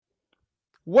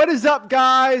What is up,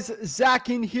 guys?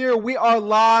 Zach in here. We are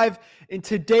live. In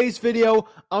today's video,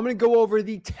 I'm going to go over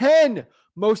the 10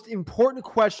 most important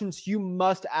questions you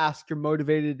must ask your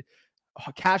motivated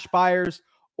cash buyers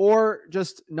or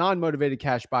just non-motivated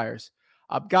cash buyers.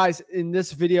 Guys, in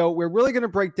this video, we're really going to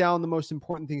break down the most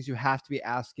important things you have to be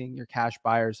asking your cash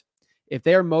buyers. If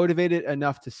they are motivated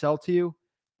enough to sell to you,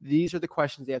 these are the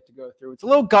questions they have to go through. It's a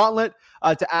little gauntlet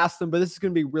to ask them, but this is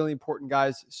going to be really important,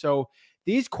 guys. So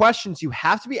these questions you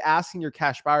have to be asking your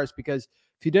cash buyers, because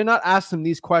if you did not ask them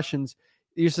these questions,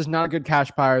 this is not a good cash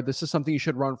buyer. This is something you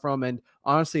should run from. And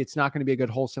honestly, it's not going to be a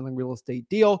good wholesaling real estate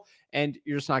deal, and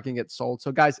you're just not going to get sold.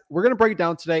 So guys, we're going to break it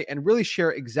down today and really share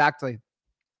exactly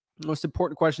the most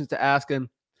important questions to ask. And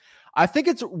I think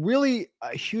it's really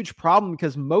a huge problem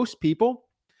because most people,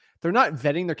 they're not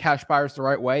vetting their cash buyers the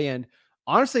right way. And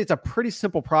honestly, it's a pretty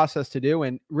simple process to do.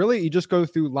 And really, you just go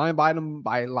through line item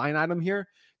by line item here.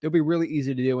 It'll be really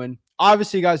easy to do. And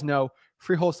obviously, you guys know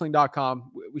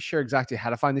freewholesaling.com. We share exactly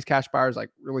how to find these cash buyers, like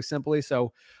really simply.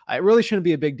 So it really shouldn't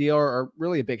be a big deal or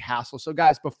really a big hassle. So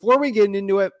guys, before we get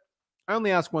into it, I only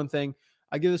ask one thing.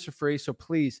 I give this for free. So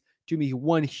please do me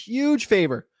one huge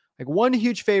favor. Like one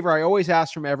huge favor I always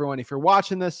ask from everyone. If you're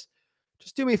watching this,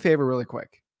 just do me a favor really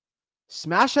quick.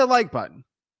 Smash that like button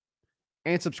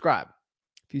and subscribe.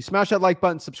 If you smash that like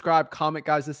button, subscribe, comment,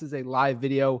 guys, this is a live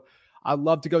video. I'd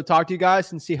love to go talk to you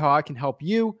guys and see how I can help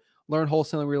you learn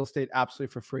wholesaling real estate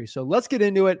absolutely for free. So let's get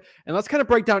into it and let's kind of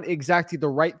break down exactly the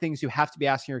right things you have to be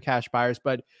asking your cash buyers.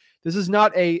 But this is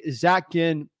not a Zach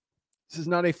Ginn. This is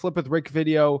not a Flip with Rick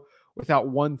video without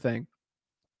one thing.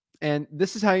 And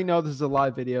this is how you know this is a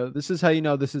live video. This is how you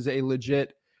know this is a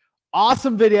legit,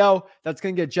 awesome video that's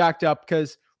going to get jacked up,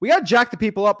 because we got to jack the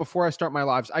people up before I start my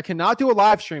lives. I cannot do a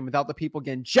live stream without the people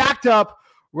getting jacked up,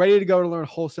 ready to go to learn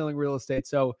wholesaling real estate.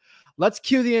 So let's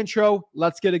cue the intro.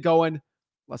 Let's get it going.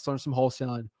 Let's learn some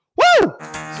wholesaling. Woo!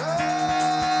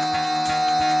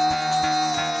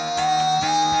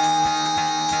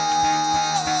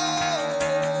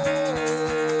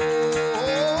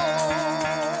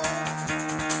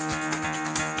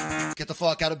 Get the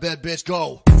fuck out of bed, bitch.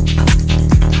 Go.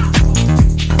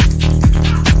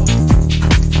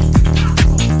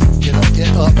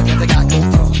 Get up, and get the guy go.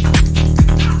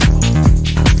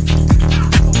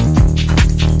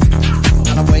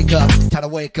 Time to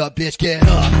wake up, bitch, get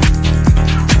up.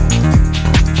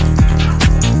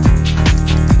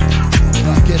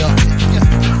 Get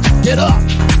up. Get up.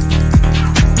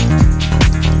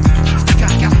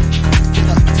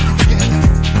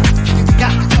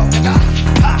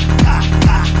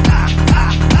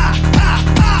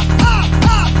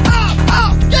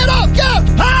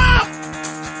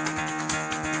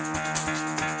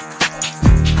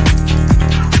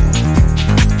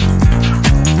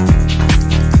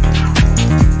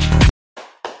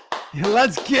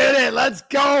 Let's get it. Let's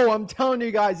go. I'm telling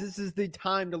you guys, this is the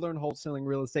time to learn wholesaling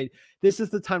real estate. This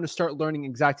is the time to start learning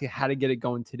exactly how to get it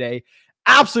going today.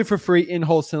 Absolutely for free in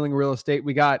wholesaling real estate.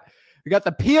 We got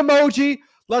the P emoji.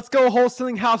 Let's go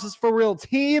wholesaling houses for real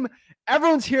team.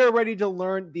 Everyone's here ready to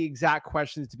learn the exact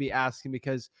questions to be asking,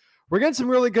 because we're getting some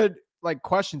really good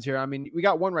questions here. I mean, we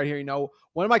got one right here.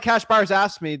 One of my cash buyers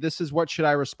asked me, this is what should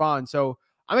I respond? So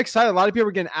I'm excited. A lot of people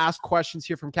are getting asked questions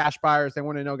here from cash buyers. They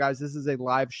want to know, guys, this is a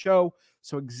live show.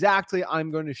 So exactly, I'm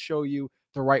going to show you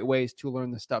the right ways to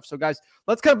learn this stuff. So guys,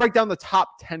 let's kind of break down the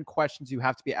top 10 questions you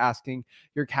have to be asking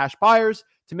your cash buyers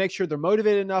to make sure they're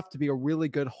motivated enough to be a really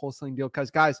good wholesaling deal.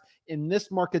 Because guys, in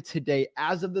this market today,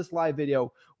 as of this live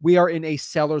video, we are in a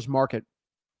seller's market.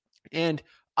 And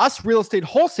us real estate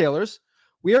wholesalers,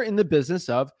 we are in the business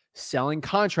of selling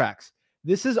contracts.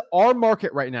 This is our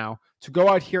market right now to go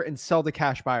out here and sell to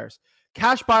cash buyers.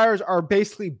 Cash buyers are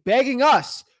basically begging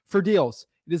us for deals.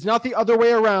 It is not the other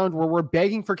way around where we're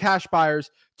begging for cash buyers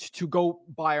to go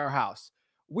buy our house.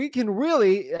 We can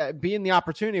really be in the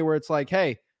opportunity where it's like,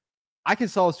 hey, I can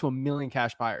sell this to 1 million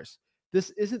cash buyers. This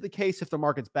isn't the case if the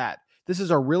market's bad. This is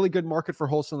a really good market for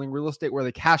wholesaling real estate where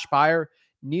the cash buyer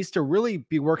needs to really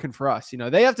be working for us.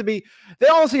 They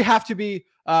honestly have to be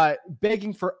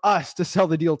begging for us to sell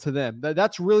the deal to them.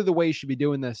 That's really the way you should be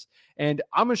doing this. And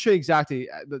I'm going to show you exactly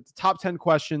the top 10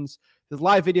 questions, the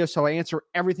live video. So I answer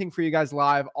everything for you guys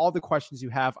live, all the questions you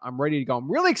have. I'm ready to go. I'm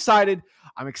really excited.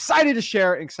 I'm excited to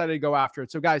share and excited to go after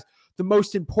it. So guys, the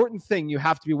most important thing you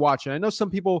have to be watching. I know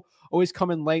some people always come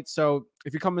in late. So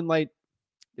if you come in late,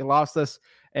 you lost this.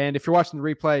 And if you're watching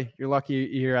the replay, you're lucky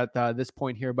you're at this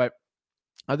point here. But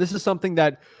this is something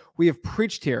that we have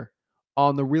preached here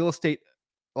on the real estate,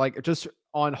 just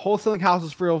on Wholesaling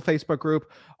Houses for Real Facebook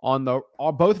group, on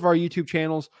both of our YouTube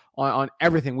channels, on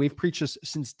everything. We've preached this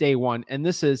since day one, and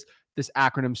this is this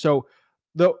acronym. So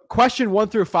The question 1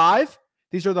 through 5,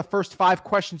 these are the first 5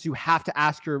 questions you have to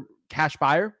ask your cash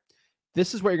buyer.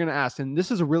 This is what you're going to ask. And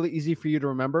this is really easy for you to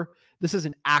remember. This is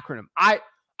an acronym. I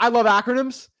love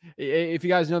acronyms. If you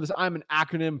guys know this, I'm an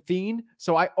acronym fiend.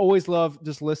 So I always love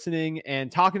just listening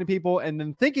and talking to people and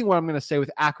then thinking what I'm going to say with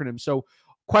acronyms. So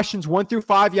questions 1 through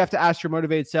 5, you have to ask your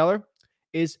motivated seller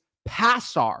is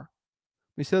PASSAR. Let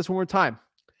me say this one more time.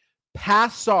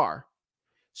 PASSAR.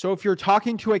 So if you're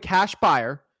talking to a cash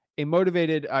buyer, a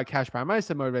motivated cash buyer, I might have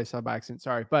said motivated seller by accident,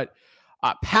 sorry, but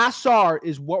PASSAR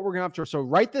is what we're going to have to. So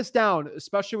write this down,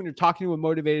 especially when you're talking to a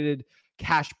motivated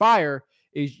cash buyer,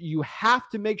 is you have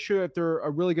to make sure that they're a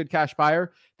really good cash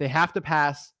buyer. They have to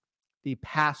pass the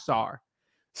PASSAR.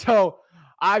 So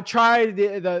I've tried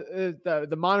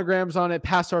the monograms on it.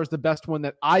 PASSAR is the best one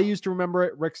that I used to remember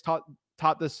it. Rick's taught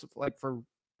this like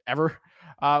forever.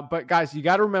 But guys, you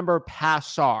got to remember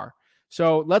PASSAR.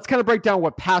 So let's kind of break down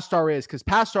what PASSAR is, because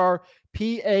PASSAR,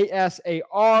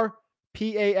 PASAR,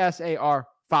 PASAR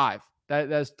 5.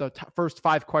 That's the first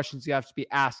 5 questions you have to be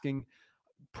asking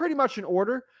pretty much in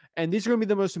order. And these are going to be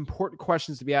the most important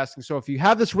questions to be asking. So if you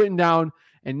have this written down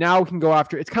and now we can go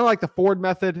after, it's kind of like the Ford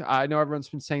method. I know everyone's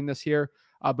been saying this here,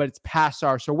 but it's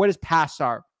PASSAR. So what is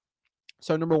PASSAR?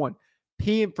 So number 1,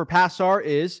 P for PASSAR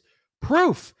is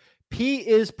proof. P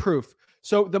is proof.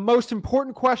 So the most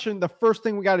important question, the first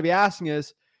thing we got to be asking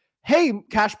is, hey,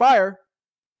 cash buyer,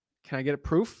 can I get a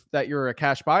proof that you're a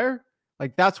cash buyer?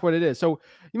 Like that's what it is. So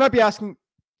you might be asking,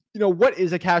 what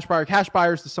is a cash buyer? Cash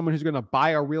buyer is someone who's going to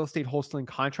buy our real estate wholesaling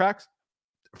contracts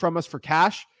from us for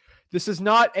cash. This is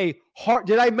not a hard,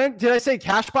 did I say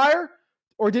cash buyer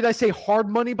or did I say hard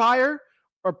money buyer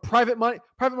or private money?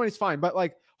 Private money is fine, but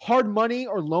like hard money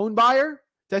or loan buyer.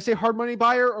 Did I say hard money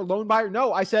buyer or loan buyer?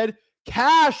 No, I said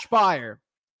cash buyer.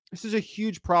 This is a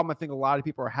huge problem I think a lot of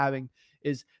people are having,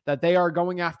 is that they are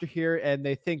going after here and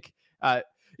they think,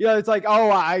 it's like,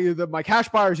 my cash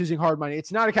buyer is using hard money.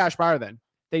 It's not a cash buyer then.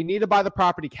 They need to buy the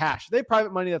property cash. If they have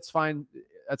private money, that's fine.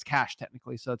 That's cash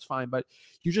technically, so it's fine. But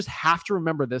you just have to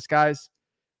remember this, guys.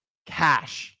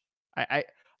 Cash. I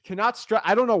cannot stress.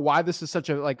 I don't know why this is such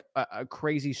a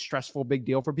crazy, stressful, big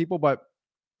deal for people, but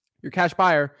your cash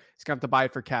buyer is going to have to buy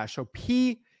it for cash. So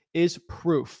P is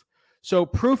proof. So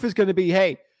proof is going to be,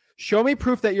 hey, show me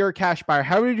proof that you're a cash buyer.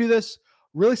 How do we do this?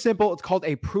 Really simple. It's called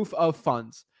a proof of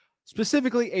funds,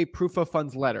 specifically a proof of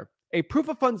funds letter. A proof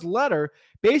of funds letter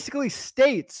basically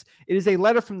states it is a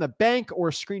letter from the bank or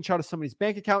a screenshot of somebody's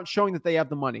bank account showing that they have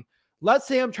the money. Let's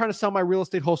say I'm trying to sell my real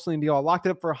estate wholesaling deal. I locked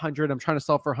it up for 100. I'm trying to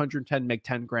sell for 110, make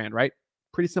 10 grand, right?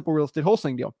 Pretty simple real estate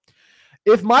wholesaling deal.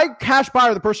 If my cash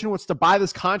buyer, the person who wants to buy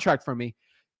this contract from me,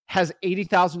 has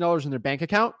 $80,000 in their bank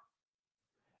account,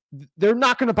 they're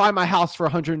not going to buy my house for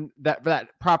 100, that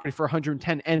property for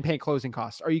 110 and pay closing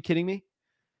costs. Are you kidding me?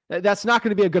 That's not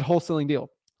going to be a good wholesaling deal.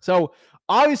 So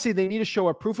obviously they need to show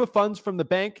a proof of funds from the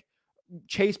bank,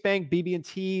 Chase Bank,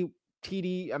 BB&T,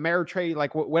 TD, Ameritrade,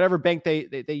 like whatever bank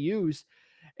they use.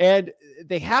 And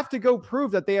they have to go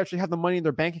prove that they actually have the money in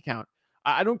their bank account.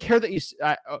 I don't care that you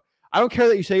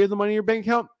say you have the money in your bank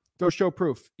account. Go show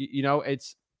proof.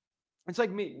 It's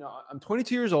like me. I'm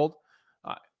 22 years old.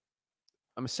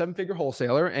 I'm a 7-figure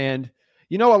wholesaler. And,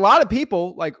 a lot of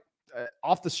people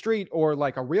off the street or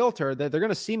like a realtor, they're going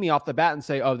to see me off the bat and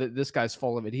say, oh, this guy's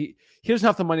full of it. He doesn't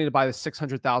have the money to buy the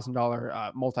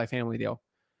 $600,000 multifamily deal.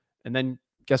 And then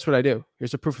guess what I do?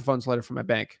 Here's a proof of funds letter from my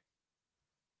bank.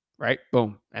 Right?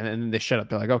 Boom. And then they shut up.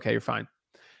 They're like, okay, you're fine.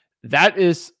 That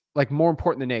is like more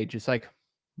important than age. It's like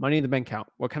money in the bank account.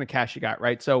 What kind of cash you got,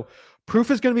 right? So proof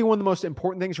is going to be one of the most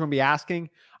important things we're going to be asking.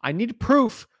 I need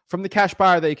proof from the cash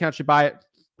buyer that you can actually buy it.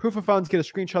 Proof of funds, get a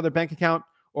screenshot of their bank account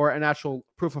or an actual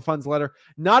proof of funds letter.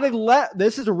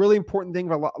 This is a really important thing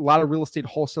that a lot of real estate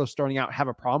wholesalers starting out have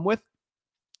a problem with.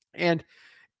 And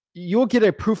you'll get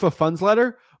a proof of funds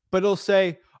letter, but it'll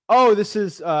say, oh, this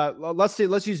is,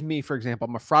 let's use me, for example.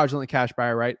 I'm a fraudulent cash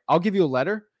buyer, right? I'll give you a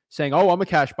letter saying, oh, I'm a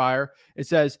cash buyer. It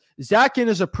says, Zachin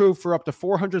is approved for up to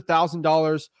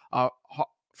 $400,000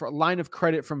 for a line of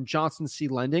credit from Johnson C.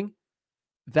 Lending.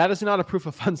 That is not a proof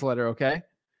of funds letter, okay?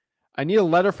 I need a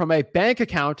letter from a bank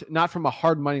account, not from a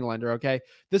hard money lender, okay?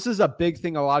 This is a big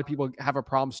thing a lot of people have a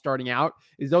problem starting out,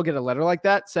 is they'll get a letter like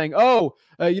that saying, oh,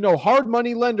 hard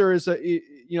money lender is,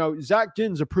 Zach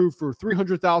Ginn's approved for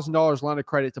 $300,000 line of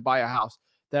credit to buy a house.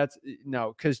 That's,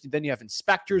 no, because then you have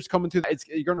inspectors coming through.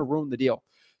 You're going to ruin the deal.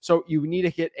 So you need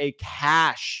to get a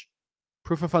cash,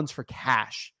 proof of funds for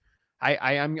cash.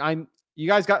 You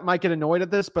guys might get annoyed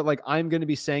at this, but I'm going to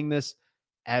be saying this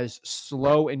as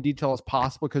slow and detailed as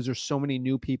possible because there's so many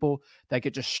new people that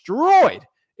get destroyed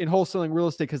in wholesaling real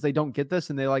estate because they don't get this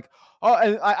and they and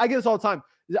I get this all the time.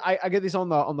 I get these on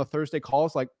the Thursday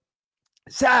calls, like,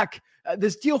 Zach,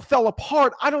 this deal fell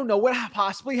apart. I don't know what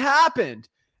possibly happened.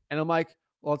 And I'm like,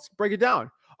 well, let's break it down.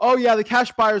 Oh yeah, the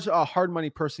cash buyer's hard money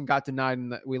person got denied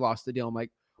and we lost the deal. I'm like,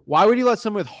 why would you let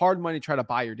someone with hard money try to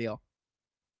buy your deal?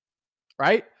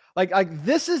 Right? Like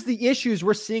this is the issues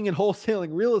we're seeing in wholesaling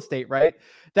real estate, right?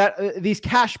 That these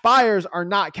cash buyers are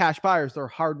not cash buyers. They're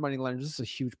hard money lenders. This is a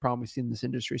huge problem we see in this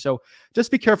industry. So just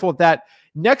be careful with that.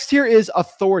 Next here is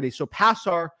authority. So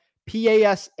PASAR,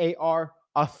 PASAR,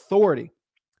 authority.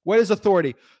 What is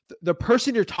authority? The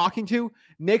person you're talking to,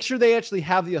 make sure they actually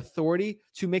have the authority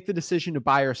to make the decision to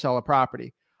buy or sell a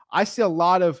property. I see a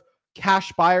lot of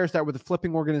cash buyers that were the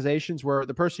flipping organizations where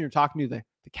the person you're talking to, the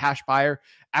cash buyer,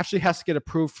 actually has to get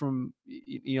approved from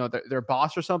their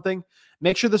boss or something.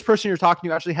 Make sure this person you're talking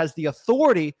to actually has the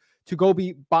authority to go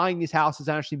be buying these houses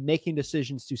and actually making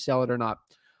decisions to sell it or not.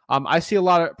 I see a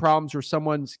lot of problems where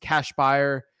someone's cash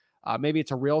buyer, maybe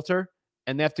it's a realtor,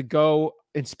 and they have to go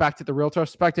inspect it, the realtor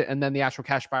inspect it, and then the actual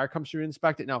cash buyer comes through and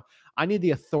inspect it. No, I need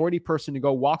the authority person to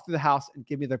go walk through the house and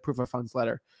give me the proof of funds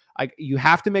letter. You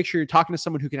have to make sure you're talking to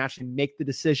someone who can actually make the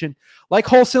decision. Like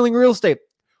wholesaling real estate,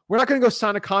 we're not going to go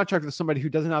sign a contract with somebody who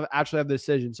doesn't actually have the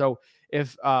decision. So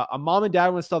if a mom and dad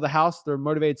want to sell the house, they're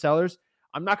motivated sellers,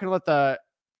 I'm not going to let the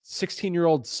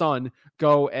 16-year-old son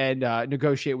go and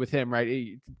negotiate with him,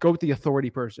 right? Go with the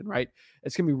authority person, right?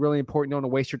 It's going to be really important. You don't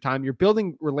want to waste your time. You're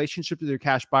building relationships with your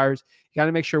cash buyers. You got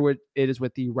to make sure it is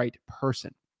with the right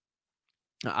person.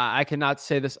 I cannot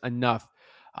say this enough.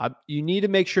 You need to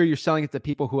make sure you're selling it to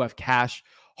people who have cash.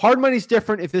 Hard money is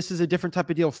different. If this is a different type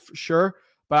of deal, sure.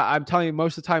 But I'm telling you,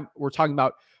 most of the time we're talking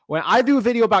about, when I do a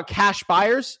video about cash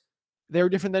buyers, they're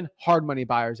different than hard money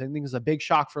buyers. I think it's a big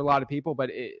shock for a lot of people,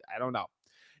 but I don't know.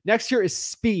 Next here is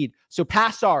speed. So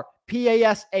PASAR,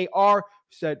 PASAR,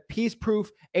 said P is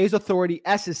proof, A is authority,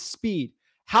 S is speed.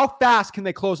 How fast can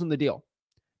they close on the deal?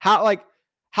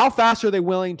 How fast are they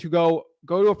willing to go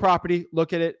to a property,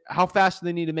 look at it? How fast do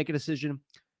they need to make a decision?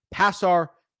 PASAR,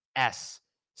 S,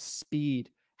 speed.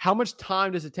 How much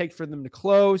time does it take for them to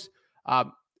close?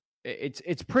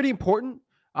 It's pretty important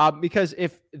because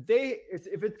if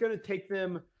it's going to take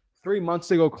them 3 months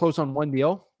to go close on one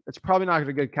deal, it's probably not going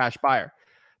to get a good cash buyer.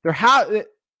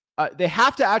 They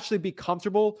have to actually be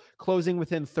comfortable closing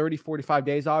within 30, 45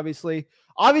 days, obviously.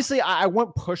 Obviously, I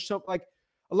won't push something. Like,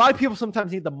 a lot of people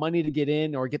sometimes need the money to get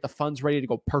in or get the funds ready to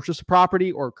go purchase a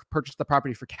property or purchase the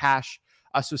property for cash.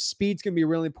 So speed's going to be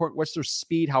really important. What's their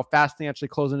speed? How fast they actually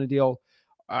close on a deal?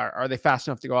 Are they fast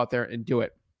enough to go out there and do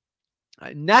it?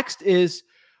 Next is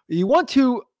A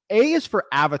is for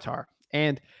avatar.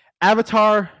 And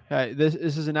Avatar, this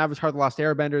is an Avatar The Last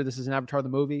Airbender. This is an Avatar the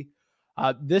movie.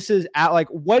 This is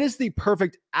what is the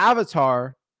perfect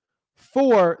avatar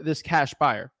for this cash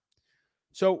buyer?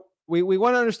 So we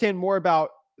want to understand more about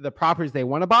the properties they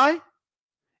want to buy.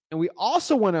 And we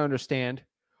also want to understand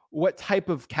what type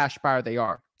of cash buyer they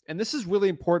are. And this is really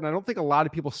important. I don't think a lot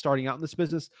of people starting out in this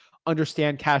business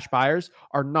understand cash buyers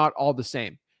are not all the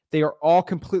same. They are all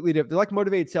completely different. They're like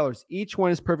motivated sellers. Each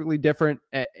one is perfectly different.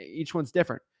 Each one's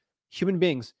different. Human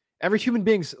beings. Every human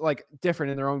being's like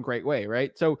different in their own great way,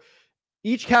 right? So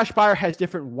each cash buyer has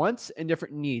different wants and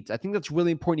different needs. I think that's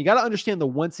really important. You got to understand the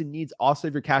wants and needs also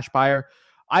of your cash buyer.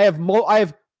 I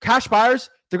have cash buyers.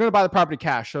 They're going to buy the property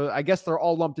cash. So I guess they're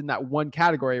all lumped in that one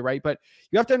category, right? But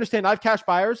you have to understand, I have cash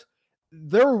buyers.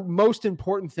 Their most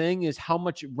important thing is how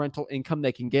much rental income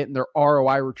they can get and their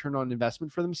ROI, return on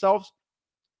investment, for themselves.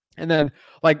 And then,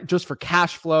 like, just for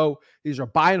cash flow, these are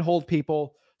buy and hold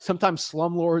people, sometimes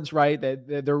slumlords, right?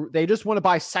 They just want to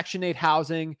buy Section 8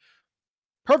 housing.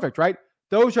 Perfect, right?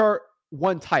 Those are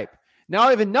one type. Now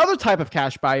I have another type of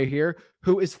cash buyer here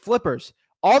who is flippers.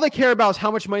 All they care about is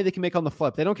how much money they can make on the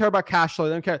flip. They don't care about cash flow.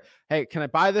 They don't care, hey, can I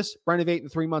buy this, renovate in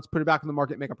 3 months, put it back on the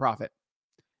market, make a profit?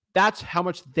 That's how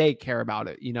much they care about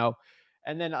it, you know?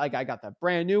 And then, like, I got the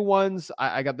brand new ones.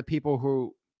 I got the people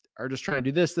who are just trying to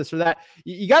do this or that.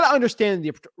 You got to understand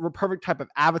the perfect type of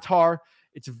avatar.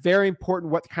 It's very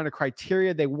important what kind of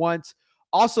criteria they want.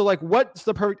 Also, like, what's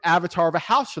the perfect avatar of a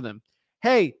house for them?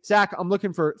 Hey, Zach, I'm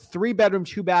looking for 3-bedroom,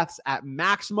 2 baths at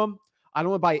maximum. I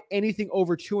don't want to buy anything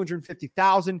over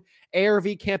 $250,000.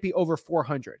 ARV can't be over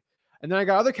 $400,000. And then I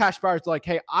got other cash buyers like,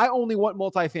 hey, I only want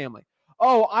multifamily.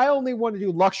 Oh, I only want to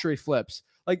do luxury flips.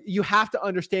 Like, you have to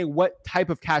understand what type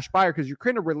of cash buyer, because you're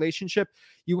creating a relationship.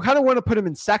 You kind of want to put them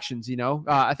in sections, you know?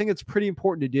 I think it's pretty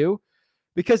important to do,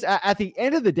 because at the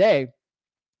end of the day,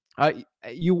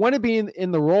 You want to be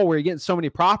in the role where you're getting so many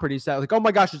properties that like, oh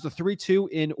my gosh, it's a 3-2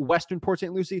 in Western Port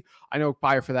St. Lucie. I know a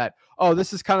buyer for that. Oh,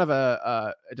 this is kind of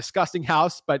a disgusting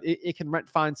house, but it can rent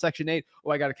fine Section 8.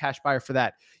 Oh, I got a cash buyer for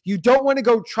that. You don't want to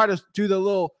go try to do the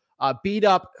little beat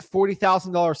up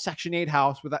 $40,000 Section 8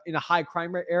 house in a high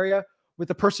crime rate area with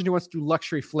the person who wants to do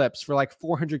luxury flips for like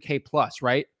 400K plus,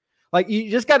 right? Like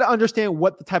you just got to understand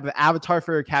what the type of avatar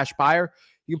for your cash buyer.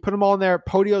 You can put them all in there.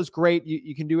 Podio's great.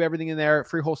 You can do everything in there.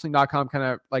 Freewholesaling.com kind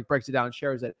of like breaks it down and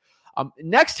shares it.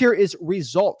 Next here is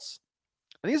results.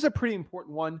 I think it's a pretty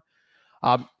important one.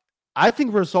 I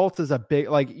think results is a big,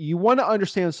 like you want to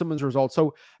understand someone's results.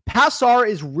 So PASAR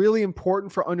is really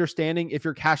important for understanding if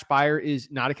your cash buyer is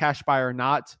not a cash buyer or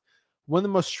not. One of the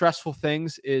most stressful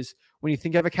things is when you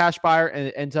think you have a cash buyer and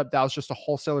it ends up that was just a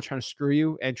wholesaler trying to screw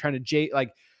you and trying to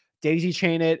daisy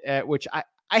chain it, which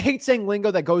I hate saying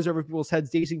lingo that goes over people's heads.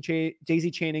 Daisy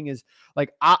chaining is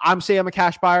like, I'm saying I'm a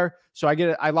cash buyer. So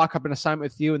I lock up an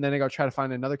assignment with you and then I go try to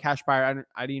find another cash buyer.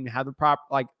 I didn't even have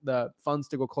the funds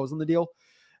to go close on the deal.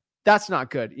 That's not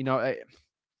good.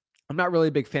 I'm not really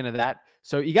a big fan of that.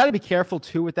 So you got to be careful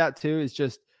too with that too. Is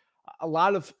just a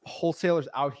lot of wholesalers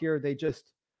out here. They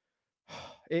just,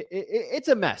 it's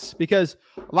a mess because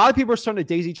a lot of people are starting to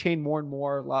daisy chain more and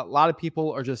more. A lot of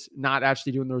people are just not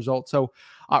actually doing the results. So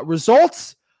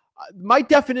results, my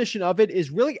definition of it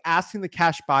is really asking the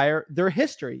cash buyer their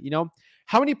history.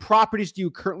 How many properties do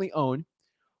you currently own?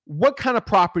 What kind of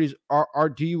properties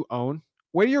do you own?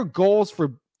 What are your goals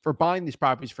for buying these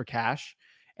properties for cash?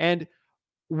 And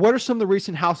what are some of the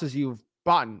recent houses you've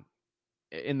bought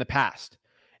in the past?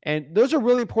 And those are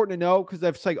really important to know because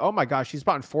it's like, oh my gosh, he's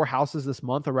bought 4 houses this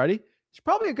month already. He's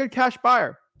probably a good cash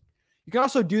buyer. You can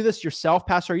also do this yourself,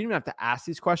 Pastor. You don't have to ask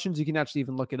these questions. You can actually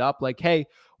even look it up. Like, hey,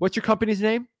 what's your company's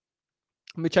name?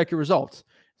 Let me check your results.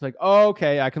 It's like, oh,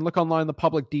 okay, I can look online the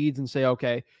public deeds and say,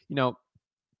 okay, I don't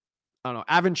know,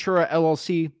 Aventura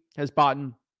LLC has bought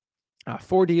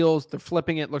 4 deals. They're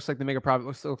flipping it. Looks like they make a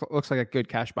profit. Looks like a good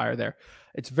cash buyer there.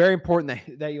 It's very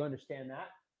important that you understand that.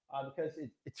 Because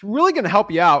it's really going to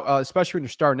help you out, especially when you're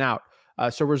starting out.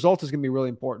 So result is going to be really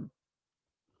important.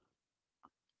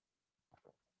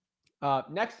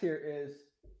 Next here is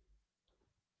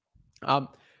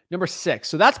number 6.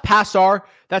 So that's PASAR.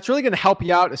 That's really going to help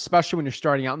you out, especially when you're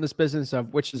starting out in this business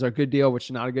of which is a good deal, which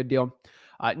is not a good deal.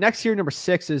 Next here, number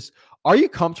 6 is, are you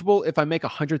comfortable if I make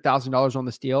 $100,000 on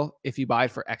this deal if you buy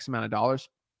it for X amount of dollars?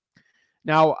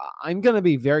 Now, I'm going to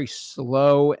be very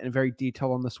slow and very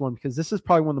detailed on this one because this is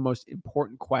probably one of the most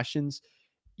important questions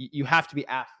you have to be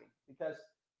asking. Because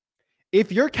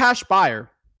if your cash buyer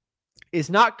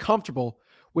is not comfortable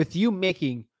with you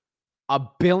making $1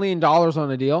 billion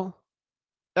on a deal,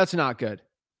 that's not good.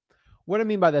 What I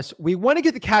mean by this, we want to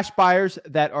get the cash buyers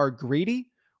that are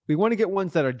greedy. We want to get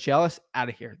ones that are jealous out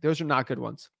of here. Those are not good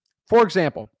ones. For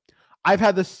example, I've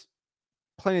had this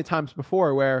plenty of times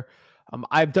before where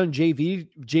I've done JV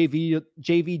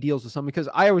deals with some because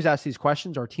I always ask these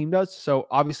questions. Our team does. So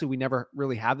obviously we never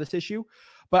really have this issue,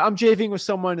 but I'm JVing with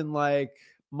someone in like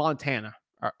Montana.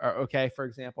 Okay. For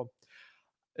example,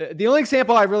 the only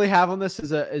example I really have on this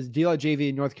is a deal at JV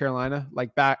in North Carolina,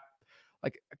 like back,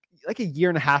 like a year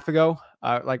and a half ago,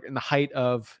 like in the height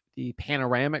of the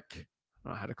panoramic. I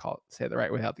don't know how to say it the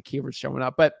right way without the keywords showing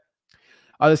up, but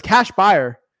this cash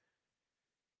buyer,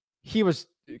 he was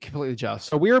completely jealous.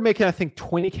 So we were making, I think,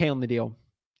 $20K on the deal.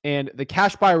 And the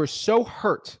cash buyer was so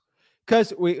hurt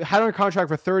because we had on a contract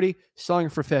for 30, selling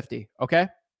for 50. Okay.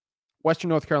 Western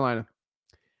North Carolina.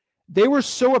 They were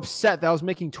so upset that I was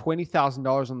making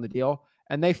 $20,000 on the deal.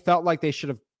 And they felt like they should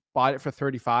have bought it for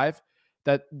 35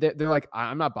 that they're like,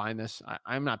 I'm not buying this.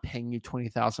 I'm not paying you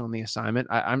 20,000 on the assignment.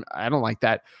 I don't like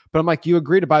that. But I'm like, you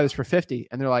agreed to buy this for 50.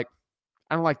 And they're like,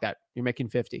 I don't like that. You're making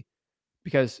 50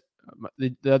 because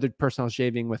the other person I was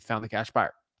shaving with found the cash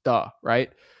buyer. Duh,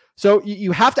 right? So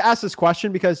you have to ask this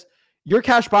question because your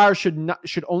cash buyer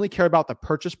should only care about the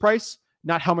purchase price,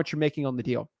 not how much you're making on the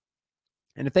deal.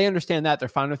 And if they understand that, they're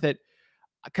fine with it.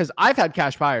 Because I've had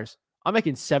cash buyers. I'm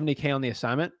making $70K on the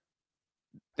assignment.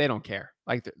 They don't care.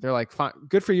 Like they're like, fine,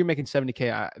 good for you making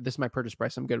 $70K. This is my purchase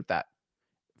price. I'm good with that.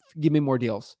 Give me more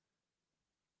deals.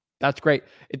 That's great.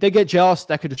 If they get jealous,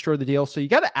 that could destroy the deal. So you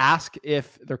got to ask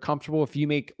if they're comfortable. If you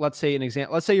make, let's say an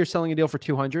example, let's say you're selling a deal for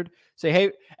 200, say,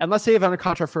 hey, and let's say you've on a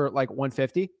contract for like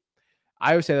 150.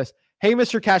 I always say this, hey,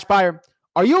 Mr. Cash Buyer,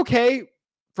 are you okay?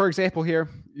 For example, here,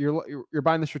 you're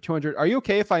buying this for 200. Are you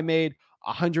okay if I made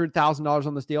 $100,000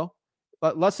 on this deal?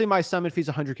 Let's say my assignment fee is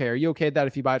 100K. Are you okay with that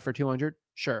if you buy it for 200?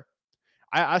 Sure.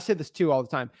 I say this too all the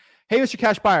time. Hey, Mr.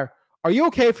 Cash Buyer, are you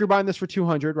okay if you're buying this for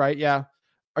 200, right? Yeah.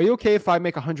 Are you okay if I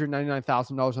make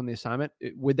 $199,000 on the assignment?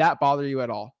 Would that bother you at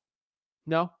all?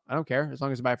 No, I don't care. As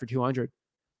long as I buy it for 200.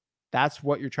 That's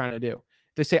what you're trying to do.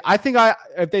 If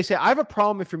they say, I have a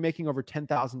problem if you're making over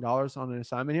 $10,000 on an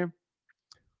assignment here,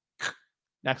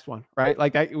 next one, right?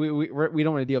 Like that, we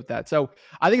don't want to deal with that. So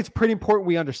I think it's pretty important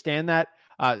we understand that,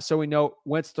 so we know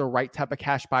what's the right type of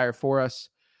cash buyer for us.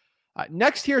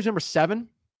 Next here is number 7.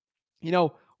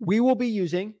 We will be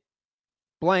using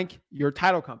blank your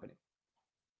title company.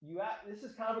 This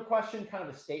is kind of a question, kind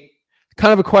of a statement.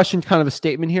 Kind of a question, kind of a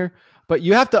statement here, but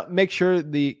you have to make sure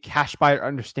the cash buyer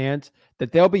understands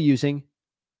that they'll be using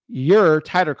your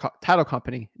title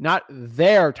company, not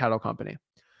their title company.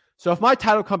 So if my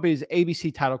title company is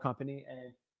ABC Title Company and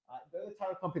they're the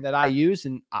title company that I use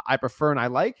and I prefer and I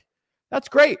like, that's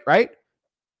great, right?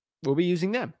 We'll be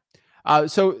using them.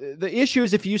 So the issue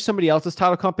is if you use somebody else's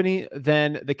title company,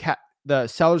 then the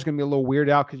seller's going to be a little weirded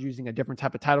out because you're using a different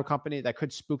type of title company that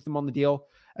could spook them on the deal.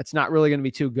 That's not really going to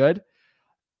be too good.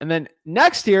 And then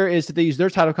next here is that they use their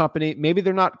title company. Maybe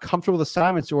they're not comfortable with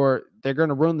assignments or they're going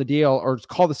to ruin the deal, or just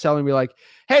call the seller and be like,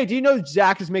 hey, do you know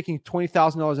Zach is making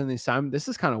 $20,000 in the assignment? This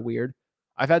is kind of weird.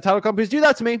 I've had title companies do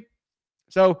that to me.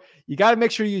 So you got to make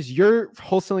sure you use your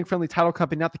wholesaling friendly title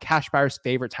company, not the cash buyer's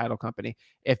favorite title company.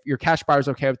 If your cash buyer is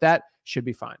okay with that, should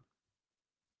be fine.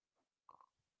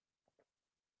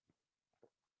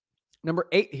 Number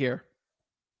 8 here,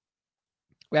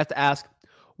 we have to ask,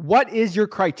 what is your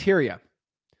criteria?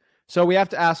 So we have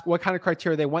to ask what kind of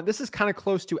criteria they want. This is kind of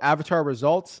close to avatar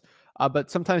results,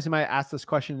 but sometimes you might ask this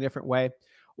question in a different way.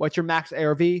 What's your max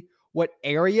ARV? What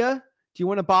area do you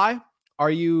want to buy?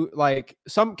 Are you like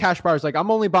some cash buyers, like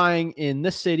I'm only buying in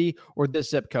this city or this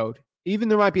zip code. Even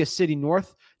there might be a city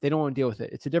north, they don't want to deal with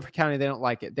it. It's a different county. They don't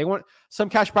like it. Some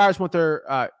cash buyers want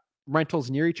their rentals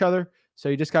near each other. So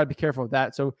you just got to be careful of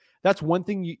that. So that's one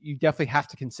thing you definitely have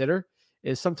to consider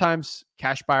is sometimes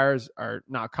cash buyers are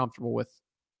not comfortable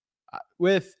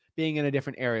with being in a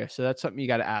different area. So that's something you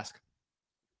got to ask.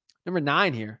 Number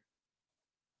 9 here.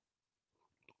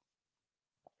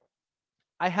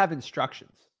 I have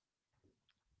instructions.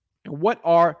 And what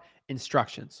are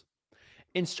instructions?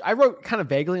 I wrote kind of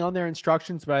vaguely on their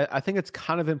instructions, but I think it's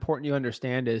kind of important you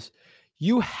understand is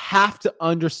you have to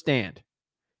understand,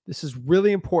 this is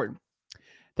really important,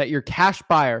 that your cash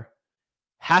buyer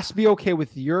has to be okay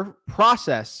with your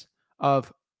process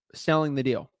of selling the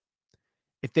deal.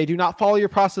 If they do not follow your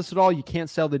process at all, you can't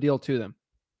sell the deal to them.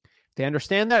 If they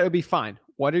understand that, it'll be fine.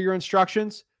 What are your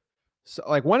instructions? So,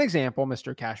 like one example,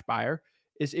 Mr. Cash Buyer,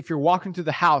 is if you're walking through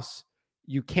the house,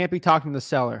 you can't be talking to the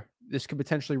seller. This could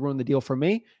potentially ruin the deal for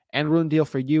me and ruin the deal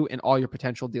for you and all your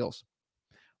potential deals.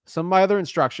 Some of my other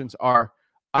instructions are,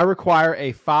 I require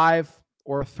a $5,000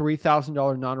 or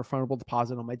 $3,000 non-refundable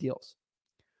deposit on my deals.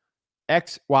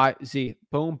 X, Y, Z,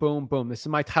 boom, boom, boom. This is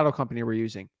my title company we're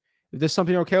using. If this is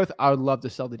something you're okay with, I would love to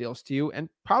sell the deals to you and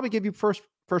probably give you first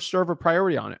server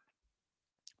priority on it,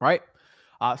 right?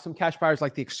 Some cash buyers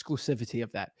like the exclusivity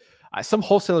of that. Some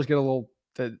wholesalers get a little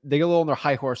on their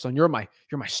high horse on you're my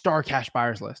star cash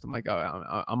buyers list. I'm like,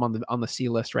 oh, I'm on the C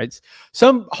list, right?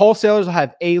 Some wholesalers will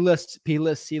have A lists, P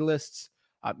lists, C lists.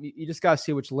 You just got to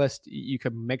see which list you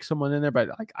could make someone in there. But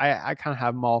like I kind of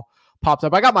have them all popped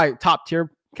up. I got my top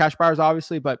tier cash buyers,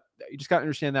 obviously, but you just got to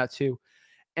understand that too.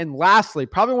 And lastly,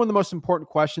 probably one of the most important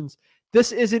questions,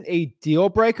 this isn't a deal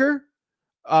breaker,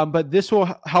 but this will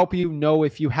help you know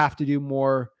if you have to do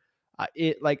more,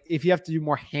 if you have to do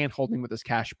more hand holding with this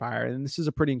cash buyer. And this is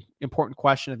a pretty important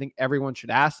question. I think everyone should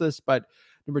ask this, but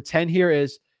number 10 here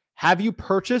is, have you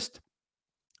purchased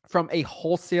from a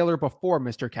wholesaler before,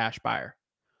 Mr. Cash Buyer?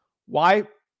 Why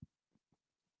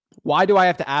do I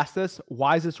have to ask this?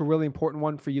 Why is this a really important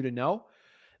one for you to know?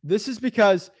 This is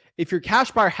because if your cash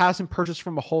buyer hasn't purchased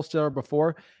from a wholesaler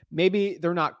before, maybe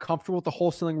they're not comfortable with the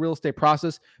wholesaling real estate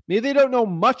process. Maybe they don't know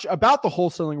much about the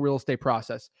wholesaling real estate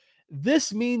process.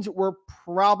 This means we're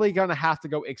probably going to have to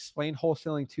go explain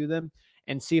wholesaling to them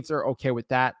and see if they're okay with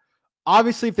that.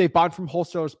 Obviously, if they've bought from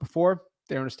wholesalers before,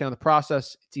 they understand the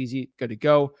process. It's easy, good to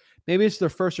go. Maybe it's their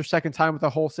first or second time with a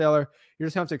wholesaler. You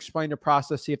just have to explain the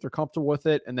process, see if they're comfortable with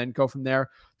it, and then go from there.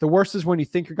 The worst is when you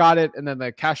think you got it, and then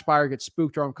the cash buyer gets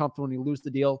spooked or uncomfortable and you lose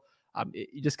the deal.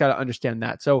 You just got to understand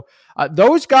that. So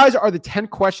those guys are the 10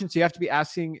 questions you have to be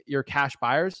asking your cash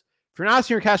buyers. If you're not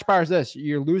asking your cash buyers this,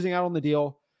 you're losing out on the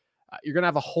deal. You're going to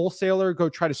have a wholesaler go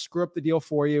try to screw up the deal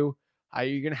for you.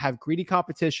 You're going to have greedy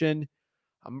competition.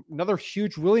 Another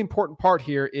huge, really important part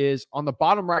here is on the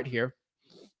bottom right here.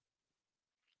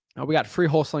 We got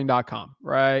freewholesaling.com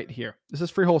right here. This is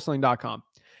freewholesaling.com.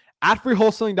 At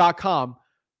freewholesaling.com,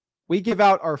 we give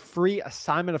out our free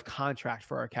assignment of contract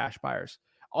for our cash buyers.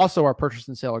 Also our purchase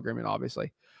and sale agreement,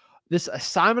 obviously. This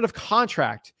assignment of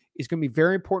contract is going to be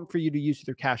very important for you to use with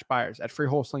your cash buyers at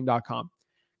freewholesaling.com,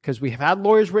 because we have had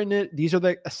lawyers written it. These are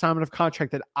the assignment of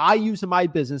contract that I use in my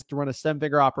business to run a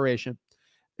 7-figure operation.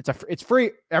 It's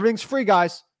free. Everything's free,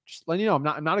 guys. Just letting you know,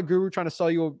 I'm not a guru trying to sell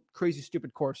you a crazy,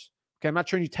 stupid course. Okay. I'm not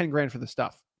charging you 10 grand for this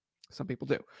stuff. Some people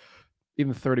do.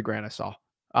 Even 30 grand I saw.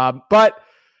 But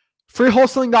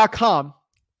freewholesaling.com,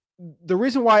 the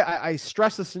reason why I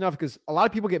stress this enough, because a lot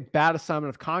of people get bad assignment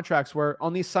of contracts where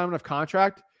on the assignment of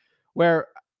contract, where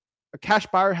a cash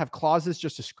buyer have clauses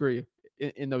just to screw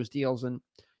you in those deals. And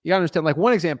you gotta understand, like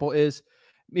one example is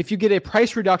if you get a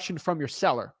price reduction from your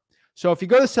seller. So if you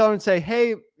go to the seller and say,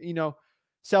 hey,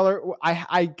 seller,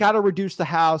 I got to reduce the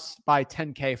house by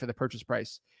 10K for the purchase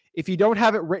price. If you don't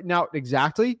have it written out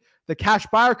exactly, the cash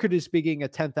buyer could just be getting a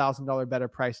 $10,000 better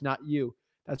price, not you.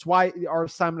 That's why our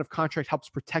assignment of contract helps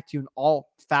protect you in all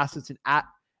facets and at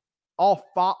all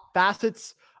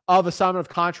facets of assignment of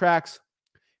contracts.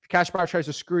 If cash buyer tries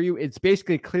to screw you, it's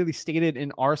basically clearly stated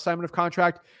in our assignment of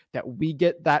contract that we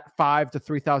get that $5,000 to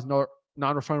 $3,000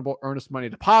 non-refundable earnest money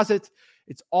deposit.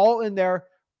 It's all in there,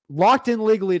 locked in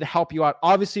legally to help you out.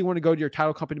 Obviously, you want to go to your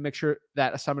title company to make sure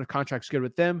that assignment of contract is good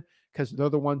with them, because they're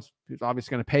the ones who's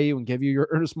obviously going to pay you and give you your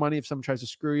earnest money if someone tries to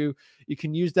screw you. You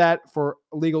can use that for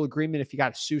a legal agreement if you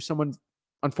got to sue someone,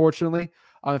 unfortunately.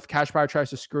 If a cash buyer tries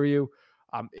to screw you,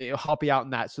 it'll help you out in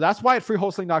that. So that's why at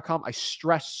freewholesaling.com, I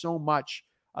stress so much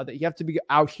that you have to be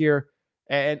out here.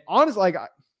 And honestly, like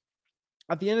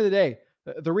at the end of the day,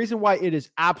 the reason why it is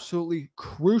absolutely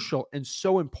crucial and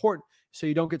so important so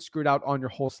you don't get screwed out on your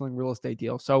wholesaling real estate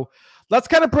deal. So let's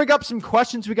kind of bring up some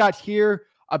questions we got here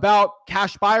about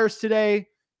cash buyers today,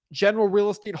 general real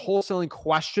estate wholesaling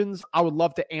questions. I would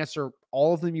love to answer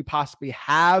all of them you possibly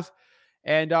have,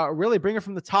 and really bring it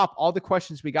from the top. All the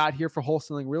questions we got here for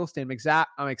wholesaling real estate.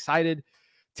 I'm excited.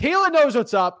 Taylor knows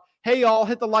what's up. Hey, y'all,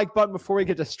 hit the like button before we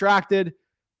get distracted.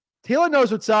 Taylor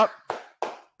knows what's up.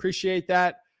 Appreciate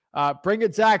that. Bring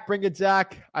it, Zach. Bring it,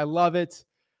 Zach. I love it.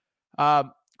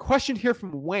 Question here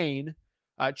from Wayne.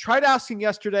 Tried asking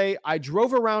yesterday. I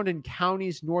drove around in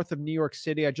counties north of New York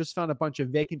City. I just found a bunch of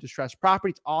vacant, distressed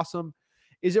properties. Awesome.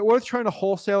 Is it worth trying to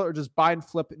wholesale or just buy and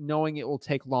flip knowing it will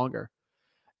take longer?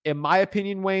 In my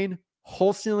opinion, Wayne,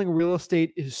 wholesaling real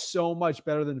estate is so much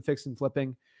better than fix and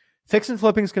flipping. Fix and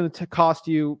flipping is going to cost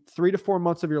you 3 to 4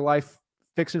 months of your life,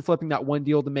 fix and flipping that one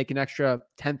deal to make an extra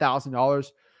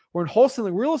 $10,000. Where in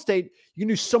wholesaling real estate, you can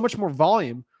do so much more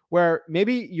volume where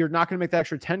maybe you're not going to make that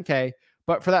extra 10K,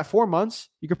 but for that 4 months,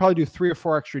 you could probably do 3 or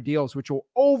 4 extra deals, which will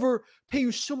overpay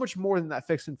you so much more than that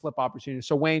fix and flip opportunity.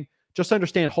 So Wayne, just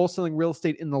understand wholesaling real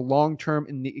estate in the long term,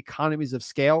 in the economies of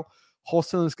scale,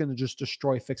 wholesaling is going to just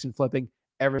destroy fix and flipping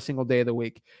every single day of the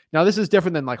week. Now, this is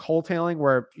different than like wholetailing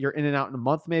where you're in and out in a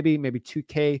month, maybe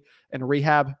 2K and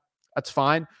rehab. That's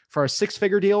fine. For our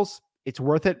 6-figure deals, it's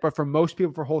worth it. But for most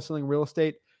people, for wholesaling real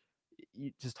estate,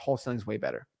 just wholesaling is way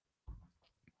better.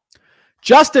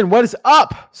 Justin, what is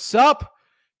up? Sup?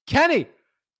 Kenny's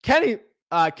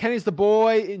the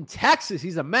boy in Texas.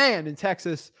 He's a man in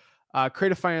Texas.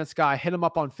 Creative finance guy. Hit him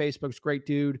up on Facebook. He's a great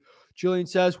dude. Julian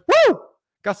says, woo!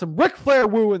 Got some Ric Flair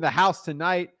woo in the house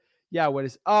tonight. Yeah, what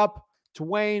is up?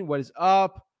 Dwayne, what is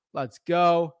up? Let's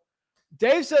go.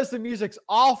 Dave says the music's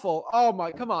awful. Oh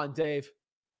my, come on, Dave.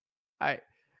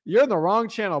 You're in the wrong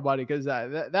channel, buddy, because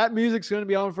that music's going to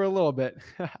be on for a little bit.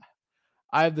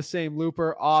 I have the same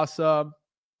looper. Awesome.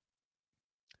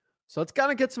 So let's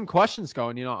kind of get some questions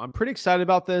going. I'm pretty excited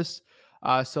about this.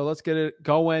 So let's get it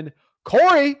going.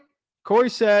 Corey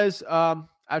says,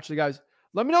 actually, guys,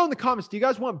 let me know in the comments. Do you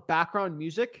guys want background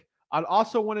music? I'd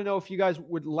also want to know if you guys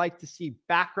would like to see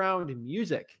background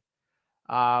music.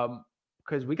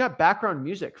 Because we got background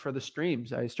music for the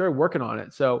streams. I started working on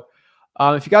it. So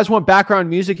if you guys want background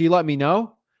music, you let me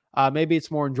know. Maybe it's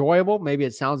more enjoyable. Maybe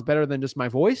it sounds better than just my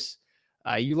voice.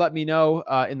 You let me know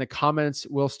in the comments.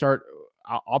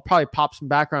 I'll probably pop some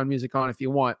background music on if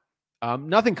you want.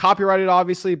 Nothing copyrighted,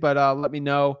 obviously, but let me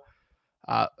know.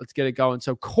 Let's get it going.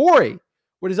 So Corey,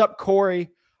 what is up, Corey?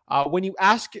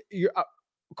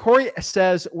 Corey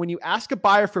says, when you ask a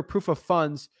buyer for proof of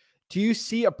funds, do you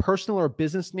see a personal or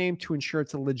business name to ensure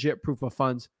it's a legit proof of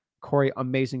funds? Corey,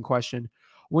 amazing question.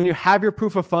 When you have your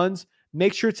proof of funds,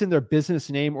 make sure it's in their business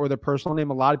name or their personal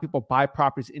name. A lot of people buy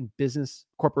properties in business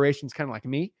corporations, kind of like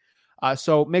me.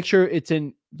 So make sure it's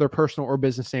in their personal or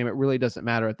business name. It really doesn't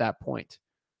matter at that point.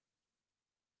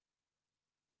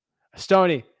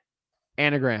 Stony,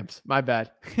 anagrams. My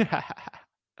bad.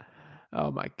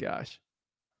 Oh my gosh.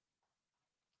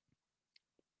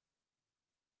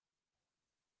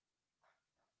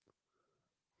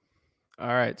 All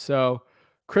right. So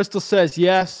Crystal says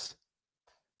yes.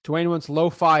 Dwayne wants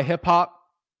lo-fi hip hop.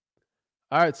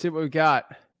 All right, see what we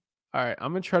got. All right,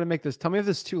 I'm gonna try to make this. Tell me if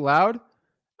this is too loud. I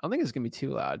don't think it's gonna be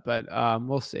too loud, but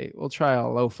we'll see. We'll try a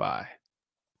lo-fi.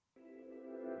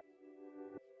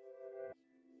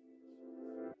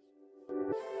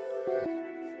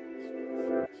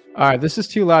 All right, this is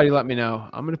too loud. You let me know.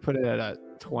 I'm gonna put it at a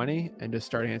 20 and just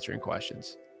start answering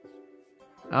questions.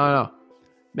 I don't know.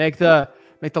 Make the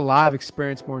live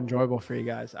experience more enjoyable for you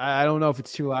guys. I don't know if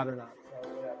it's too loud or not. So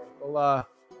whatever. We'll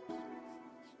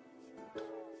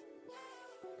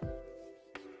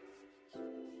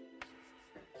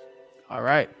all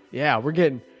right. Yeah, we're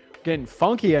getting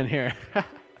funky in here.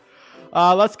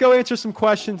 Let's go answer some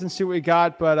questions and see what we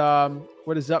got. But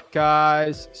what is up,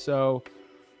 guys? So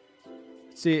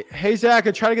let's see. Hey Zach,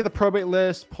 I tried to get the probate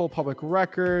list, pull public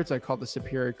records. I called the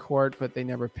Superior Court, but they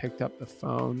never picked up the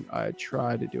phone. I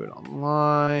tried to do it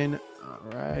online.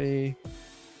 Alrighty.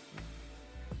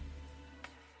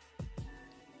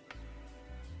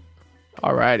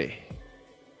 Alrighty.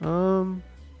 Let's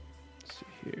see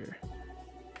here.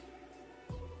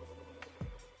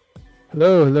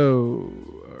 Hello.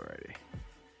 Alrighty.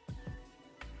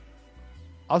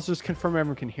 I'll just confirm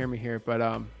everyone can hear me here, but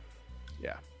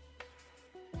yeah.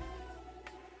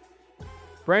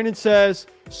 Brandon says,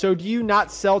 so do you not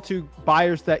sell to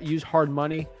buyers that use hard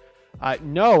money?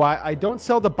 No, I don't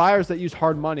sell to buyers that use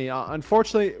hard money.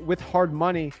 Unfortunately, with hard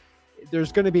money,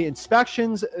 there's going to be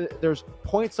inspections. There's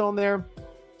points on there.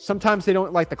 Sometimes they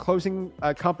don't like the closing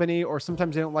company, or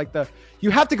sometimes they don't like you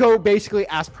have to go basically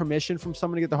ask permission from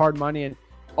someone to get the hard money. And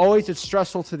always it's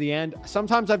stressful to the end.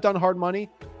 Sometimes I've done hard money.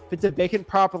 If it's a vacant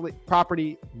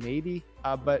property, maybe.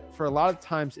 But for a lot of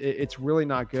times it's really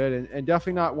not good, and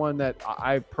definitely not one that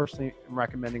I personally am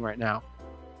recommending right now.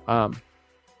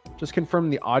 Just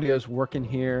confirm the audio is working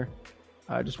here.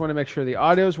 I just want to make sure the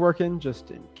audio is working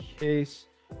just in case.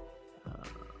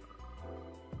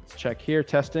 Let's check here,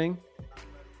 testing.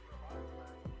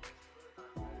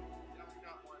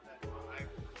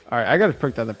 All right, I got to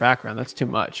put that in the background. That's too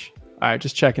much. All right,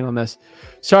 just checking on this.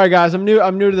 Sorry, guys. I'm new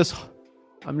to this.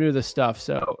 I'm new to this stuff.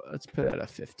 So let's put it at a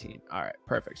 15. All right,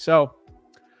 perfect. So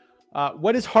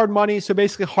what is hard money? So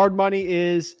basically hard money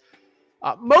is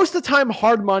most of the time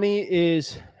hard money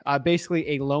is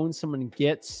basically a loan someone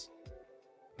gets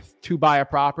to buy a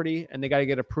property, and they got to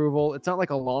get approval. It's not like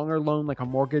a longer loan like a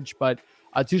mortgage, but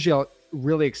it's usually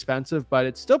really expensive, but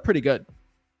it's still pretty good.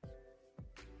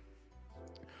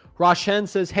 Roshen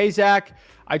says, hey, Zach,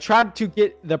 I tried to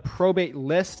get the probate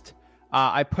list.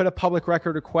 I put a public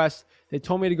record request. They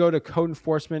told me to go to code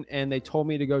enforcement, and they told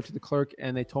me to go to the clerk,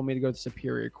 and they told me to go to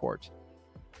Superior Court.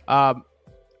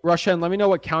 Roshen, let me know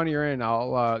what county you're in.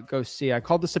 I'll go see. I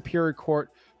called the Superior Court,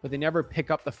 but they never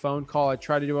pick up the phone call. I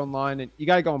tried to do it online, and you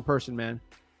got to go in person, man.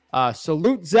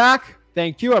 Salute, Zach.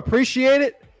 Thank you. Appreciate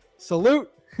it. Salute.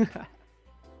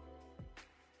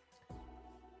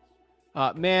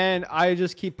 Man, I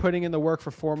just keep putting in the work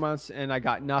for 4 months and I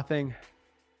got nothing.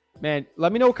 Man,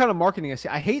 let me know what kind of marketing I see.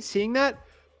 I hate seeing that,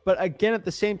 but again, at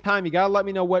the same time, you got to let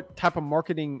me know what type of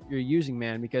marketing you're using,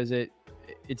 man, because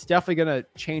it's definitely going to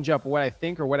change up what I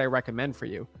think or what I recommend for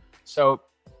you. So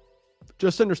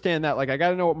just understand that, like, I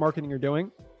got to know what marketing you're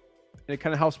doing, and it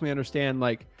kind of helps me understand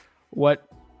like what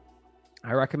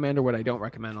I recommend or what I don't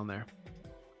recommend on there.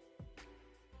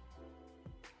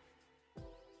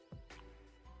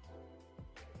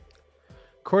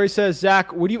 Corey says,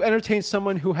 Zach, would you entertain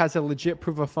someone who has a legit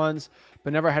proof of funds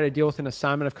but never had to deal with an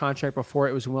assignment of contract before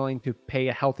it was willing to pay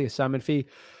a healthy assignment fee?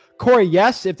 Corey,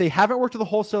 yes. If they haven't worked with a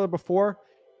wholesaler before,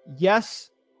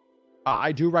 yes,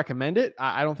 I do recommend it.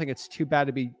 I don't think it's too bad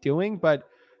to be doing, but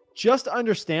just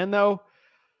understand though,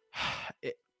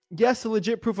 yes, a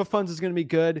legit proof of funds is going to be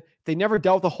good. If they never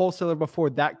dealt with a wholesaler before,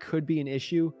 that could be an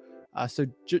issue. So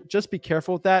just be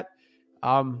careful with that.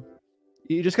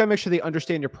 You just got to make sure they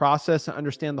understand your process and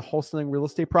understand the wholesaling real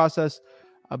estate process.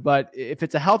 But if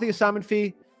it's a healthy assignment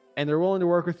fee and they're willing to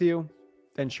work with you,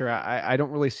 then sure, I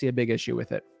don't really see a big issue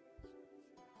with it.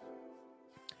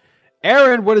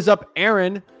 Aaron, what is up,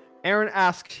 Aaron? Aaron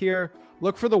asks here,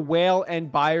 look for the whale and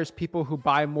buyers, people who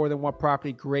buy more than one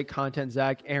property. Great content,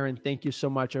 Zach. Aaron, thank you so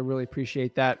much. I really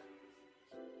appreciate that.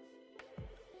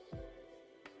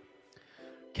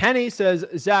 Kenny says,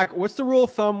 Zach, what's the rule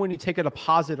of thumb when you take a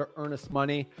deposit or earnest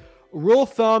money? Rule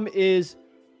of thumb is,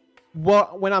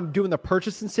 well, when I'm doing the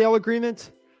purchase and sale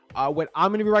agreement, what I'm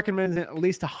going to be recommending is at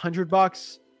least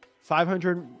 $100,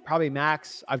 500, probably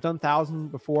max. I've done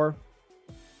 1,000 before.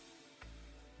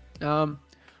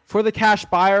 For the cash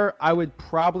buyer, I would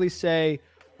probably say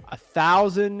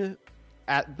 1,000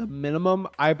 at the minimum.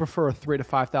 I prefer a $3,000 to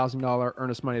 $5,000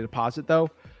 earnest money deposit though.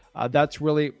 That's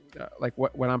really like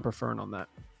what I'm preferring on that.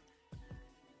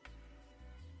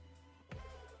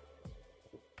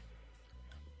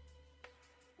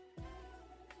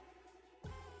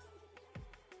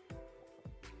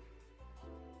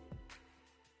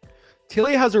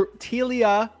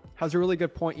 Telia has a really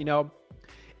good point. You know,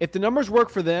 if the numbers work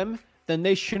for them, then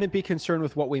they shouldn't be concerned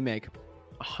with what we make.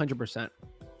 100%.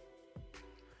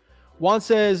 Juan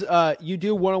says, you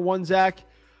do one-on-one, Zach.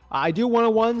 I do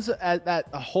one-on-ones at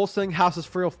that Wholesaling Houses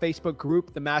for Real Facebook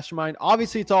group, the mastermind.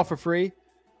 Obviously, it's all for free.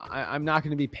 I'm not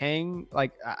going to be paying.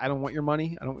 Like, I don't want your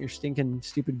money. I don't want your stinking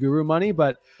stupid guru money,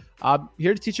 but I'm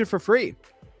here to teach it for free.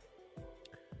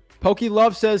 Pokey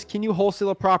Love says, can you wholesale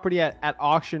a property at an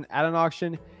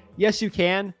auction? Yes, you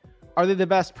can. Are they the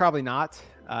best? Probably not.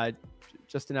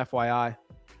 Just an FYI.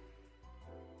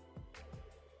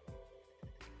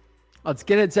 Let's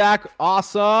get it, Zach.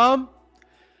 Awesome.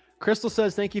 Crystal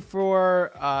says, thank you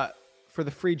for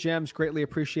the free gems. Greatly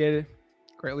appreciated.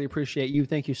 Greatly appreciate you.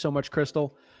 Thank you so much,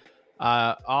 Crystal.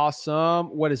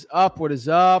 Awesome. What is up? What is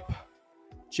up?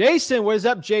 Jason, what is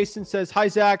up? Jason says, hi,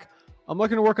 Zach. I'm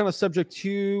looking to work on a subject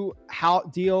to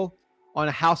deal on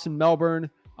a house in Melbourne,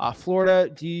 Florida.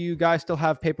 Do you guys still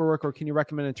have paperwork, or can you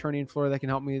recommend an attorney in Florida that can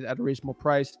help me at a reasonable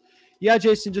price? Yeah,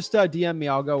 Jason, just DM me.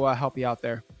 I'll go help you out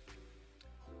there.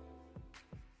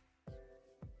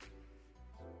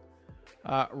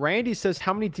 Randy says,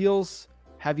 how many deals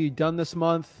have you done this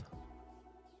month?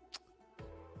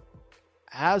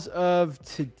 As of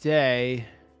today,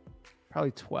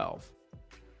 probably 12.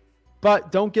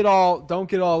 But don't get all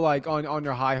like on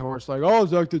your high horse, like, oh,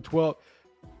 Zach did 12.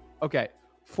 Okay.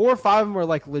 4 or 5 of them are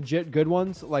like legit good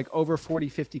ones, like over 40,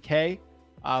 50K.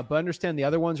 But understand the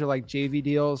other ones are like JV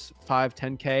deals, 5,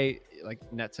 10K, like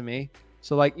net to me.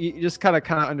 So like you just kind of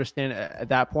understand at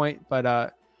that point.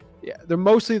 But yeah, they're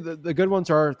mostly the good ones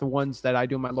are the ones that I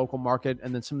do in my local market,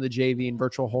 and then some of the JV and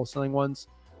virtual wholesaling ones.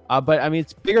 But I mean,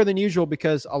 it's bigger than usual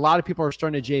because a lot of people are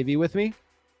starting to JV with me.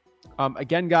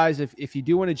 Again, guys, if you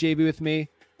do want to JV with me,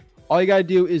 all you got to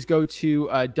do is go to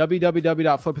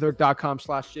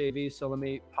www.flipwithrick.com/JV. So let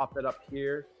me pop that up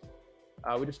here.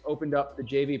 We just opened up the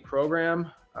JV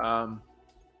program.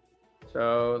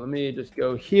 So let me just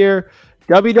go here,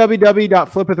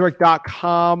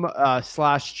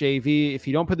 www.flipwithrick.com/JV. If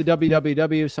you don't put the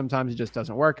www, sometimes it just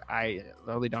doesn't work. I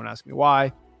literally, don't ask me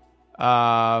why.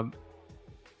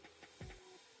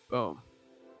 Boom.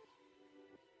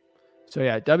 So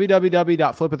yeah,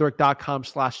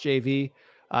 www.flipwithrick.com/JV.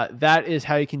 That is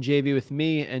how you can JV with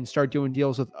me and start doing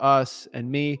deals with us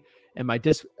and me and my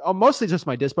mostly just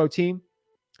my dispo team.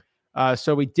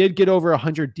 So we did get over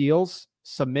 100 deals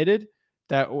submitted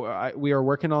that we are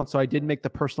working on. So I did make the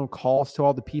personal calls to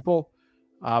all the people.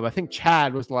 I think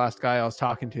Chad was the last guy I was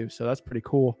talking to. So that's pretty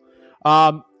cool.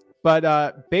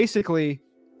 But basically,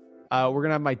 we're going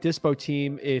to have my dispo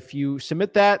team. If you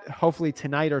submit that, hopefully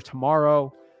tonight or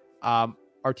tomorrow,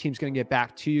 our team's going to get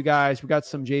back to you guys. We got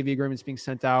some JV agreements being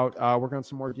sent out. Working on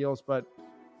some more deals. But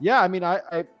yeah, I mean,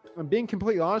 I'm being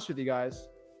completely honest with you guys.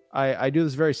 I do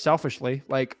this very selfishly.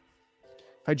 Like,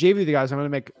 if I JV with you guys, I'm going to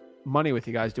make money with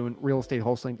you guys doing real estate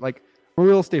wholesaling. Like, I'm a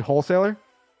real estate wholesaler.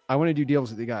 I want to do deals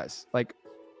with you guys. Like,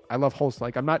 I love wholesale.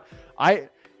 Like,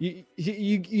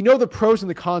 you know the pros and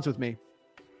the cons with me.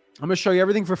 I'm going to show you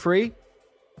everything for free.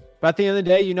 But at the end of the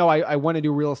day, you know, I want to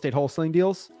do real estate wholesaling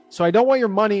deals. So I don't want your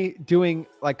money doing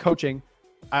like coaching.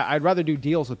 I'd rather do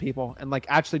deals with people and like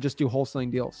actually just do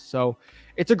wholesaling deals. So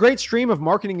it's a great stream of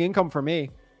marketing income for me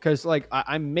because like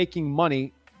I'm making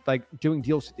money like doing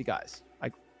deals with you guys.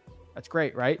 Like, that's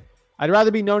great, right? I'd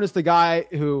rather be known as the guy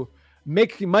who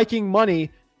making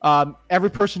money. Every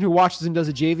person who watches and does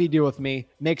a JV deal with me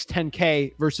makes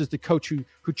 10K versus the coach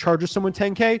who charges someone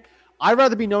 10K. I'd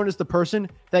rather be known as the person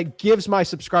that gives my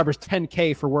subscribers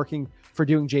 10K for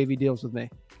doing JV deals with me.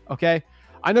 Okay.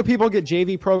 I know people get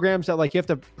JV programs that like you have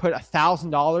to put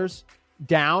 $1,000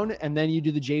 down and then you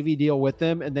do the JV deal with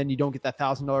them. And then you don't get that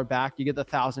 $1,000 back. You get the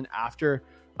 1,000 after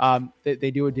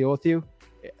they do a deal with you.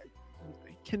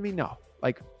 Can we know?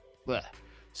 Like, bleh.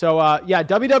 So yeah,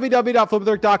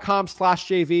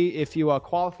 www.flipwithrick.com/JV. If you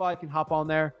qualify, you can hop on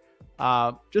there.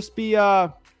 Just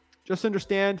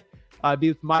understand, be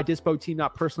with my dispo team,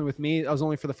 not personally with me. I was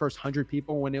only for the first 100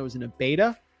 people when it was in a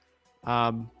beta.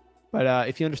 But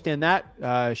if you understand that,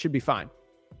 it should be fine.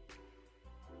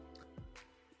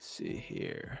 Let's see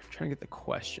here. I'm trying to get the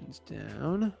questions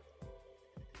down.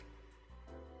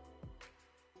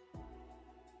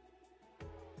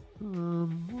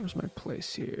 Where's my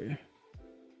place here?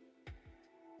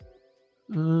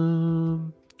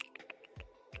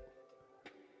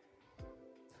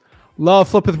 Love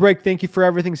Flip with Rick. Thank you for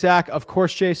everything, Zach. Of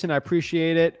course, Jason. I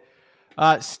appreciate it.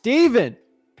 Steven.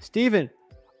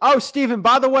 Oh, Steven,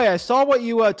 by the way, I saw what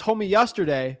you told me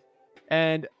yesterday.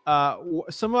 And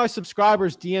some of my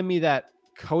subscribers DM me that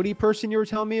Cody person you were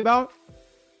telling me about.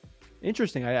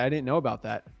 Interesting. I didn't know about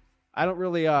that. I don't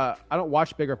really I don't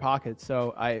watch Bigger Pockets,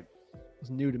 so it was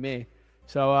new to me.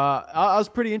 So I was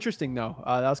pretty interesting though.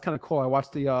 That was kind of cool. I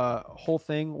watched the whole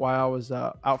thing while I was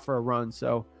out for a run.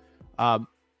 So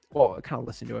well, I kind of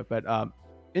listened to it, but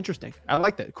interesting. I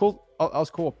liked it. Cool. That was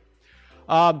cool.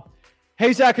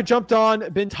 Hey, Zach, I jumped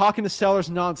on, been talking to sellers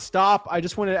nonstop. I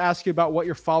just wanted to ask you about what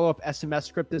your follow-up SMS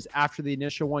script is after the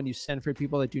initial one you send for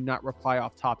people that do not reply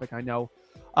off topic. I know.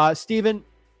 Steven,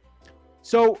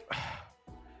 so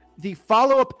the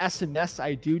follow-up SMS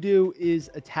I do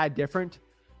is a tad different.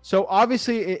 So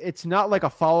obviously it's not like a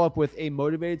follow-up with a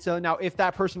motivated seller. Now, if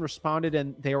that person responded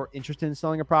and they were interested in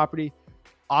selling a property,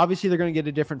 obviously they're going to get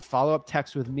a different follow-up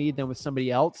text with me than with somebody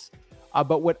else.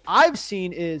 But what I've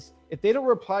seen is if they don't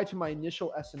reply to my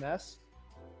initial SMS,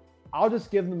 I'll just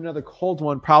give them another cold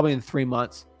one probably in 3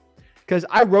 months because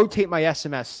I rotate my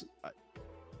SMS.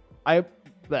 I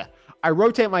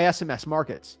rotate my SMS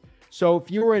markets. So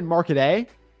if you were in market A,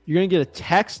 you're going to get a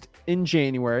text in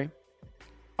January,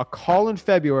 a call in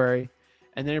February,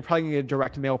 and then you're probably going to get a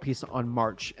direct mail piece on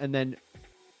March. And then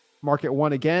market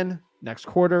 1 again, next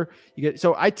quarter.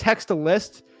 So I text a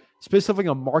list, specifically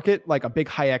a market, like a big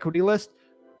high equity list,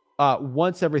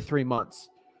 once every 3 months.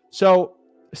 So,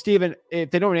 Steven,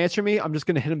 if they don't answer me, I'm just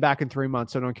going to hit them back in 3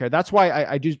 months. So I don't care. That's why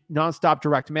I do nonstop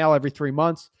direct mail every 3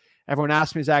 months. Everyone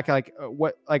asks me, Zach, how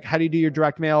do you do your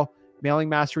direct mail?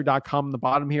 Mailingmastery.com on the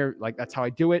bottom here. Like, that's how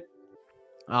I do it.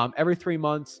 Every 3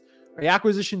 months. The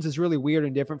acquisitions is really weird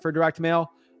and different for direct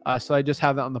mail. So I just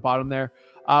have that on the bottom there.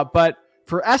 But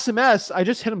for SMS, I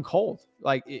just hit them cold.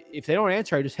 Like, if they don't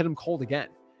answer, I just hit them cold again.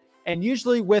 And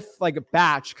usually with like a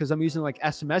batch, because I'm using like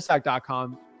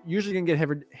smshack.com, usually going to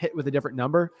get hit with a different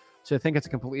number. So I think it's a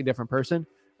completely different person.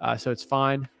 So it's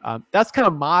fine. That's kind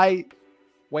of my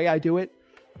way I do it.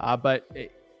 But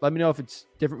let me know if it's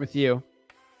different with you.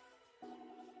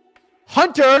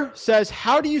 Hunter says,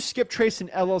 how do you skip trace an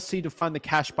LLC to find the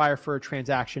cash buyer for a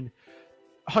transaction?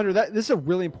 Hunter, this is a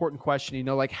really important question. You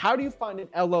know, like how do you find an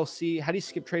LLC? How do you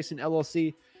skip trace an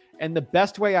LLC? And the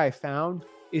best way I found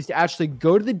is to actually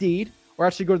go to the deed or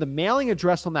actually go to the mailing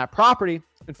address on that property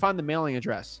and find the mailing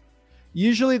address.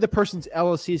 Usually the person's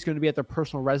LLC is going to be at their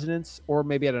personal residence or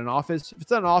maybe at an office. If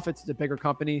it's at an office, it's a bigger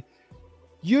company.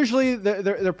 Usually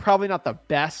they're probably not the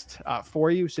best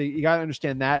for you. So you got to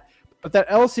understand that. But that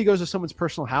LLC goes to someone's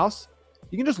personal house.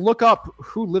 You can just look up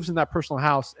who lives in that personal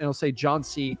house and it'll say John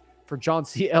C for John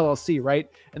C LLC, right?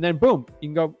 And then boom, you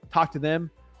can go talk to them.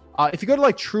 If you go to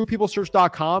like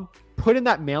truepeoplesearch.com, put in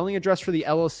that mailing address for the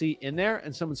LLC in there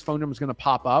and someone's phone number is going to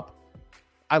pop up.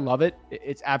 I love it.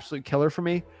 It's absolute killer for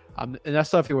me. And that's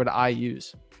definitely what I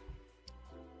use.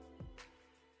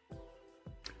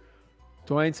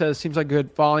 Dwayne says, seems like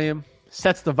good volume.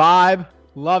 Sets the vibe.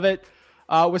 Love it.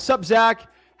 What's up, Zach?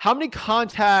 How many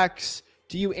contacts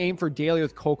do you aim for daily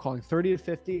with cold calling? 30 to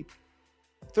 50?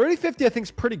 30 to 50, I think is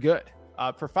pretty good.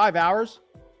 For 5 hours,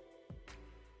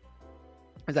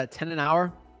 is that 10 an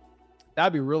hour?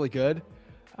 That'd be really good.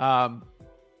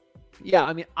 Yeah,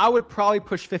 I mean, I would probably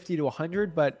push 50 to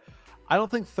 100, but I don't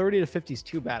think 30 to 50 is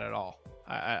too bad at all.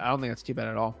 I don't think that's too bad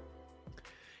at all.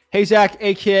 Hey, Zach,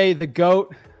 AKA the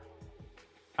GOAT.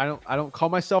 I don't call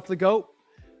myself the GOAT.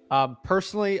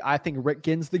 Personally, I think Rick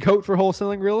Ginn's the GOAT for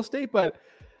wholesaling real estate, but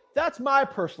that's my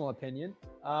personal opinion.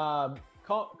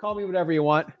 Call me whatever you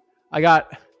want. I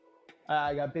got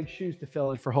big shoes to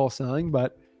fill in for wholesaling,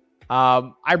 but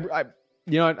I'm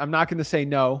not going to say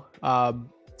no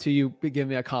to you giving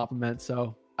me a compliment.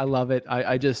 So I love it.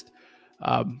 I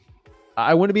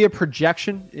want to be a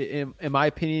projection, in my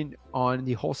opinion, on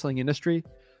the wholesaling industry.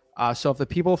 So if the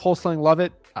people of wholesaling love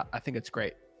it, I think it's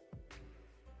great.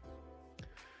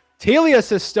 Talia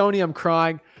says, Stoney, I'm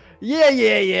crying.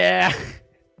 Yeah.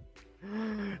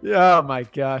 Oh my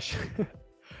gosh.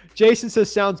 Jason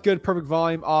says, sounds good. Perfect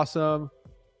volume. Awesome.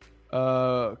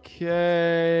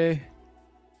 Okay.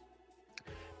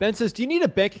 Ben says, do you need a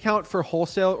bank account for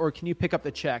wholesale or can you pick up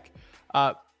the check?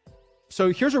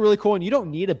 So here's a really cool one. You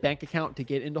don't need a bank account to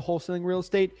get into wholesaling real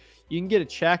estate. You can get a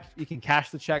check. You can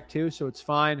cash the check too. So it's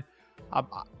fine.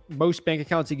 Most bank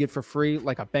accounts you get for free,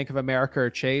 like a Bank of America or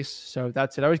Chase. So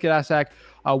that's it. I always get asked, Zach,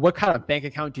 what kind of bank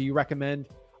account do you recommend?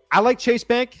 I like Chase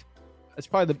Bank. It's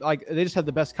probably they just have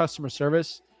the best customer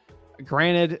service.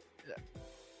 Granted,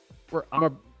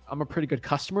 I'm a pretty good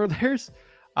customer of theirs.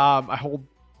 I hold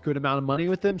good amount of money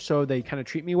with them, so they kind of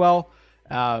treat me well.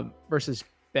 Versus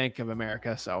Bank of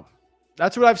America. So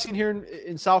that's what I've seen here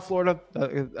in South Florida.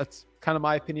 That's kind of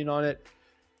my opinion on it.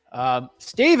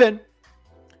 Steven,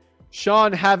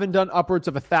 Sean, haven't done upwards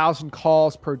of 1,000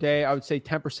 calls per day. I would say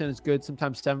 10% is good.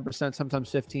 Sometimes 7%, sometimes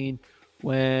 15%.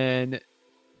 When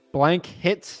blank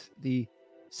hits the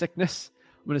sickness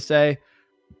I'm going to say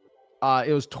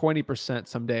it was 20%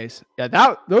 some days.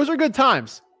 Yeah, those are good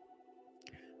times.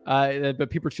 But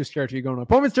people are too scared to be going to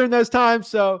appointments during those times.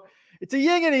 So it's a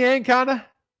yin and a yang kind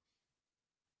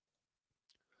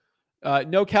of.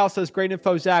 No Cal says, great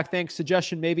info, Zach. Thanks.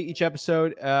 Suggestion, maybe each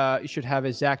episode you should have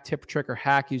a Zach tip, trick, or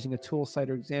hack using a tool, site,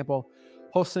 or example.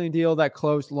 Wholesaling deal that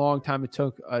closed long time it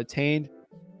took attained.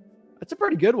 That's a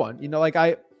pretty good one. You know, like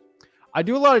I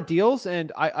do a lot of deals,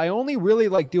 and I only really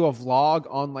like do a vlog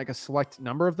on like a select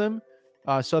number of them.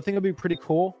 So I think it'll be pretty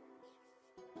cool.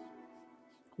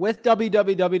 With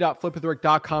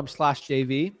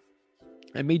www.flipwithrick.com/JV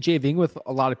and me JVing with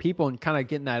a lot of people and kind of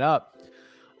getting that up,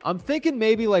 I'm thinking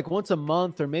maybe like once a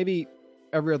month or maybe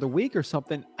every other week or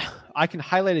something, I can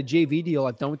highlight a JV deal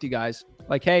I've done with you guys.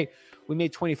 Like, hey, we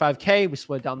made 25K, we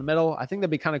split it down the middle. I think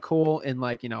that'd be kind of cool in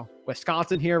like, you know,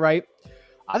 Wisconsin here, right?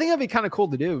 I think that'd be kind of cool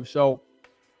to do. So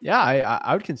yeah,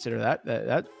 I would consider that.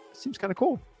 That seems kind of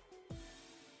cool.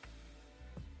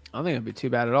 I don't think it'd be too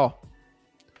bad at all.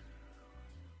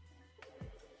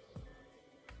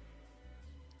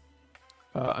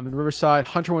 I'm in Riverside.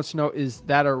 Hunter wants to know, is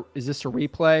this a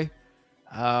replay?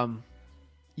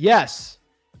 Yes,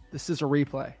 this is a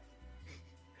replay.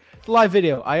 It's a live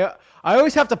video. I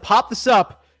always have to pop this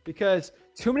up because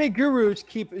too many gurus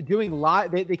keep doing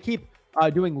live. They keep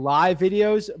doing live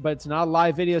videos, but it's not a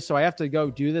live video. So I have to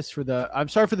go do this I'm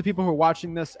sorry for the people who are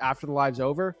watching this after the live's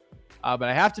over. But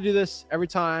I have to do this every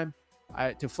time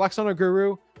to flex on a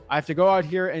guru. I have to go out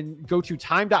here and go to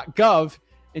time.gov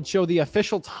and show the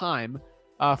official time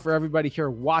for everybody here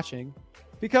watching,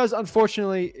 because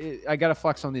unfortunately I got to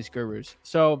flex on these gurus.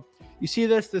 So you see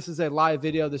this is a live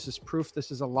video. This is proof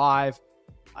this is a live.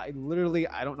 I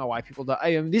don't know why people do.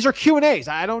 These are Q&As.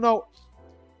 I don't know.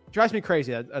 It drives me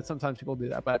crazy that sometimes people do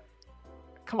that, but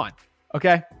come on.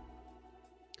 Okay.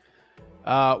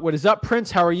 What is up,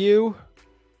 Prince? How are you?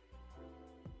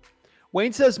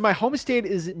 Wayne says, my home state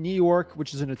is New York,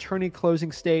 which is an attorney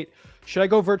closing state. Should I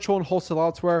go virtual and wholesale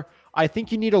elsewhere? I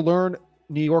think you need to learn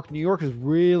New York. New York is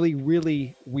really,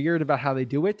 really weird about how they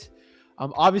do it.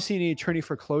 Obviously, you need an attorney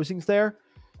for closings there.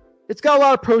 It's got a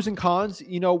lot of pros and cons.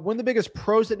 You know, one of the biggest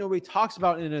pros that nobody talks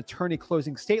about in an attorney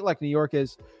closing state like New York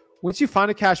is once you find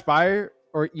a cash buyer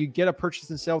or you get a purchase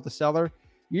and sale with the seller,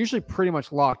 you're usually pretty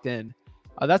much locked in.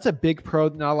 That's a big pro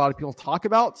that not a lot of people talk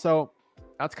about. So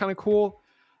that's kind of cool.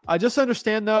 Just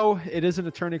understand, though, it is an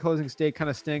attorney closing state, kind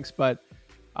of stinks, but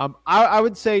I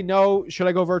would say no. Should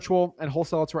I go virtual and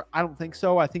wholesale elsewhere? I don't think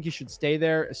so. I think you should stay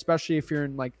there, especially if you're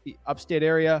in like the upstate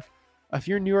area. If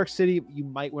you're in New York City, you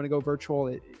might want to go virtual.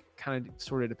 It kind of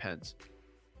sort of depends.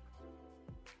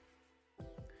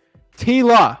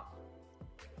 Tila.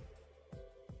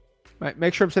 Right,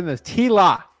 make sure I'm saying this.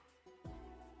 Tila.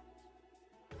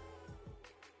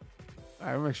 All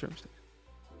right, I'll make sure I'm saying it.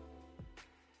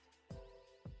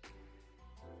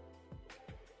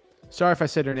 Sorry if I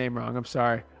said her name wrong. I'm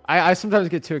sorry. I sometimes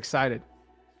get too excited.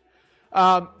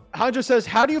 Hanjo says,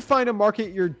 how do you find a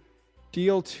market your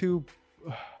deal to...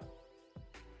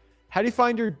 How do you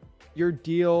find your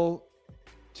deal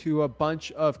to a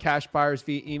bunch of cash buyers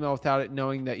via email without it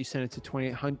knowing that you sent it to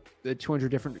 200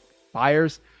 different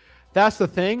buyers? That's the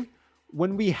thing.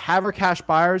 When we have our cash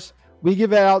buyers, we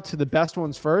give it out to the best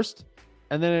ones first.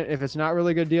 And then if it's not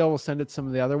really a good deal, we'll send it to some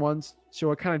of the other ones. So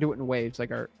we'll kind of do it in waves,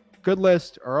 like our good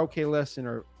list, our okay list, and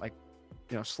our like,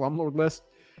 you know, slumlord list.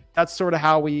 That's sort of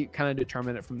how we kind of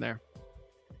determine it from there.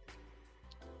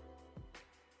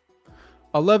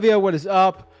 Olivia, what is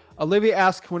up? Olivia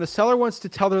asks, when a seller wants to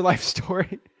tell their life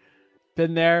story,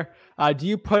 been there, do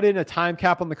you put in a time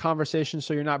cap on the conversation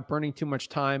so you're not burning too much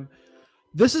time?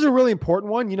 This is a really important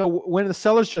one. You know, when the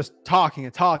seller's just talking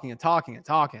and talking and talking and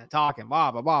talking and talking, blah,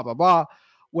 blah, blah, blah, blah.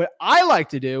 What I like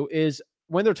to do is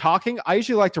when they're talking, I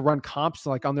usually like to run comps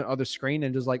like on the other screen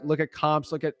and just like look at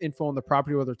comps, look at info on the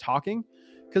property while they're talking.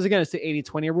 Because again, it's the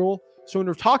 80-20 rule. So when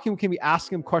we're talking, we can be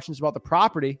asking them questions about the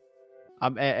property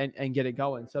and get it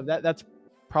going. So that's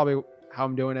probably how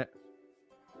I'm doing it.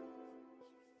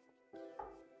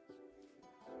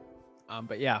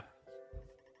 But yeah.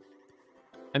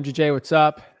 MJJ, what's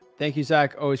up? Thank you,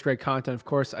 Zach. Always great content. Of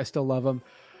course, I still love them.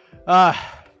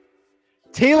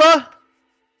 Tila,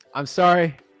 I'm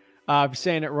sorry for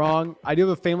saying it wrong. I do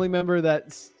have a family member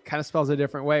that kind of spells a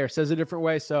different way or says a different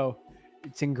way. So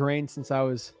it's ingrained since I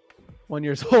was 1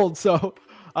 year old. So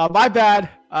my bad.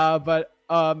 But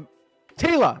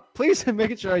Tila, please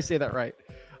make sure I say that right.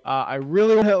 I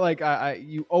really want to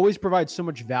you always provide so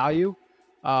much value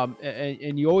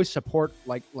and you always support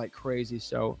like crazy.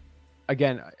 So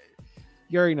again,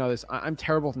 you already know this. I'm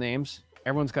terrible with names.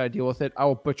 Everyone's got to deal with it. I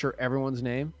will butcher everyone's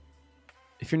name.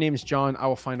 If your name is John, I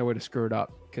will find a way to screw it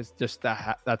up because just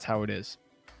that's how it is.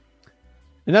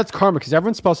 And that's karma because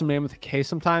everyone spells their name with a K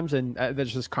sometimes, and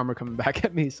that's just karma coming back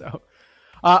at me. So,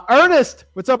 Ernest,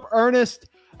 what's up? Ernest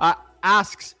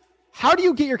asks, how do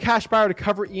you get your cash buyer to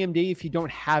cover EMD if you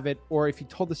don't have it, or if you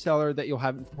told the seller that you'll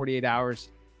have it in 48 hours?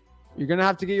 You're gonna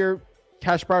have to get your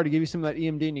cash buyer to give you some of that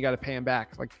EMD, and you got to pay him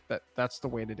back. Like that's the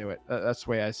way to do it. That's the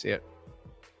way I see it.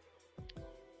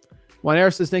 Juan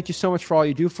Air says, thank you so much for all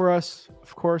you do for us.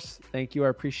 Of course. Thank you. I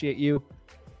appreciate you.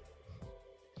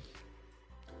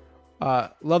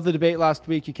 Love the debate last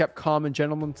week. You kept calm and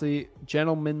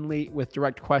gentlemanly with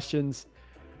direct questions.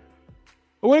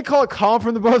 I wouldn't call it calm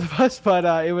from the both of us,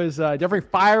 but it was definitely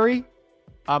fiery.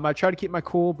 I tried to keep my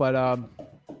cool, but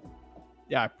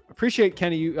yeah, I appreciate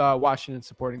Kenny you watching and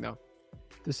supporting though.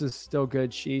 This is still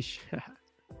good. Sheesh.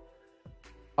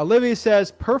 Olivia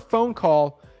says, per phone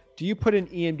call, do you put in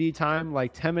EMD time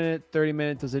like 10 minutes, 30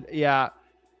 minutes? Does it? Yeah.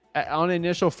 On an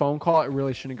initial phone call, it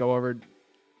really shouldn't go over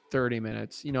 30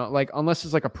 minutes. You know, like unless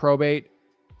it's like a probate,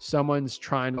 someone's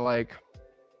trying to like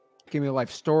give me a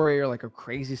life story or like a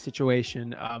crazy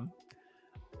situation.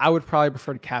 I would probably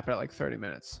prefer to cap it at like 30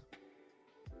 minutes.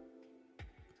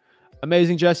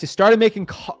 Amazing, Jesse. Started making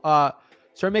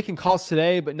calls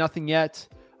today, but nothing yet.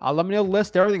 Let me know the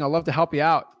list, everything. I'd love to help you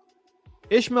out.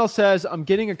 Ishmael says, I'm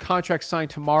getting a contract signed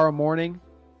tomorrow morning.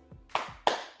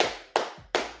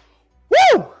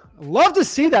 Woo! Love to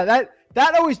see that.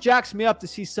 That always jacks me up to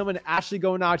see someone actually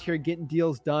going out here getting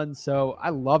deals done. So I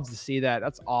love to see that.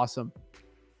 That's awesome.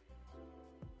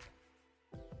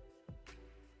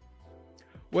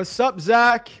 What's up,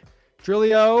 Zach?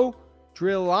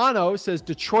 Drillano says,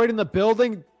 Detroit in the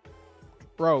building.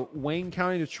 Bro, Wayne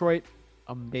County, Detroit,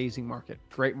 amazing market.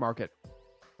 Great market.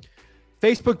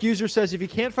 Facebook user says, if you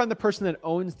can't find the person that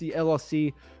owns the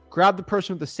LLC, grab the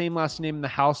person with the same last name in the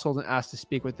household and ask to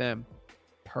speak with them.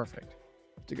 Perfect.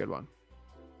 It's a good one.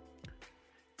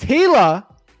 Tila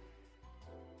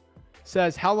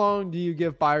says, how long do you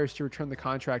give buyers to return the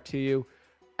contract to you?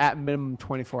 At minimum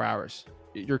 24 hours.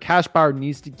 Your cash buyer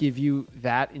needs to give you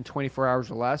that in 24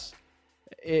 hours or less.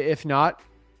 If not,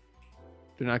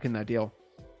 they're not getting that deal.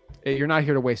 You're not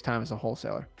here to waste time as a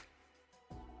wholesaler.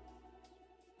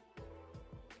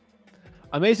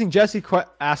 Amazing Jesse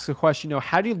asks a question,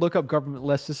 how do you look up government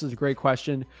lists? This is a great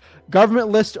question. Government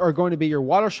lists are going to be your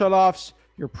water shutoffs,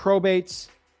 your probates,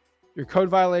 your code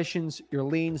violations, your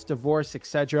liens, divorce,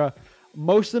 etc.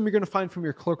 Most of them you're going to find from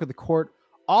your clerk of the court.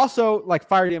 Also, like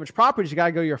fire damage properties, you got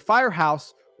to go to your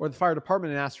firehouse or the fire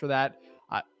department and ask for that.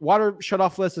 Water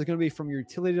shutoff list is going to be from your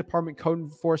utility department, code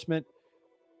enforcement.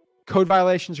 Code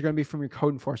violations are going to be from your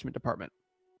code enforcement department.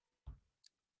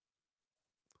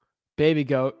 Baby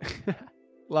goat.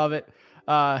 Love it.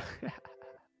 I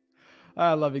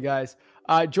love you guys.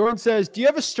 Jordan says, do you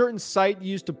have a certain site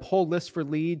used to pull lists for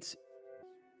leads?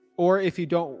 Or if you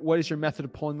don't, what is your method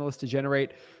of pulling the list to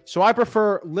generate? So I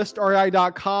prefer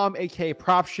listrei.com, aka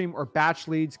PropStream, or Batch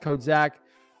Leads, code Zach.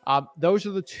 Those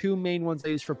are the two main ones I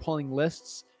use for pulling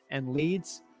lists and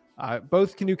leads.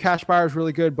 Both can do cash buyers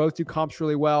really good. Both do comps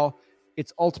really well.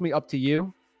 It's ultimately up to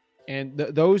you. And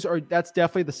that's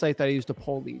definitely the site that I use to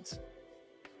pull leads.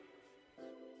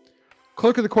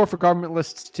 Clerk of the Court for government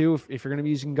lists too, if you're going to be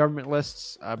using government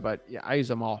lists. But yeah, I use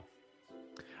them all.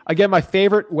 Again, my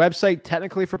favorite website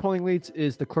technically for pulling leads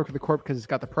is the Clerk of the Court because it's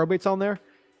got the probates on there.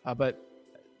 But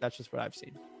that's just what I've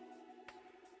seen.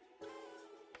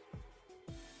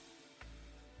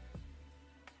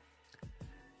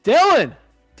 Dylan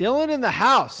in the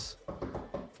house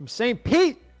from St.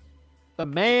 Pete, the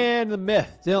man, the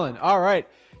myth, Dylan. All right.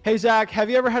 Hey, Zach, have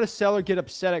you ever had a seller get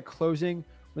upset at closing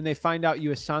when they find out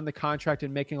you assigned the contract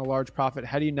and making a large profit?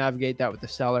 How do you navigate that with the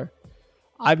seller?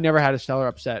 I've never had a seller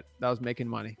upset that was making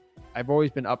money. I've always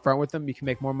been upfront with them. You can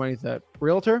make more money as a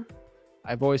realtor.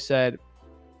 I've always said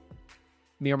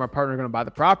me or my partner are going to buy the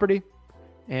property,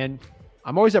 and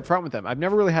I'm always upfront with them. I've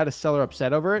never really had a seller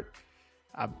upset over it.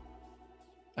 I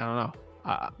don't know.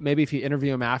 Maybe if you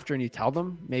interview them after and you tell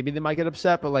them, maybe they might get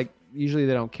upset, but like usually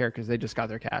they don't care because they just got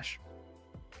their cash.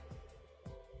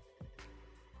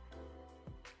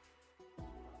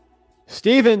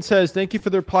 Steven says, thank you for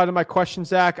the reply to my question,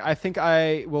 Zach. I think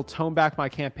I will tone back my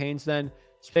campaigns then,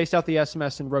 space out the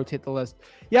SMS and rotate the list.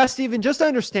 Yeah, Steven, just to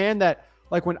understand that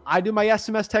like when I do my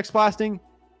SMS text blasting,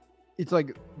 it's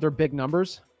like they're big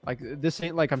numbers. Like this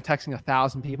ain't like I'm texting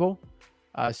 1,000 people.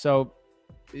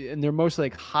 And they're mostly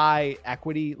like high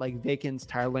equity, like vacants,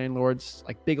 tired landlords,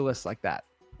 like big lists like that.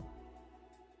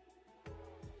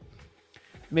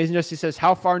 Amazing Jesse says,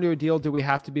 how far into a deal do we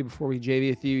have to be before we JV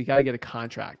with you? You got to get a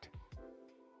contract.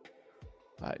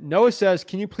 Noah says,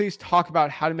 can you please talk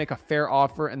about how to make a fair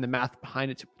offer and the math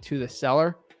behind it to the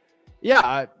seller?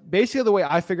 Yeah, basically the way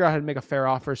I figure out how to make a fair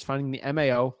offer is finding the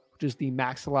MAO, which is the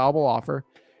max allowable offer.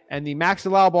 And the max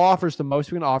allowable offer is the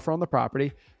most we can offer on the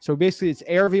property. So basically it's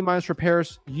ARV minus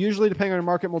repairs, usually depending on the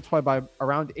market, multiplied by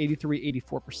around 83,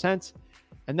 84%.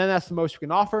 And then that's the most we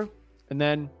can offer. And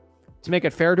then to make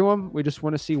it fair to them, we just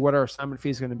want to see what our assignment fee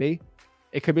is going to be.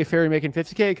 It could be fair you're making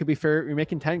 50K. It could be fair you're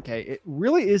making 10K. It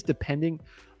really is depending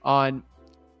on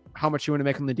how much you want to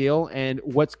make on the deal and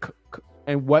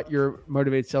what your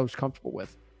motivated seller is comfortable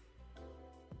with.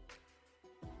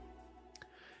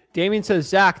 Damien says,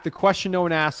 Zach, the question no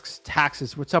one asks,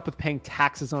 taxes. What's up with paying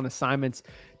taxes on assignments?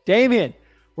 Damien,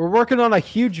 we're working on a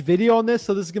huge video on this.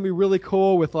 So this is going to be really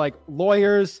cool with like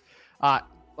lawyers,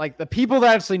 like the people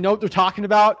that actually know what they're talking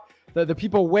about. The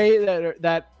people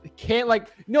that can't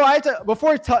I have to,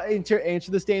 before I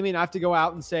answer this, Damien, I have to go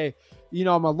out and say, I'm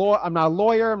not a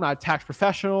lawyer. I'm not a tax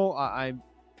professional. I'm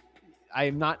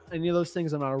not any of those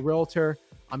things. I'm not a realtor.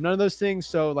 I'm none of those things.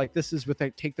 So this is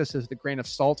take this as the grain of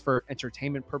salt for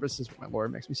entertainment purposes, what my lawyer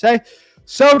makes me say.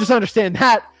 So just understand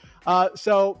that.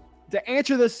 So to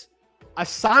answer this,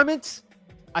 assignment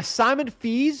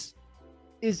fees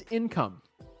is income.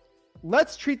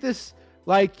 Let's treat this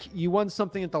like you won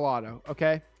something at the lotto.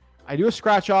 Okay. I do a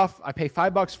scratch off. I pay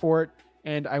 $5 for it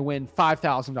and I win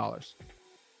 $5,000.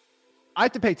 I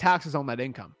have to pay taxes on that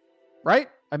income, right?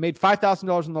 I made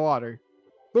 $5,000 in the lottery.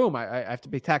 Boom. I have to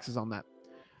pay taxes on that.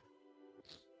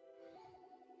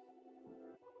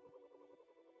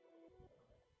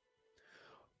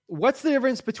 What's the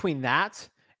difference between that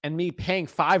and me paying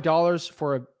 $5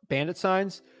 for a bandit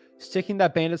signs, sticking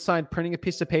that bandit sign, printing a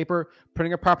piece of paper,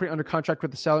 putting a property under contract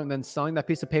with the seller, and then selling that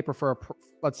piece of paper for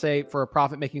let's say for a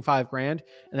profit, making $5,000, and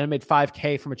then I made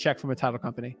 $5K from a check from a title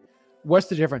company? What's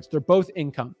the difference? They're both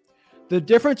income. The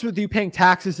difference with you paying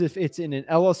taxes if it's in an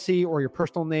LLC or your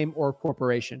personal name or a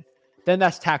corporation, then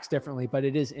that's taxed differently, but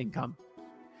it is income.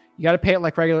 You got to pay it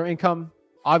like regular income.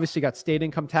 Obviously, you got state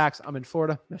income tax. I'm in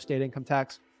Florida, no state income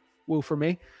tax. Woo for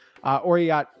me. Or you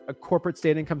got a corporate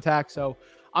state income tax. So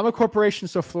I'm a corporation,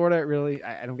 so Florida, really,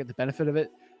 I don't get the benefit of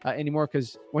it anymore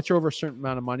because once you're over a certain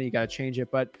amount of money, you got to change it.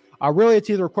 But really, it's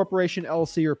either a corporation,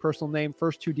 LLC, or personal name.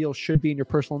 First two deals should be in your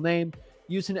personal name.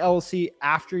 Use an LLC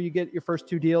after you get your first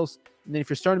two deals. And then if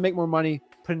you're starting to make more money,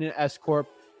 put it in an S Corp.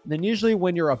 And then usually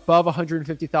when you're above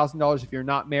 $150,000, if you're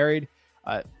not married,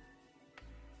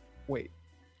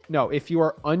 if you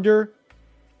are under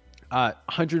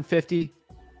 150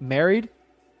 married,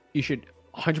 you should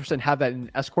 100% have that in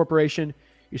an S corporation.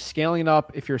 You're scaling it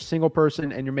up. If you're a single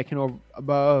person and you're making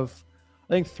above,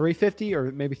 I think 350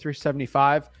 or maybe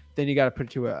 375, then you got to put it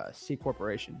to a C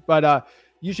corporation. But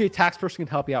usually a tax person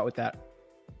can help you out with that.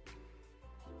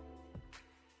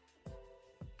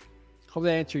 Hope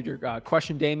that answered your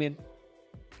question, Damien.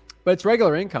 But it's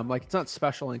regular income. It's not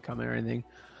special income or anything.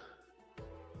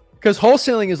 Because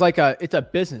wholesaling is it's a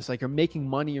business. You're making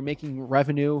money, you're making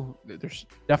revenue. There's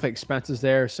definitely expenses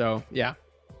there. So yeah.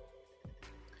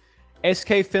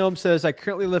 SK Film says, I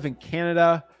currently live in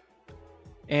Canada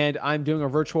and I'm doing a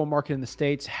virtual market in the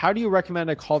States. How do you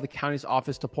recommend I call the county's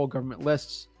office to pull government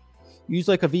lists? Use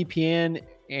a VPN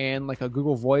and a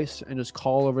Google Voice and just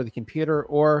call over the computer.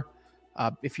 Or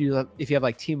if you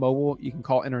have T-Mobile, you can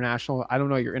call international. I don't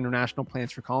know what your international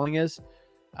plans for calling is.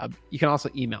 You can also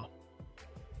email.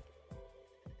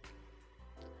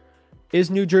 Is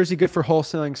New Jersey good for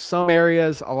wholesaling? Some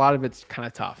areas, a lot of it's kind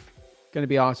of tough. Going to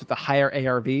be honest with the higher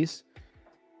ARVs.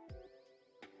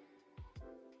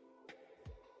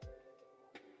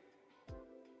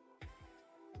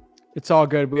 It's all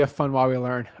good. We have fun while we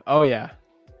learn. Oh, yeah.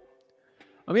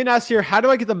 Let me ask here, how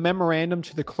do I get the memorandum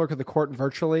to the clerk of the court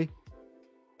virtually?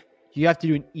 You have to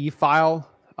do an e-file.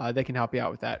 They can help you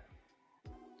out with that.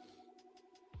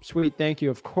 Sweet. Thank you.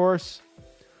 Of course.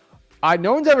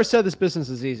 No one's ever said this business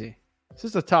is easy. This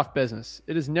is a tough business.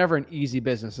 It is never an easy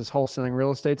business, this wholesaling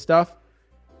real estate stuff,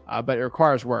 but it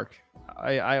requires work.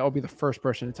 I'll be the first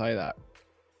person to tell you that.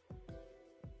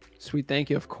 Sweet. Thank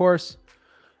you. Of course.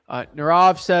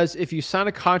 Narav says, if you sign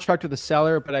a contract with a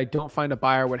seller, but I don't find a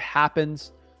buyer, what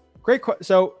happens? Great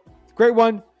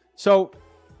one. So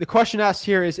the question asked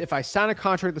here is, if I sign a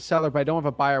contract with the seller, but I don't have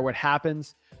a buyer, what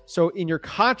happens? So in your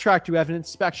contract, you have an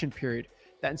inspection period.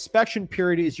 That inspection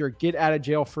period is your get out of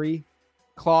jail free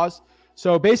clause.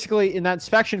 So basically in that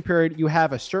inspection period, you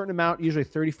have a certain amount, usually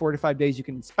 30, 45 days. You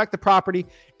can inspect the property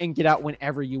and get out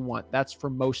whenever you want. That's for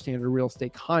most standard real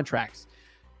estate contracts.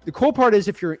 The cool part is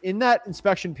if you're in that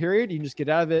inspection period, you can just get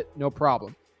out of it, no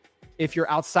problem. If you're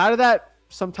outside of that,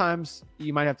 sometimes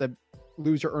you might have to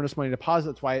lose your earnest money deposit.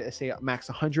 That's why I say max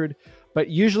 100. But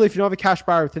usually if you don't have a cash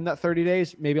buyer within that 30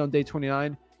 days, maybe on day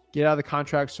 29, get out of the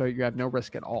contract so you have no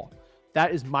risk at all.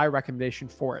 That is my recommendation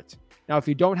for it. Now, if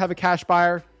you don't have a cash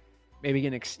buyer, maybe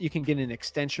you can get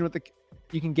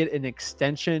an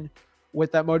extension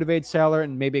with that motivated seller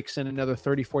and maybe extend another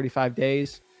 30, 45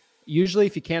 days. Usually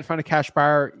if you can't find a cash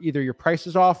buyer, either your price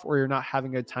is off or you're not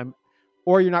having a good time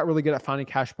or you're not really good at finding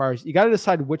cash buyers. You got to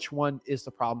decide which one is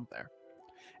the problem there.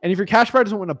 And if your cash buyer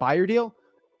doesn't want to buy your deal,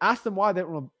 ask them why they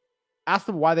don't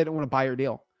want to buy your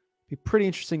deal. It'd be pretty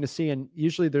interesting to see. And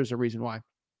usually there's a reason why.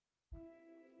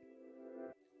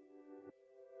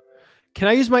 Can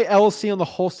I use my LLC on the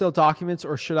wholesale documents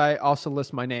or should I also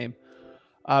list my name?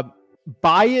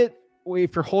 Buy it.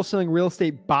 If you're wholesaling real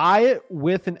estate, buy it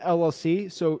with an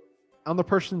LLC. So on the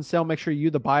purchase and sale, make sure you,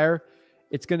 the buyer,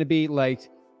 it's going to be like,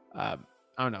 I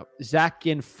don't know,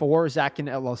 Zackin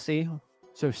LLC.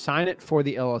 So sign it for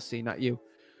the LLC, not you.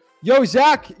 Yo,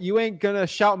 Zach, you ain't going to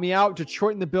shout me out.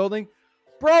 Detroit in the building.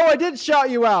 Bro, I did shout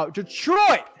you out.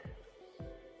 Detroit.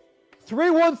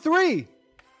 313.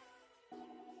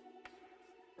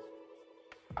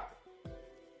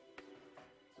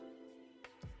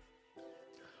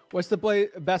 What's the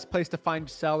best place to find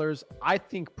sellers? I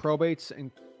think probates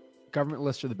and government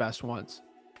lists are the best ones.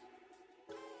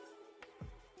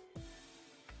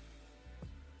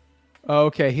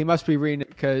 Okay, he must be reading it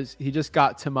because he just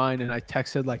got to mine and I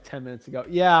texted like 10 minutes ago.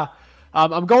 Yeah,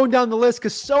 I'm going down the list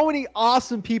because so many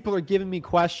awesome people are giving me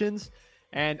questions.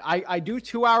 And I do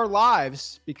 2-hour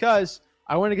lives because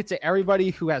I want to get to everybody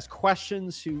who has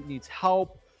questions, who needs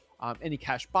help, any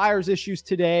cash buyers issues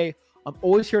today. I'm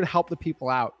always here to help the people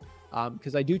out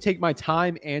because I do take my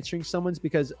time answering someone's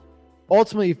because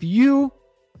ultimately,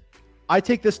 I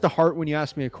take this to heart when you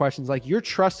ask me questions. Like you're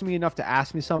trusting me enough to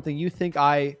ask me something. You think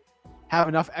I have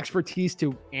enough expertise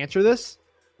to answer this.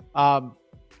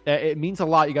 It means a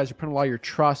lot. You guys are putting a lot of your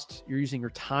trust. You're using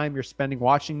your time. You're spending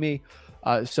watching me.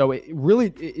 So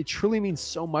it truly means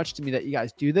so much to me that you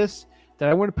guys do this, that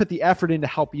I want to put the effort in to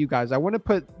help you guys. I want to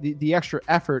put the extra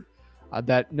effort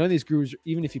that none of these gurus,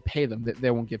 even if you pay them, that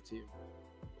they won't give to you.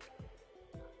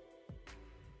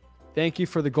 Thank you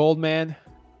for the gold, man.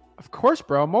 Of course,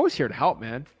 bro. I'm always here to help,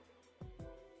 man.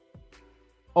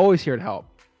 Always here to help.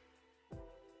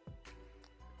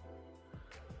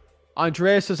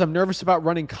 Andrea says, I'm nervous about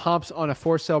running comps on a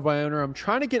for sale by owner. I'm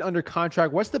trying to get under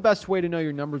contract. What's the best way to know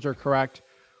your numbers are correct?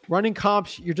 Running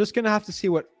comps, you're just going to have to see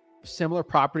what similar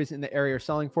properties in the area are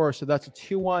selling for. So that's a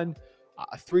 2-1,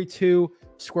 a 3-2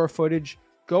 square footage.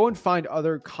 Go and find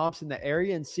other comps in the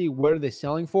area and see what are they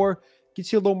selling for.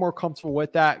 Gets you a little more comfortable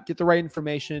with that. Get the right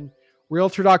information.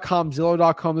 Realtor.com,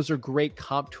 Zillow.com, those are great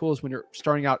comp tools when you're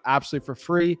starting out absolutely for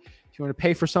free. If you want to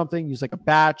pay for something, use like a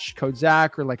batch, code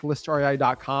Zach, or like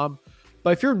listrei.com. But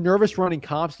if you're nervous running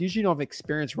comps, usually you don't have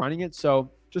experience running it. So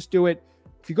just do it.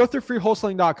 If you go through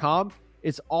freewholesaling.com,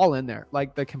 it's all in there.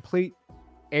 Like the complete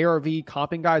ARV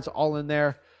comping guide is all in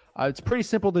there. It's pretty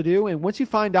simple to do. And once you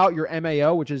find out your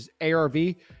MAO, which is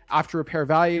ARV, after repair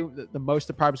value, the most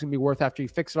the property's going to be worth after you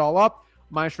fix it all up,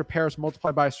 minus repairs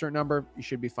multiplied by a certain number, you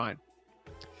should be fine.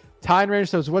 Ty and Ranger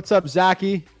says, what's up,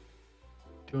 Zachy?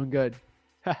 Doing good.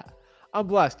 I'm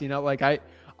blessed.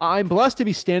 I'm blessed to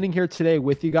be standing here today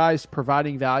with you guys,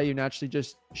 providing value and actually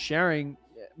just sharing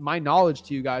my knowledge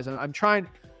to you guys. I'm trying.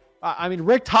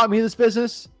 Rick taught me this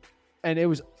business and it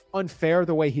was unfair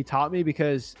the way he taught me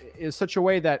because it's such a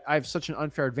way that I have such an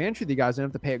unfair advantage with you guys. I don't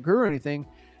have to pay a guru or anything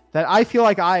that I feel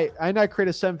like I create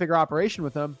a 7-figure operation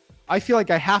with them. I feel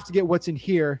like I have to get what's in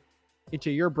here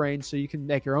into your brain so you can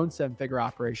make your own 7-figure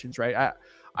operations, right?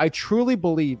 I truly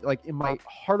believe, like in my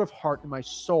heart of heart, in my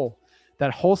soul,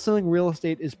 that wholesaling real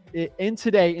estate is in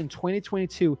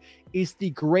 2022 is the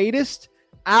greatest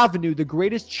avenue, the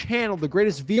greatest channel, the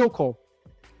greatest vehicle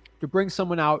to bring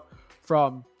someone out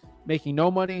from making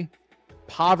no money,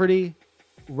 poverty,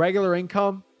 regular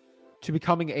income to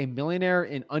becoming a millionaire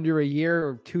in under a year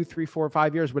or 2, 3, 4,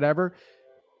 5 years, whatever.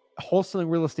 Wholesaling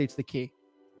real estate's the key.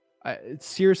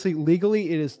 Seriously,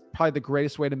 legally, it is probably the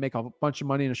greatest way to make a bunch of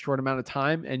money in a short amount of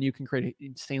time, and you can create an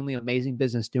insanely amazing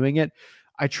business doing it.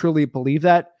 I truly believe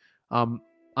that. I'm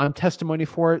testimony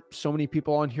for it. So many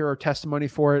people on here are testimony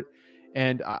for it.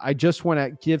 And I just want to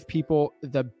give people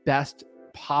the best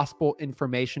possible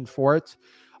information for it.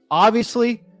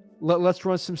 Obviously, let's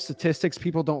run some statistics.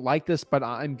 People don't like this, but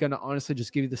I'm going to honestly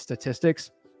just give you the statistics.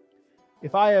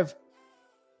 If I have,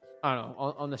 I don't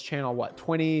know, on this channel,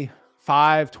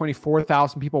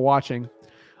 24,000 people watching,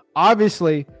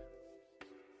 obviously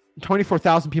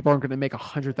 24,000 people aren't going to make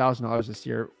 $100,000 this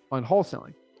year on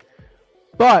wholesaling.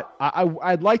 But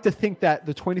I'd like to think that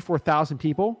the 24,000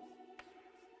 people,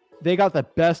 they got the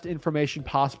best information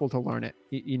possible to learn it.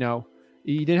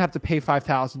 You didn't have to pay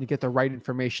 $5,000 to get the right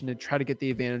information and try to get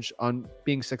the advantage on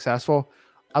being successful.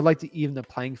 I'd like to even the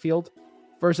playing field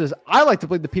versus I like to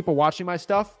believe the people watching my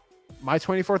stuff, my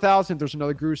 24,000. There's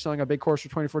another guru selling a big course for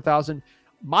 24,000.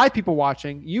 My people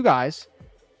watching, you guys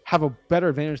have a better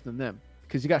advantage than them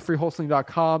because you got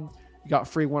freewholesaling.com. You got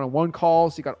free one-on-one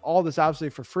calls. You got all this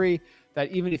absolutely for free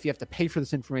that even if you have to pay for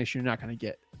this information, you're not going to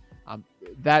get.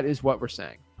 That is what we're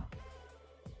saying.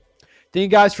 Thank you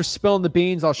guys for spilling the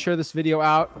beans. I'll share this video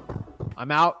out.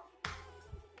 I'm out.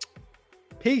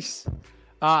 Peace.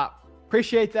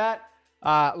 Appreciate that.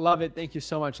 Love it. Thank you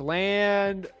so much.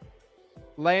 Lano,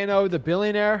 the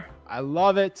billionaire. I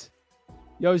love it.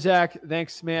 Yo, Zach.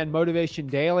 Thanks, man. Motivation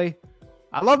daily.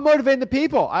 I love motivating the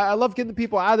people. I love getting the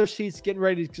people out of their seats, getting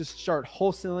ready to just start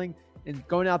wholesaling and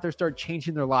going out there, start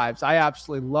changing their lives. I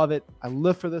absolutely love it. I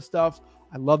live for this stuff.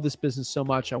 I love this business so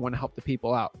much. I want to help the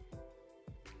people out.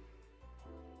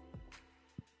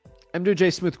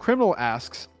 MJ Smooth Criminal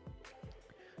asks,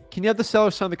 can you have the seller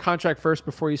sign the contract first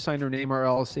before you sign their name or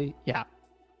LLC? Yeah.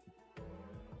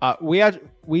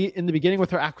 We in the beginning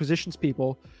with our acquisitions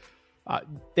people,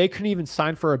 they couldn't even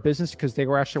sign for a business because they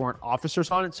weren't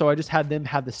officers on it. So I just had them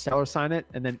have the seller sign it,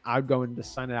 and then I'd go in to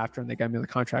sign it after, and they got me the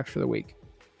contract for the week.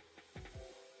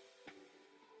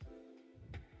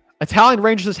 Italian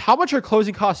Ranger says, how much are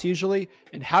closing costs usually,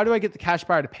 and how do I get the cash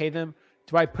buyer to pay them?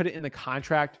 Do I put it in the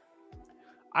contract?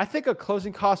 I think a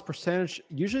closing cost percentage,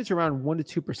 usually it's around 1%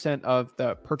 to 2% of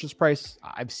the purchase price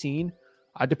I've seen.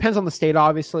 Depends on the state,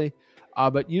 obviously,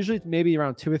 but usually it's maybe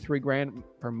around $2,000 or $3,000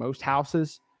 for most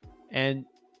houses. And,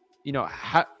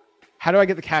 how do I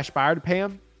get the cash buyer to pay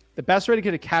them? The best way to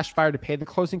get a cash buyer to pay the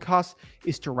closing costs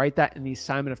is to write that in the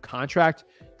assignment of contract.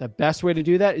 The best way to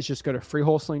do that is just go to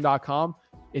freewholesaling.com.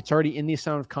 It's already in the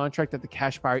assignment of contract that the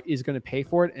cash buyer is going to pay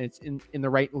for it, and it's in the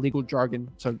right legal jargon,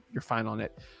 so you're fine on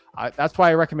it. That's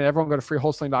why I recommend everyone go to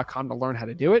freewholesaling.com to learn how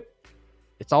to do it.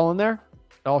 It's all in there.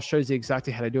 It all shows you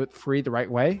exactly how to do it free the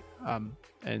right way.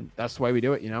 And that's the way we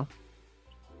do it,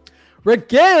 Rick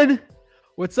Ginn,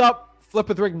 what's up? Flip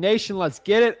with Rick Nation. Let's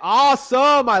get it.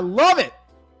 Awesome. I love it.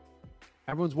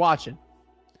 Everyone's watching.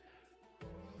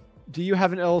 Do you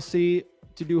have an LLC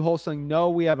to do wholesaling? No,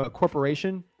 we have a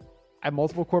corporation. I have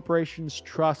multiple corporations,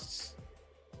 trusts,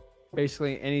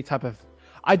 basically any type of.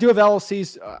 I do have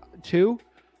LLCs too.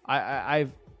 I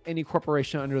have any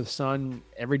corporation under the sun,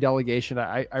 every delegation.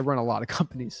 I run a lot of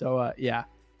companies. So yeah.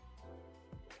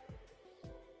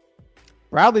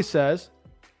 Bradley says,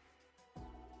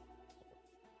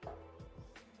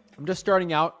 I'm just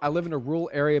starting out. I live in a rural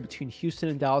area between Houston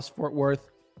and Dallas, Fort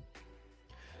Worth.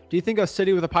 Do you think a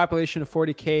city with a population of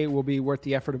 40K will be worth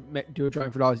the effort to do a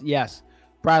drawing for dollars? Yes.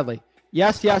 Bradley.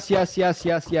 Yes. It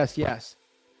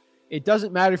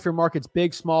doesn't matter if your market's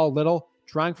big, small, little.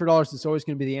 Drawing for dollars is always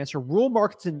going to be the answer. Rural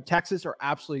markets in Texas are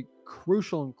absolutely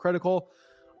crucial and critical.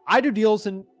 I do deals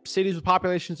in cities with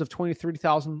populations of 20,000 to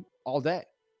 30,000 all day.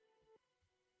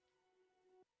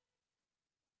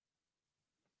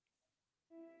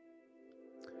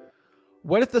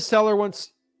 What if the seller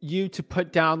wants you to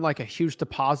put down like a huge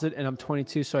deposit and I'm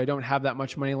 22, so I don't have that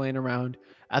much money laying around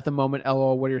at the moment?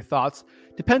 LOL, what are your thoughts?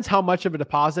 Depends how much of a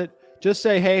deposit. Just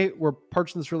say, hey, we're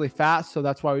purchasing this really fast, so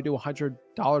that's why we do $100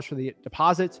 for the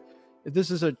deposit. If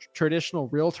this is a traditional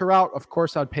realtor route, of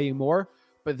course, I'd pay you more,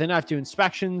 but then I have to do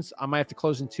inspections. I might have to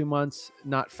close in 2 months,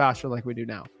 not faster like we do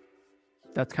now.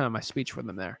 That's kind of my speech with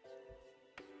them there.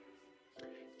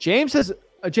 James says,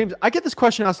 James, I get this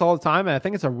question asked all the time, and I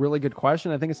think it's a really good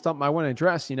question. I think it's something I want to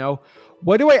address.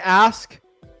 What do I ask?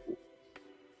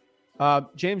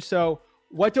 James, so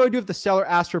what do I do if the seller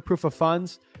asks for proof of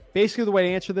funds? Basically, the way to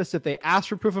answer this, if they ask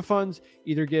for proof of funds,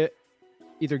 either give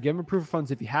them proof of funds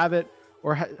if you have it,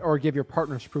 or give your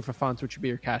partners proof of funds, which would be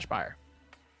your cash buyer.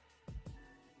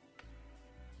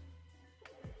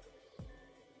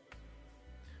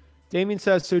 Damien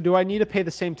says, so do I need to pay the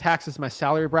same tax as my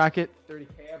salary bracket?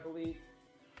 30K, I believe.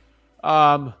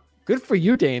 Good for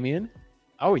you, Damien.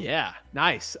 Oh yeah.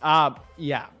 Nice.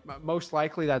 Yeah, most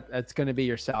likely that's going to be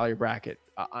your salary bracket.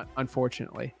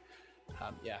 Unfortunately.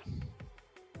 Yeah.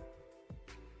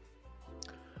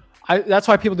 That's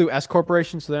why people do S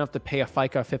corporations, so they don't have to pay a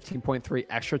FICA 15.3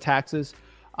 extra taxes.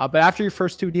 But after your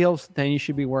first 2 deals, then you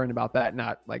should be worrying about that,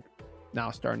 not like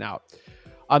now starting out.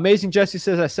 Amazing Jesse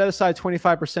says, I set aside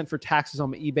 25% for taxes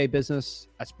on my eBay business.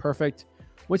 That's perfect.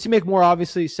 Once you make more,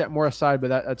 obviously, set more aside, but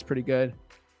that's pretty good.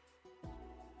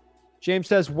 James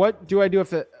says, what do I do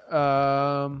if it...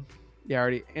 yeah, I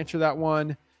already answered that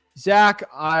one. Zach,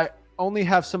 I only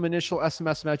have some initial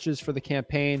SMS messages for the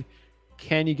campaign.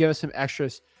 Can you give us some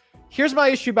extras? Here's my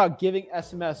issue about giving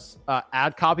SMS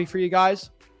ad copy for you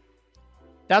guys.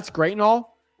 That's great and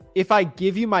all. if I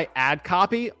give you my ad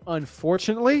copy,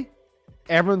 unfortunately,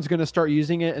 everyone's going to start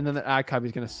using it, and then the ad copy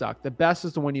is going to suck. The best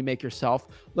is the one you make yourself.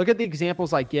 Look at the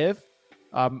examples I give.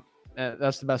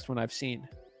 That's the best one I've seen.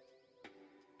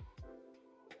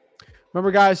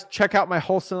 Remember, guys, check out my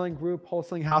wholesaling group,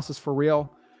 Wholesaling Houses for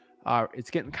Real. It's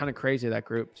getting kind of crazy, that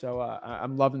group. So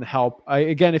I'm loving the help.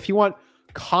 Again, if you want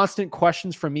constant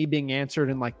questions from me being answered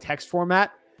in like text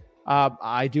format,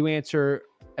 I do answer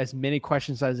as many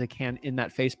questions as I can in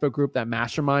that Facebook group, that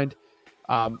mastermind.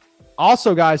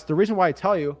 Also, guys, the reason why I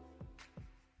tell you,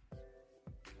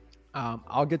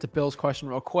 I'll get to Bill's question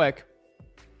real quick,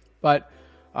 but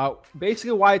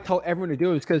basically why I tell everyone to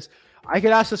do it is because I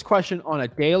get asked this question on a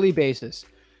daily basis.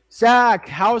 Zach,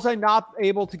 how was I not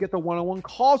able to get the one-on-one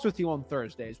calls with you on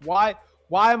Thursdays? Why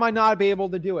am I not able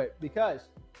to do it? Because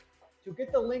to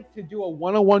get the link to do a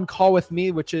one-on-one call with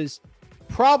me, which is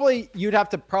you'd have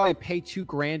to pay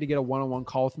 $2,000 to get a one-on-one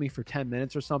call with me for 10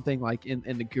 minutes or something, like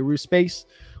in the guru space.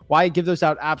 Why I give those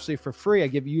out absolutely for free? I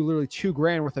give you literally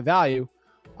 $2,000 worth of value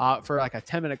for like a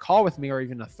 10-minute call with me, or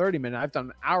even a 30-minute. I've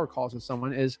done hour calls with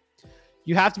someone. Is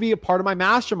you have to be a part of my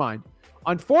mastermind.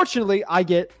 Unfortunately, I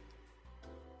get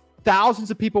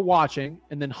thousands of people watching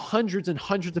and then hundreds and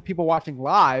hundreds of people watching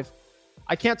live.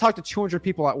 I can't talk to 200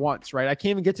 people at once, right? I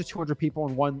can't even get to 200 people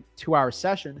in 1 2-hour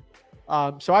session.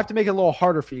 So I have to make it a little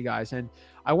harder for you guys. And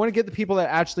I want to get the people that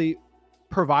actually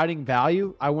providing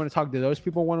value. I want to talk to those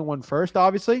people one-on-one first,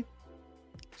 obviously.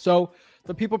 So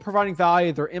the people providing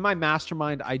value, they're in my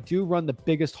mastermind. I do run the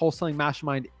biggest wholesaling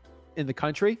mastermind in the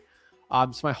country.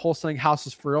 It's my Wholesaling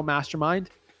Houses for Real mastermind.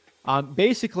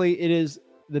 Basically, it is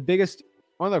the biggest,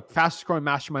 one of the fastest growing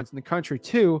masterminds in the country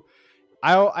too.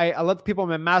 I let the people in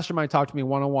my mastermind talk to me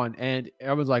one-on-one, and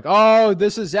everyone's like, "Oh,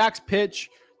 this is Zach's pitch.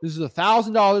 This is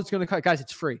 $1,000. It's going to cut." Guys,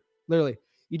 it's free. Literally,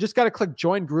 you just got to click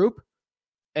join group,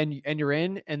 and you're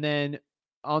in. And then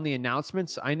on the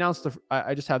announcements, I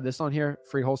just have this on here,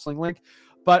 free wholesaling link.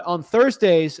 But on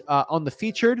Thursdays, on the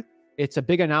featured, it's a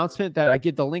big announcement that I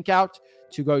give the link out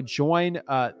to go join.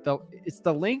 It's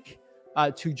the link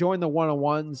to join the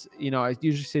one-on-ones. I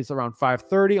usually say it's around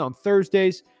 5:30 on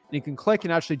Thursdays, and you can click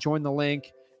and actually join the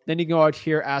link. Then you can go out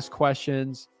here, ask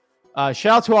questions. Shout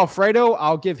out to Alfredo.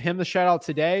 I'll give him the shout out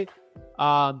today.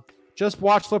 Just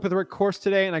watched Flip with Rick course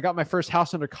today, and I got my first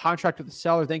house under contract with the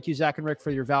seller. Thank you, Zach and Rick,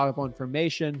 for your valuable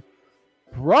information.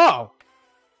 Bro,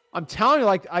 I'm telling you,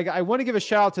 like, I want to give a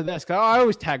shout out to this, because I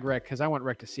always tag Rick because I want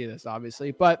Rick to see this,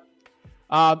 obviously. But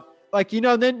then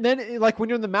like when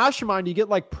you're in the mastermind, you get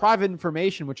like private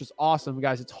information, which is awesome,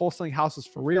 guys. It's Wholesaling Houses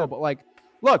for Real. But like,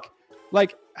 look,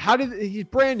 like he's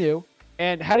brand new.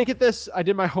 And how to get this? I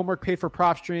did my homework, paid for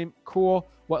prop stream. Cool.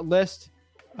 What list?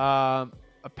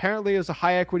 Apparently it was a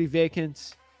high equity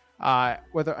vacant.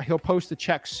 Whether he'll post a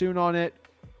check soon on it.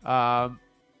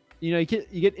 You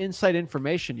get inside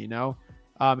information,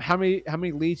 how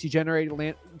many leads you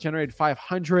generated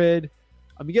 500.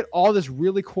 You get all this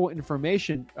really cool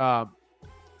information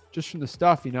just from the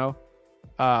stuff,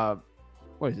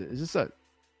 what is it? Is this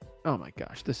oh my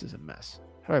gosh, this is a mess.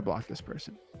 How do I block this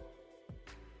person?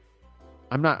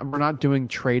 We're not doing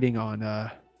trading on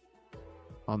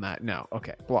that. No.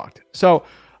 Okay. Blocked. So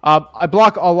I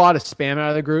block a lot of spam out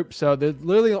of the group. So they're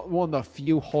literally one of the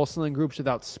few wholesaling groups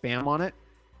without spam on it.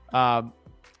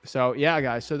 So yeah,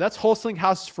 guys. So that's Wholesaling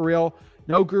Houses for Real.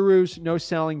 No gurus, no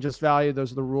selling, just value.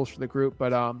 Those are the rules for the group.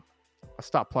 But I'll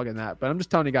stop plugging that. But I'm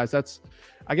just telling you guys,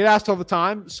 I get asked all the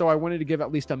time. So I wanted to give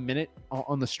at least a minute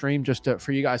on the stream just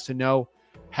for you guys to know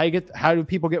how do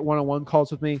people get one-on-one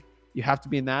calls with me. You have to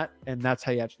be in that, and that's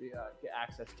how you actually get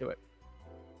access to it.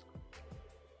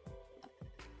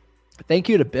 Thank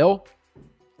you to Bill.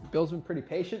 Bill's been pretty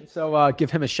patient, so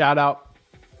give him a shout out.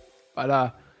 But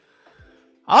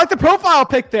I like the profile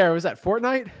pic there. Was that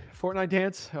Fortnite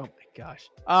dance? Oh my gosh.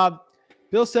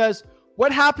 Bill says,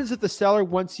 what happens if the seller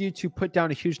wants you to put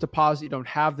down a huge deposit? You don't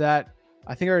have that.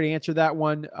 I think I already answered that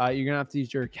one. You're gonna have to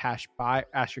use your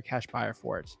ask your cash buyer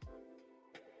for it.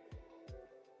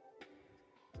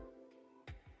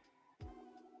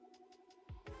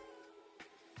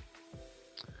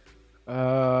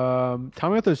 Tell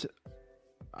me what those.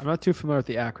 I'm not too familiar with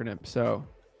the acronym, so.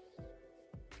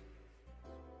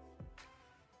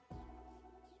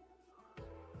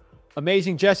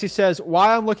 Amazing Jesse says,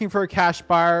 while I'm looking for a cash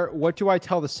buyer, what do I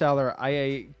tell the seller?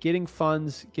 Getting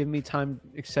funds, give me time,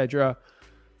 etc.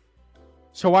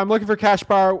 So while I'm looking for a cash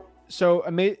buyer, so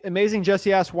Amazing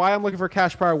Jesse asks, why I'm looking for a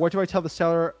cash buyer, what do I tell the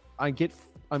seller? I'm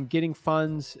getting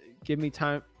funds, give me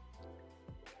time,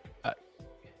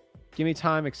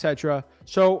 etc.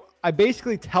 So I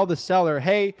basically tell the seller,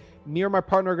 hey, me or my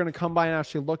partner are going to come by and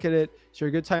actually look at it. So a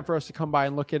good time for us to come by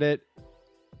and look at it.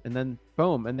 and then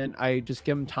boom. And then I just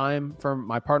give them time for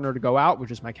my partner to go out,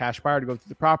 which is my cash buyer, to go through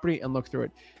the property and look through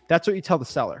it. That's what you tell the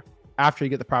seller after you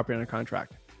get the property under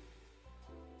contract.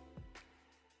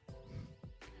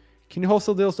 Can you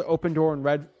wholesale deals to Open Door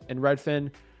and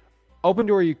Redfin? Open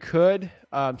Door you could.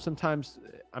 Sometimes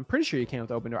I'm pretty sure you can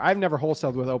with Open Door. I've never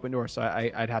wholesaled with Open Door, so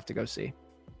I'd have to go see.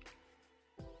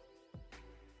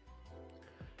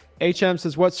 HM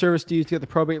says, what service do you use to get the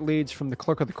probate leads from the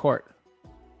clerk of the court?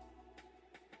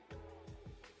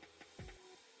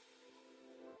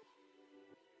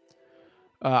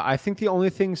 I think the only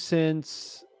thing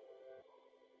since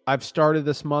I've started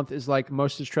this month is like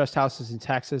most distressed houses in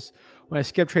Texas. When I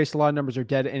skip trace, a lot of numbers are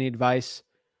dead. Any advice?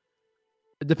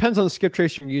 It depends on the skip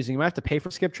trace you're using. You might have to pay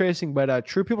for skip tracing, but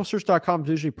truepeoplesearch.com is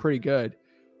usually pretty good.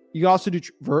 You can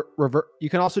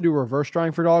also do reverse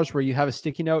drawing for dollars, where you have a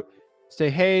sticky note. Say,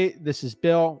 hey, this is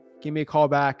Bill. Give me a call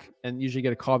back, and usually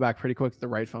get a call back pretty quick to the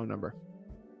right phone number.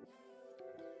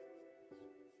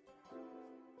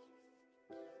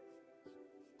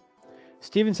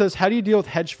 Steven says, how do you deal with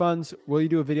hedge funds? Will you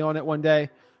do a video on it one day?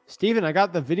 Steven, I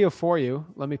got the video for you.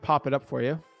 Let me pop it up for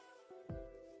you.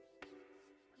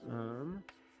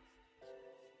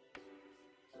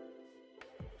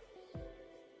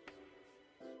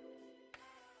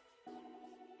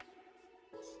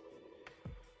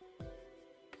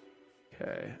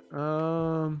 Okay.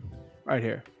 Right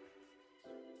here.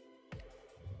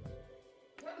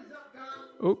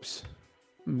 Oops.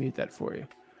 Mute that for you.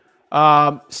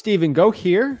 Steven, go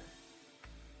here.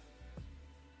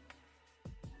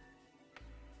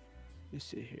 Let me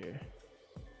see here.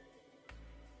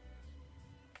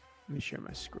 Let me share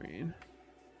my screen.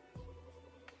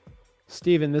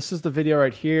 Steven, this is the video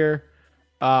right here.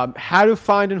 How to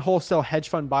find and wholesale hedge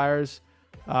fund buyers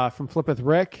from Flip with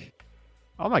Rick.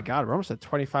 Oh my God, we're almost at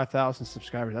 25,000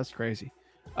 subscribers. That's crazy.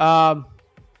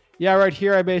 Yeah, right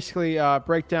here, I basically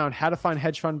break down how to find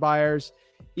hedge fund buyers.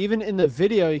 Even in the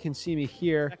video, you can see me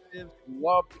here.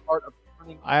 Love the art of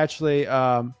turning. I actually,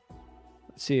 let's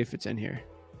see if it's in here.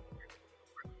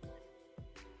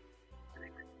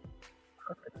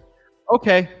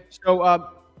 Okay, so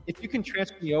if you can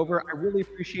transfer me over, I really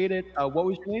appreciate it. What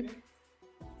was your name?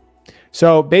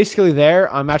 So basically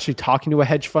there, I'm actually talking to a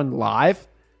hedge fund live.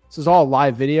 This is all a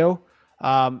live video.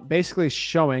 Basically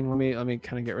showing, let me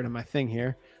kind of get rid of my thing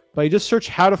here. But you just search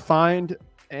how to find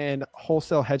and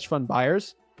wholesale hedge fund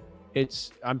buyers.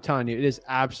 I'm telling you, it is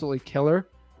absolutely killer.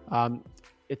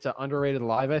 It's an underrated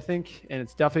live, I think. And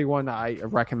it's definitely one I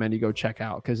recommend you go check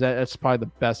out, because that's probably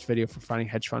the best video for finding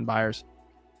hedge fund buyers.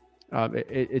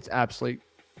 It's absolutely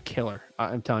killer.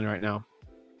 I'm telling you right now.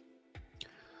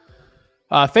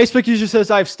 Facebook user says,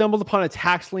 I've stumbled upon a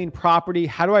tax lien property.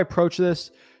 How do I approach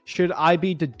this? Should I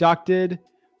be deducted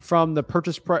from the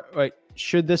purchase price?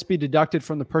 Should this be deducted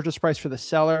from the purchase price for the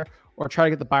seller, or try to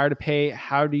get the buyer to pay?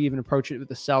 How do you even approach it with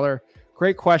the seller?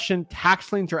 Great question.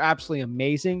 Tax liens are absolutely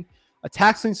amazing. A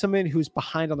tax lien is somebody who's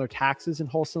behind on their taxes in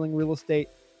wholesaling real estate.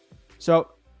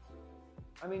 So,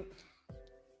 I mean,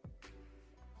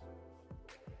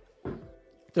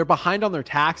 they're behind on their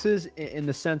taxes in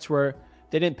the sense where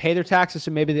they didn't pay their taxes,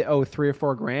 so maybe they owe $3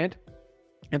 or $4 grand.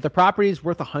 If the property is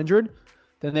worth 100,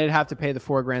 then they'd have to pay the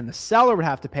 $4 grand. The seller would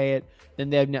have to pay it. Then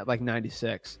they'd net like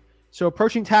 96. So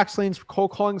approaching tax liens,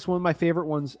 cold calling is one of my favorite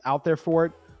ones out there for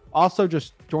it. Also,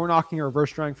 just door knocking or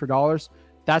reverse drawing for dollars.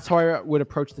 That's how I would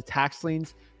approach the tax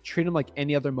liens. Treat them like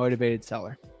any other motivated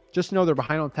seller. Just know they're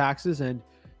behind on taxes and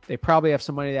they probably have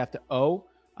some money they have to owe.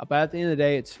 But at the end of the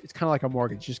day, it's kind of like a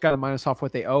mortgage. You just got to minus off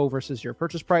what they owe versus your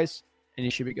purchase price, and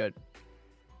you should be good.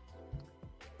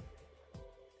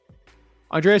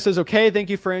 Andrea says, okay, thank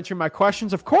you for answering my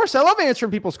questions. Of course, I love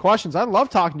answering people's questions. I love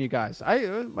talking to you guys.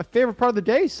 My favorite part of the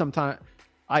day sometimes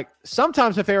my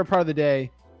favorite part of the day,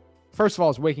 first of all,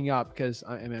 is waking up, because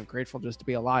I'm grateful just to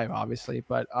be alive, obviously.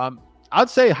 But I'd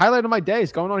say highlight of my day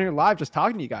is going on here live, just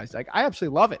talking to you guys. Like, I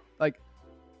absolutely love it. Like,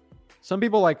 some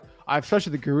people, like,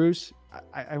 especially the gurus,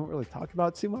 I don't really talk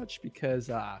about too much because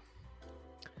I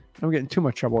don't get in too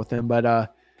much trouble with them.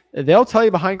 But they'll tell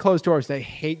you behind closed doors they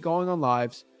hate going on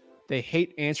lives. They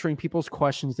hate answering people's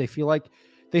questions. They feel like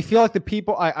the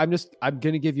people, I'm going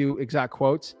to give you exact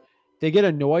quotes. They get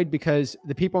annoyed because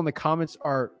the people in the comments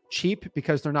are cheap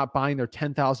because they're not buying their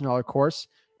 $10,000 course,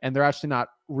 and they're actually not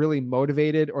really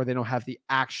motivated, or they don't have the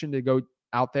action to go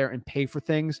out there and pay for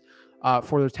things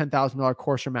for their $10,000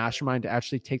 course or mastermind to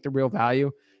actually take the real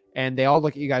value. And they all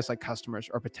look at you guys like customers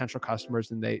or potential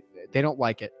customers, and they don't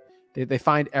like it. They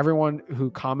find everyone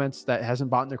who comments that hasn't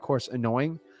bought in their course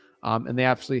annoying. And they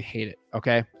absolutely hate it.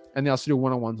 Okay. And they also do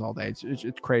one-on-ones all day.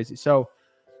 It's crazy. So,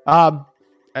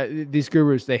 These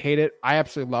gurus, they hate it. I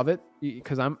absolutely love it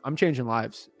because I'm changing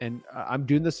lives, and I'm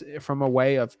doing this from a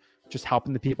way of just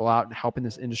helping the people out and helping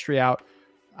this industry out.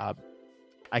 Uh,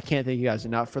 I can't thank you guys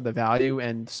enough for the value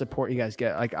and support you guys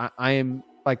get. Like I am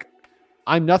like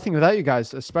I'm nothing without you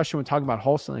guys, especially when talking about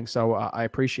wholesaling. So I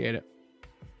appreciate it.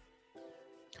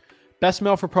 Best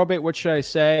mail for probate. What should I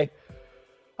say?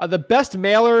 The best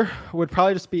mailer would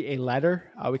probably just be a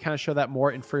letter. We kind of show that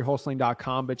more in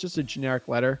freewholesaling.com, but just a generic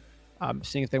letter,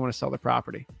 seeing if they want to sell the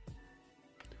property.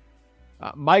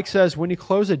 Mike says, when you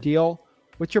close a deal,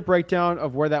 what's your breakdown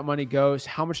of where that money goes?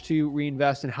 How much do you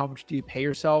reinvest and how much do you pay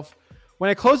yourself? When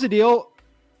I close a deal,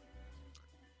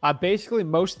 basically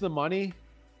most of the money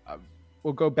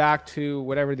will go back to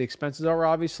whatever the expenses are,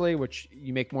 obviously, which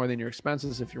you make more than your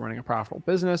expenses if you're running a profitable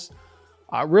business.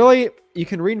 Really, you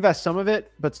can reinvest some of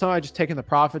it, but some I just take in the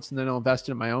profits and then I'll invest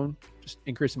it in my own, just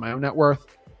increasing my own net worth.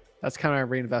 That's kind of I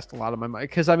reinvest a lot of my money.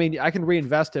 Because I mean, I can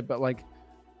reinvest it, but like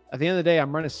at the end of the day,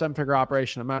 I'm running a 7-figure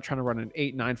operation. I'm not trying to run an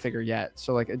 8-9-figure yet.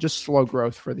 So like just slow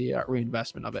growth for the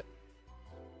reinvestment of it.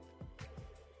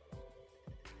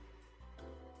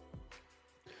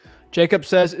 Jacob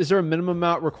says, is there a minimum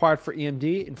amount required for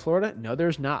EMD in Florida? No,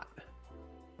 there's not.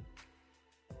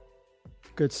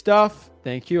 Good stuff.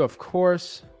 Thank you, of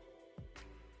course.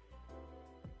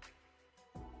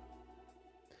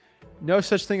 No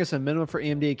such thing as a minimum for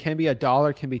EMD. It can be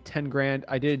 $1, can be 10 grand.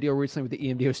 I did a deal recently with the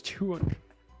EMD. It was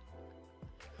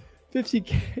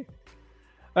 250K.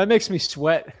 That makes me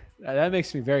sweat. That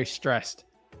makes me very stressed.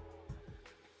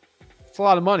 It's a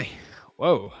lot of money.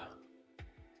 Whoa.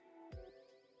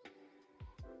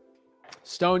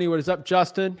 Stony, what is up,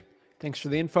 Justin? Thanks for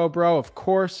the info, bro. Of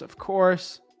course, of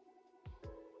course.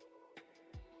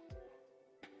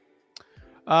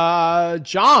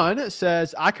 John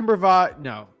says, I can provide...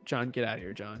 No, John, get out of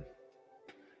here, John.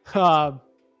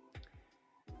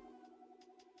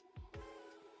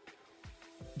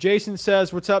 Jason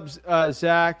says, what's up,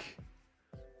 Zach?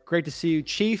 Great to see you,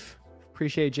 Chief.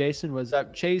 Appreciate it, Jason. What's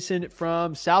up, Jason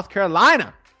from South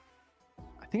Carolina?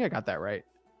 I think I got that right.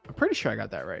 I'm pretty sure I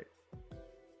got that right.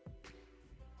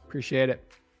 Appreciate it.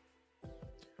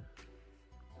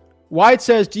 White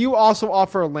says, do you also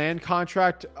offer a land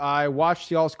contract? I watched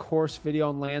y'all's course video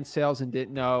on land sales and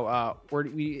didn't know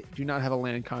we do not have a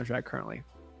land contract currently.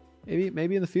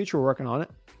 Maybe in the future we're working on it.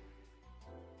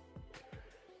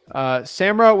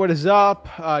 Samra, what is up?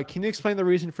 Can you explain the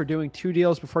reason for doing 2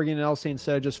 deals before getting an LLC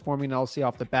instead of just forming an LLC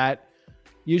off the bat?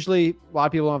 Usually a lot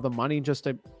of people don't have the money just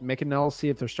to make an LLC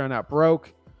if they're starting out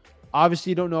broke. Obviously,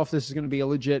 you don't know if this is going to be a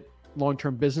legit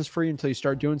long-term business for you until you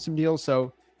start doing some deals.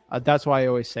 So that's why I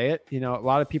always say it. You know, a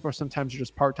lot of people sometimes are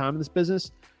just part-time in this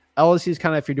business. LLC is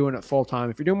kind of if you're doing it full-time.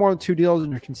 If you're doing more than 2 deals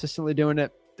and you're consistently doing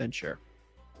it, then sure.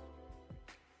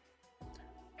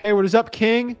 Hey, what is up,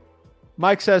 King?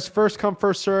 Mike says, first come,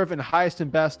 first serve, and highest and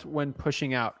best when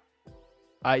pushing out.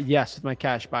 Yes, with my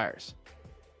cash buyers.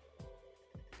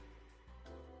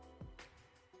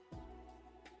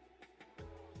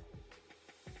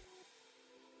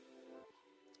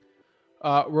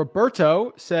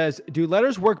 Roberto says, do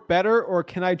letters work better or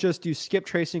can I just do skip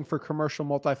tracing for commercial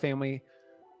multifamily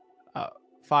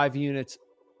 5 units?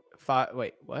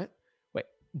 Wait, what? Wait,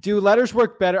 do letters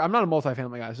work better? I'm not a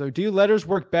multifamily guy. So do letters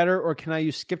work better or can I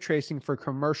use skip tracing for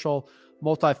commercial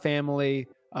multifamily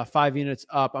 5 units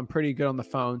up? I'm pretty good on the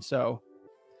phone. So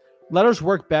letters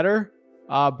work better,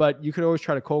 but you could always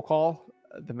try to cold call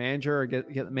the manager or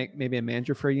make maybe a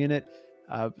manager for a unit.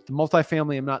 The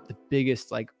multifamily, I'm not the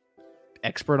biggest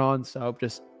expert on, so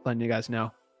just letting you guys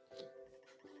know.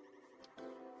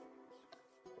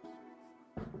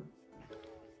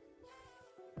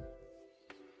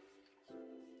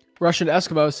 Russian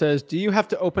Eskimo says, do you have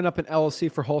to open up an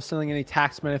LLC for wholesaling? Any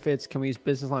tax benefits? Can we use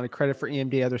business line of credit for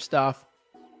EMD, other stuff?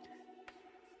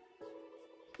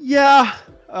 Yeah,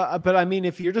 but I mean,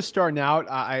 if you're just starting out,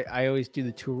 I always do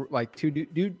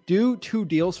the do 2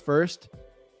 deals first.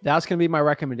 That's going to be my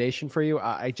recommendation for you.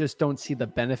 I just don't see the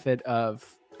benefit of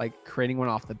creating one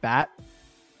off the bat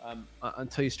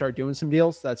until you start doing some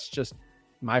deals. That's just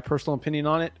my personal opinion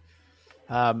on it.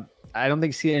 I don't think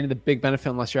you see any of the big benefit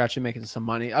unless you're actually making some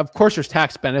money. Of course, there's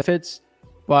tax benefits,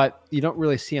 but you don't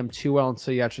really see them too well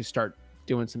until you actually start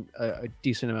doing a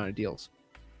decent amount of deals.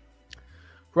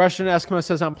 Russian Eskimo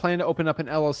says, I'm planning to open up an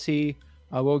LLC.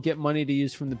 We'll get money to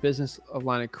use from the business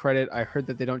line of credit. I heard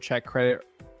that they don't check credit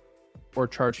or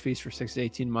charge fees for 6 to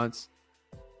 18 months.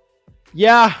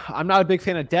 Yeah, I'm not a big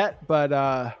fan of debt, but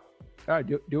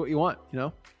do what you want, you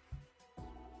know?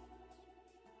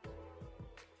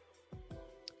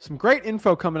 Some great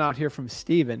info coming out here from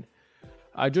Steven.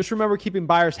 Just remember, keeping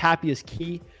buyers happy is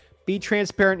key. Be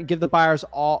transparent and give the buyers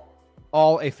all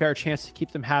all a fair chance to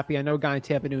keep them happy. I know a guy in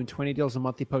Tampa doing 20 deals a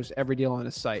month. He posts every deal on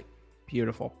his site.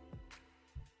 Beautiful.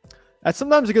 That's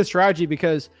sometimes a good strategy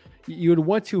because you would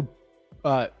want to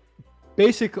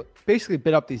basically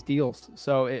bid up these deals.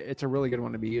 So it's a really good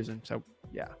one to be using. So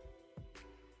yeah.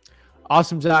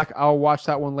 Awesome, Zach. I'll watch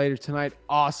that one later tonight.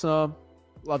 Awesome.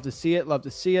 Love to see it. Love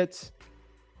to see it.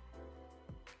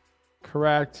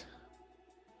 Correct.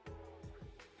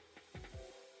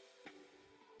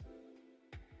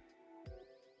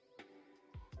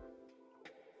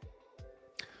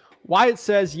 Wyatt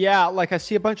says, yeah, like I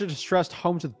see a bunch of distressed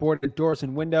homes with boarded doors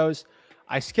and windows.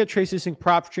 I skip trace using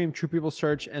prop stream, True People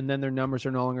search, and then their numbers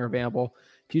are no longer available.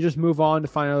 Do you just move on to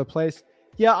find another place?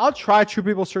 Yeah, I'll try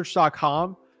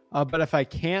truepeoplesearch.com. But if I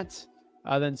can't,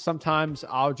 then sometimes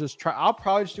I'll just try. I'll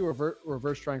probably just do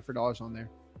reverse trying for dollars on there.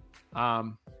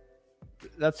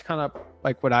 That's kind of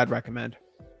like what I'd recommend.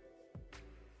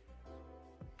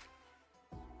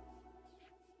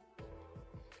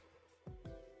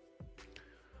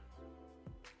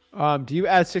 Do you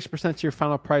add 6% to your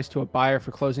final price to a buyer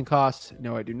for closing costs?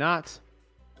 No, I do not.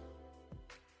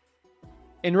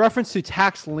 In reference to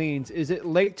tax liens, is it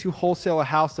late to wholesale a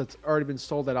house that's already been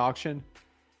sold at auction?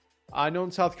 I know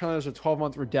in South Carolina there's a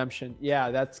 12-month redemption.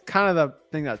 Yeah, that's kind of the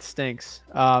thing that stinks.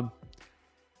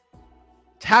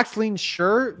 Tax liens,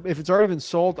 sure. If it's already been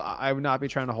sold, I would not be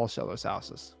trying to wholesale those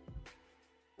houses.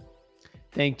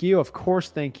 Thank you. Of course,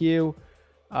 thank you.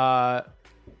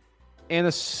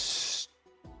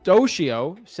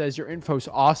 Anastosio says your info's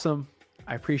awesome.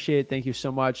 I appreciate it. Thank you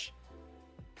so much.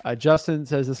 Justin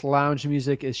says this lounge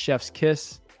music is chef's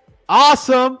kiss.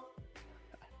 Awesome.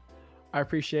 I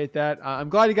appreciate that. I'm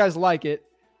glad you guys like it.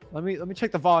 Let me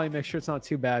check the volume, make sure it's not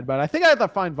too bad. But I think I have to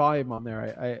find volume on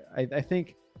there. I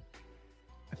think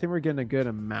we're getting a good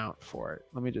amount for it.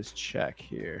 Let me just check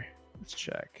here. Let's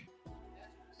check.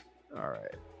 All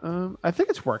right. I think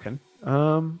it's working.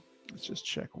 Let's just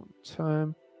check one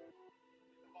time.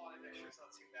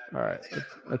 All right.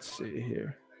 Let's see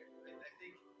here.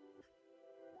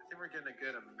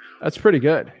 That's pretty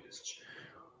good.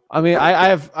 I mean, I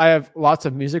have lots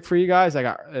of music for you guys. I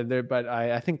got there, but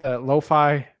I think the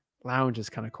lo-fi lounge is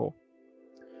kind of cool.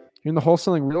 You're in the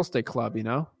wholesaling real estate club, you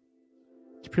know?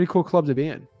 It's a pretty cool club to be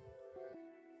in.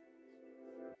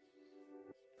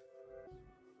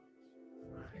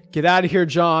 Get out of here,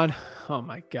 John. Oh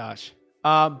my gosh.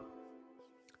 How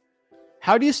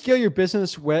do you scale your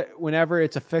business whenever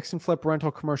it's a fix and flip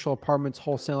rental, commercial apartments,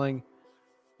 wholesaling?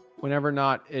 Whenever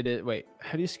not, it is. Wait,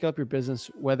 how do you scale up your business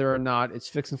whether or not it's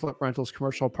fix and flip rentals,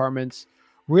 commercial apartments?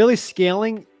 Really,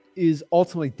 scaling is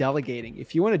ultimately delegating.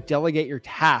 If you want to delegate your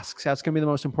tasks, that's going to be the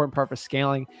most important part for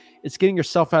scaling. It's getting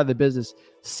yourself out of the business.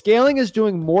 Scaling is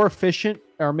doing more efficient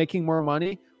or making more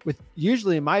money with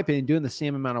usually, in my opinion, doing the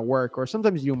same amount of work, or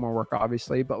sometimes you do more work,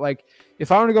 obviously. But like,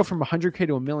 if I want to go from $100K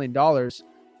to $1 million,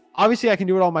 obviously I can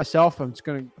do it all myself. I'm just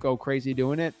going to go crazy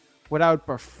doing it. What I would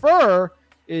prefer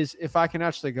is if I can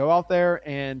actually go out there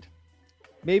and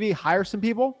maybe hire some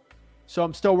people. So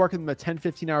I'm still working them at 10,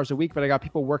 15 hours a week, but I got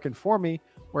people working for me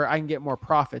where I can get more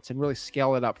profits and really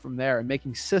scale it up from there. And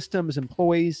making systems,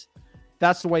 employees,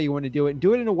 that's the way you want to do it. And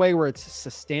do it in a way where it's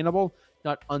sustainable,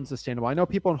 not unsustainable. I know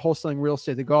people in wholesaling real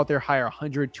estate, they go out there, hire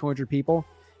 100, 200 people,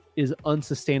 is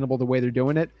unsustainable the way they're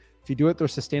doing it. If you do it the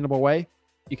sustainable way,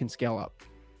 you can scale up.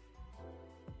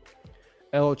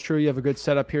 Hello, true. You have a good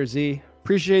setup here, Z.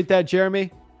 Appreciate that,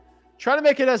 Jeremy. Try to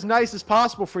make it as nice as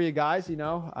possible for you guys. You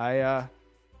know, I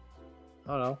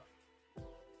don't know.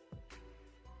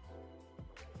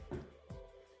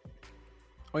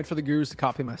 Wait for the gurus to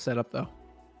copy my setup, though.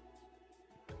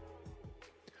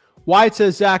 Wyatt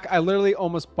says, Zach, I literally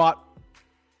almost bought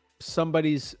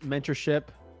somebody's mentorship,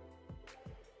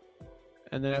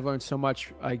 and then I've learned so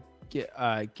much. I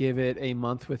give it a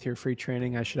month with your free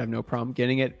training. I should have no problem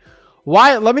getting it.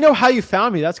 Wyatt, let me know how you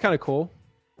found me. That's kind of cool.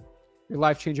 Your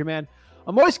life changer, man.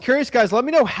 I'm always curious, guys. Let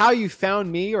me know how you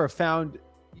found me or found,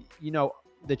 you know,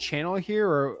 the channel here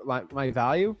or like my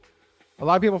value. A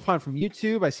lot of people find from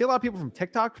YouTube. I see a lot of people from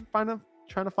TikTok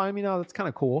trying to find me now. That's kind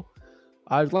of cool.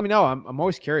 Let me know. I'm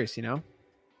always curious, you know.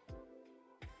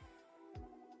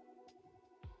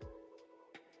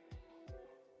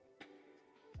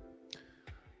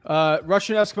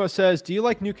 Russian Eskimo says, do you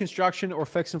like new construction or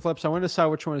fix and flips? I want to decide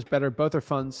which one is better. Both are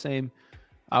fun. Same.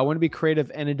 I want to be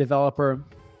creative and a developer.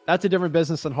 That's a different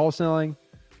business than wholesaling.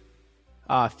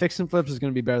 Fix and flips is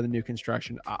going to be better than new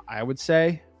construction. I would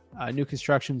say new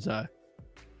construction's a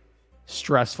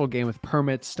stressful game with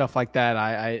permits, stuff like that.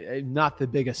 I'm not the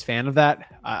biggest fan of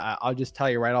that. I'll just tell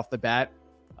you right off the bat.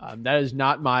 That is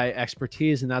not my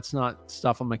expertise, and that's not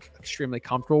stuff I'm like extremely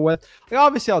comfortable with. Like,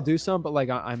 obviously, I'll do some, but like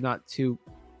I'm not too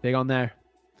Big on there.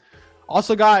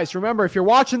 Also, guys, remember, if you're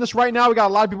watching this right now, we got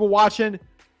a lot of people watching.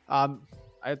 I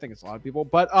think it's a lot of people,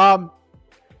 but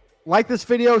like this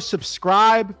video,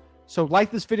 subscribe. So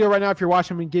like this video right now if you're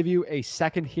watching. I'm going to give you a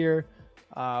second here.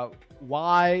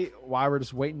 Why we're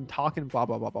just waiting, talking, blah,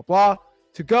 blah, blah, blah, blah.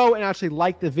 To go and actually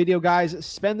like the video, guys.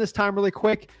 Spend this time really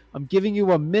quick. I'm giving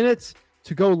you a minute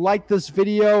to go like this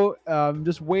video. I'm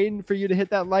just waiting for you to hit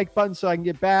that like button so I can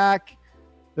get back.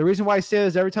 The reason why I say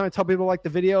this is every time I tell people to like the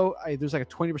video, there's like a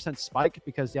 20% spike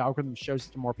because the algorithm shows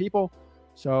it to more people.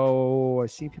 So I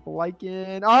see people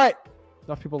liking. All right.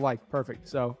 Enough people like. Perfect.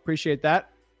 So appreciate that.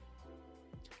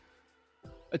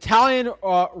 Italian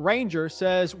Ranger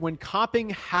says, when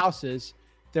comping houses,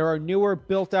 there are newer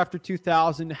built after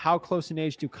 2000. How close in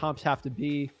age do comps have to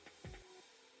be?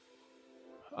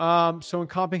 So in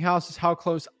comping houses, how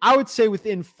close? I would say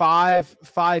within five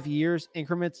years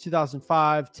increments,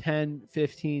 2005, 10,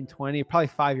 15, 20, probably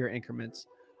 5-year increments.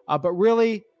 But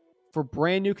really for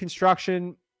brand new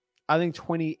construction, I think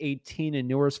 2018 and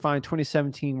newer is fine.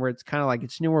 2017, where it's kind of like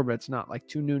it's newer, but it's not like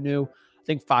too new. I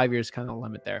think 5 years kind of the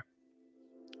limit there.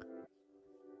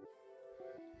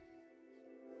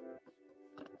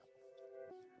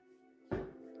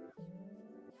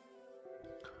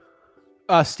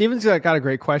 Steven's got a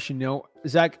great question.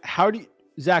 Zach,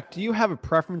 do you have a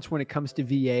preference when it comes to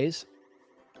VAs?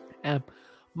 And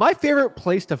my favorite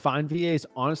place to find VAs,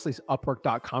 honestly, is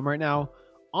Upwork.com right now.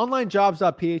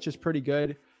 OnlineJobs.ph is pretty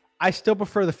good. I still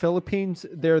prefer the Philippines.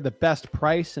 They're the best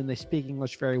price and they speak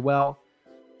English very well.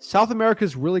 South America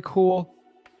is really cool.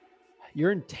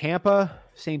 You're in Tampa,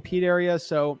 St. Pete area,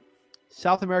 so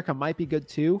South America might be good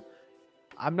too.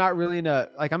 I'm not really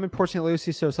I'm in Port St.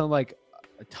 Lucie, so it's not like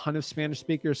a ton of Spanish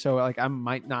speakers, so like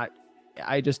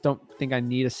I just don't think I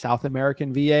need a South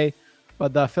American VA.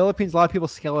 But the Philippines, a lot of people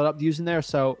scale it up using there,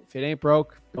 so if it ain't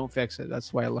broke, don't fix it.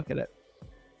 That's the way I look at it.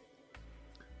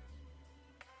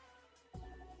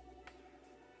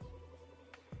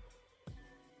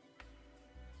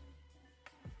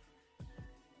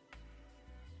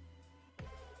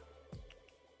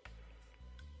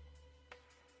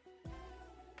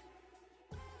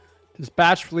 Does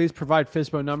Batch Please provide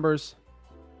FSBO numbers?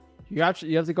 You have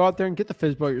to go out there and get the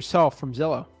FSBO yourself from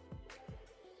Zillow.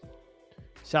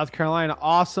 South Carolina,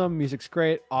 awesome. Music's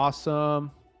great,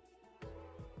 awesome.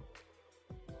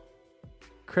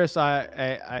 Chris,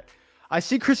 I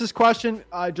see Chris's question.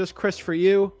 Just Chris for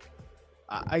you.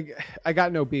 I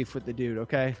got no beef with the dude.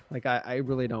 Okay, like I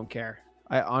really don't care.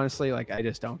 I honestly I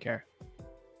just don't care.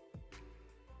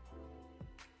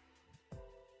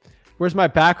 Where's my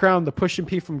background? The Push and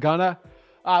P from Gunna.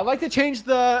 I like to change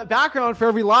the background for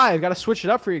every live. Got to switch it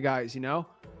up for you guys,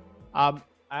 I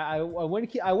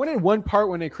wanted one part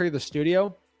when they created the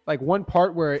studio, like one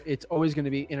part where it's always going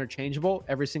to be interchangeable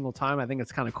every single time. I think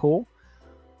it's kind of cool.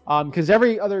 Because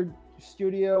every other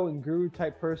studio and guru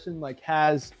type person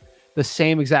has the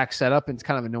same exact setup and it's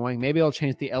kind of annoying. Maybe I'll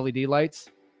change the LED lights.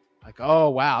 Like,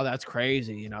 oh, wow, that's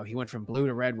crazy. He went from blue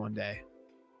to red one day.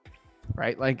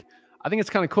 Right? I think it's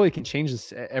kind of cool. You can change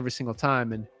this every single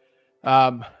time. And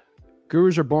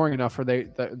gurus are boring enough where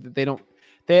they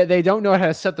don't know how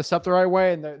to set this up the right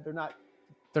way. And they're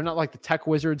not like the tech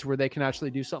wizards where they can actually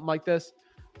do something like this.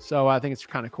 So I think it's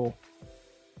kind of cool.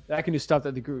 I can do stuff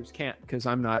that the gurus can't because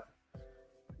I'm not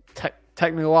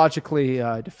technologically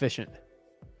deficient.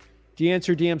 Do you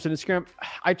answer DMs on Instagram?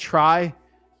 I try.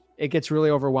 It gets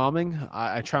really overwhelming.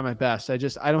 I try my best. I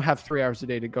don't have 3 hours a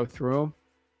day to go through them.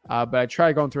 But I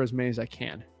try going through as many as I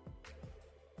can.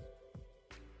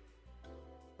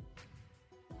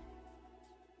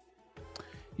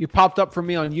 You popped up for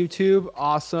me on YouTube.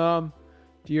 Awesome.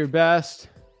 Do your best.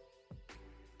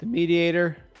 The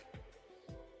mediator.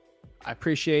 I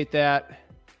appreciate that.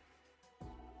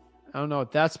 I don't know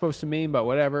what that's supposed to mean, but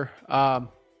whatever.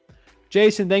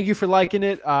 Jason, thank you for liking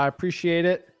it. I appreciate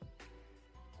it.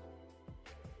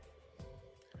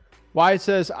 Wyatt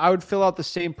says, I would fill out the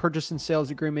same purchase and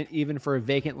sales agreement even for a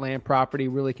vacant land property.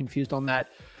 Really confused on that.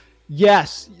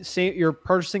 Yes, you're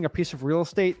purchasing a piece of real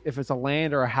estate. If it's a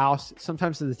land or a house,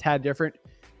 sometimes it's a tad different.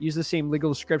 Use the same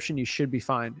legal description. You should be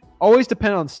fine. Always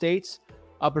depend on states,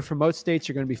 but for most states,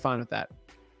 you're going to be fine with that.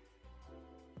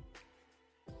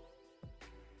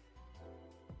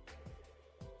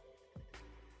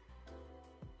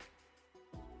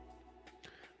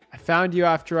 I found you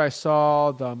after I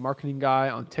saw the marketing guy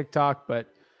on TikTok,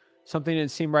 but something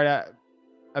didn't seem right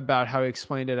about how he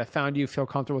explained it. I found you. Feel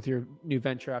comfortable with your new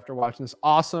venture after watching this.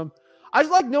 Awesome. I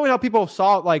just like knowing how people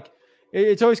saw it.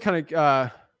 It's always kind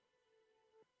of,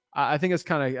 I think it's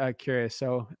kind of curious.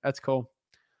 So that's cool.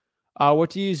 What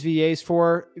do you use VAs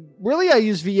for? Really, I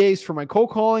use VAs for my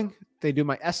cold calling. They do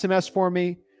my SMS for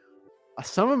me.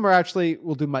 Some of them are actually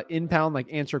will do my inbound, like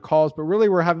answer calls, but really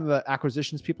we're having the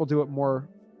acquisitions people do it more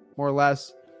or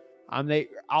less. They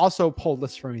also pull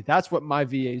lists for me. That's what my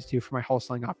VAs do for my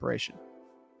wholesaling operation.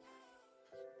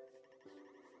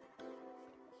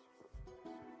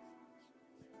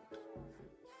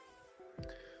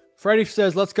 Freddie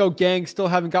says, let's go, gang. Still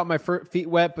haven't got my feet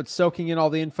wet, but soaking in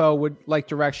all the info. Would like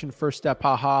direction. First step.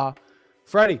 Haha.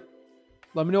 Freddie,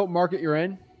 let me know what market you're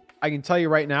in. I can tell you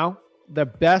right now, the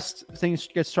best thing to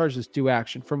get started is do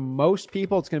action. For most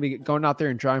people, it's going to be going out there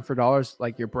and driving for dollars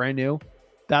like you're brand new.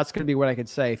 That's going to be what I could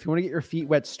say. If you want to get your feet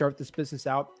wet, start this business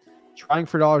out. Trying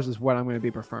for dollars is what I'm going to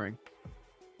be preferring.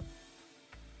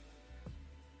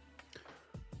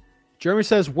 Jeremy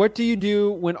says, what do you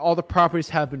do when all the properties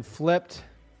have been flipped?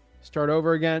 Start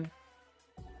over again.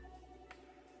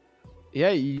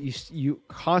 Yeah, you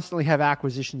constantly have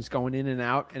acquisitions going in and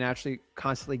out and actually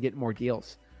constantly get more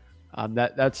deals.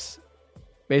 That's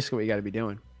basically what you got to be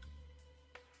doing.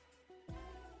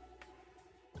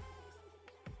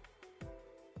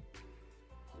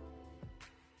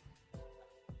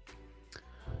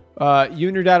 You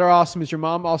and your dad are awesome. Is your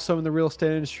mom also in the real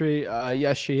estate industry?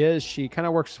 Yes, she is. She kind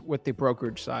of works with the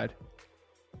brokerage side.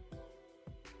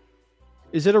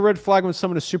 Is it a red flag when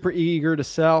someone is super eager to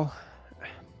sell?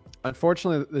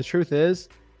 Unfortunately, the truth is,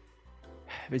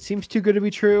 if it seems too good to be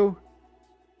true,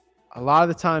 a lot of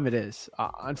the time it is.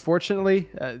 Unfortunately,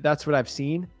 that's what I've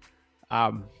seen.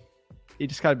 You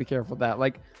just got to be careful with that.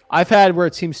 Like, I've had where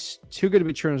it seems too good to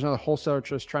be true and there's another wholesaler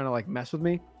just trying to like mess with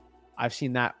me. I've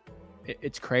seen that.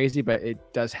 It's crazy, but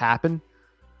it does happen.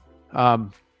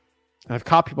 I've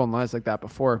caught people in lines like that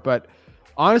before. But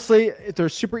honestly, if they're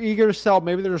super eager to sell,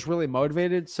 maybe they're just really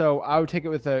motivated. So I would take it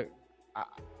with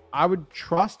I would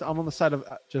trust. I'm on the side of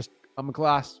I'm a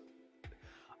glass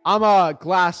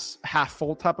half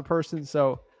full type of person.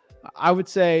 So I would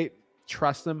say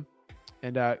trust them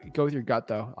and go with your gut,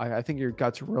 though. I think your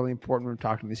gut's really important when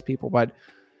talking to these people. But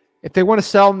if they want to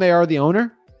sell and they are the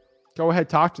owner, go ahead,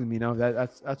 talk to them. You know,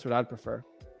 that's what I'd prefer.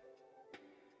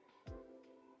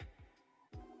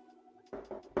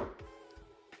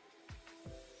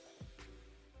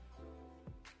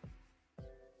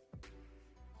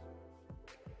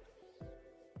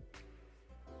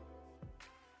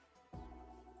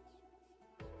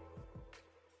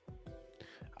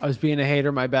 I was being a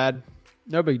hater. My bad.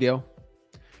 No big deal.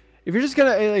 If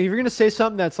you're gonna say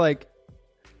something that's like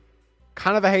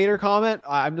kind of a hater comment,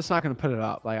 I'm just not gonna put it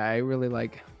up. Like I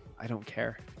don't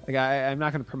care. Like I'm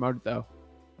not gonna promote it though.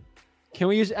 Can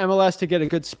we use MLS to get a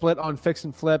good split on fix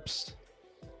and flips?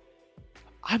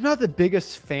 I'm not the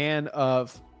biggest fan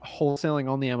of wholesaling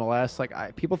on the MLS.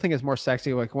 Like people think it's more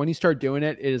sexy. Like when you start doing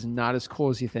it, it is not as cool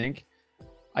as you think.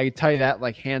 I can tell you that,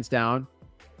 like hands down.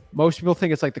 Most people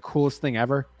think it's like the coolest thing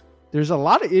ever. There's a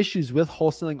lot of issues with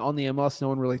wholesaling on the MLS no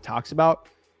one really talks about.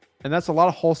 And that's a lot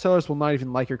of wholesalers will not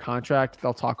even like your contract.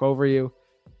 They'll talk over you.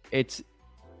 It's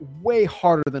way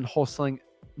harder than wholesaling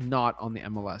not on the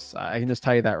MLS. I can just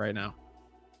tell you that right now.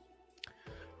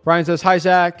 Brian says, hi,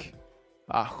 Zach.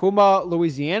 Huma,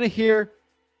 Louisiana here.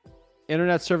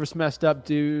 Internet service messed up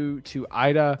due to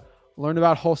Ida. Learned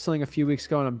about wholesaling a few weeks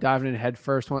ago, and I'm diving in head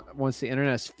first once the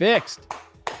internet is fixed.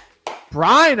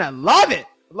 Brian, I love it.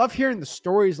 I love hearing the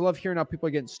stories. I love hearing how people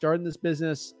are getting started in this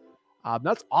business.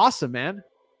 That's awesome, man.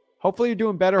 Hopefully you're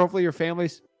doing better. Hopefully your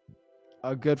family's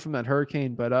good from that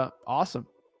hurricane, but awesome.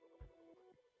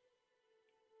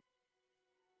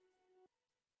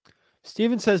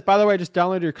 Steven says, by the way, I just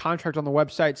downloaded your contract on the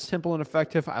website. Simple and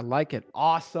effective. I like it.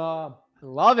 Awesome. I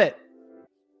love it.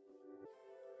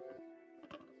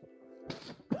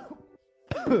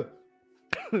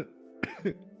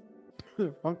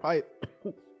 Wrong pipe.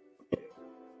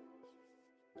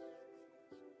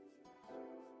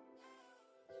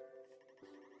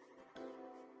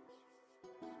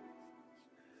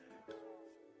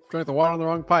 Drank the water on the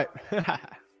wrong pipe.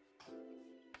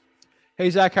 Hey,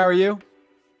 Zach, how are you?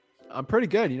 I'm pretty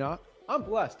good. You know, I'm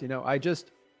blessed. You know,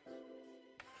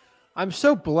 I'm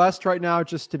so blessed right now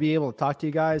just to be able to talk to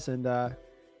you guys, and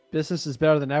business is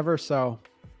better than ever. So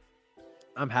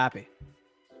I'm happy.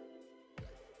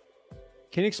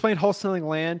 Can you explain wholesaling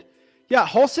land? Yeah,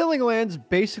 wholesaling land's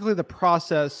basically the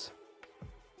process.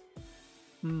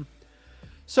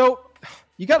 So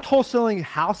you got wholesaling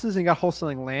houses and you got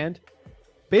wholesaling land.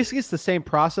 Basically, it's the same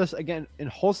process. Again, in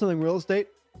wholesaling real estate,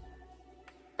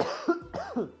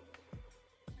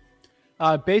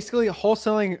 basically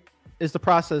wholesaling is the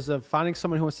process of finding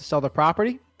someone who wants to sell their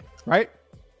property, right?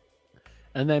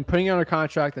 And then putting it under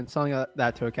contract and selling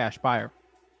that to a cash buyer.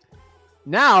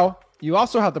 Now, you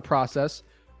also have the process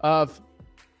of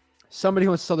somebody who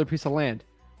wants to sell their piece of land.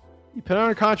 You put it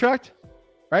under contract,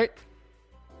 right?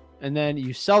 and then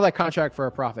you sell that contract for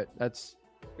a profit. That's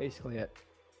basically it.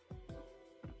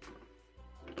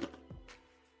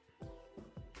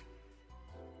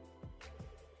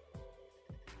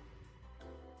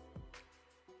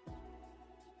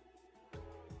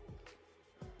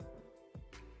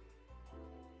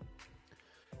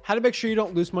 How to make sure you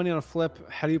don't lose money on a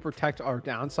flip? How do you protect our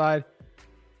downside?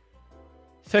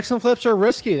 Fix and flips are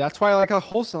risky. That's why I like a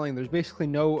wholesaling. There's basically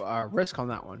no risk on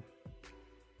that one.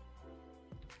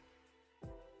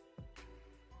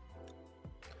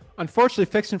 Unfortunately,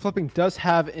 fix and flipping does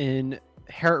have an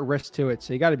inherent risk to it,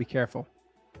 so you got to be careful.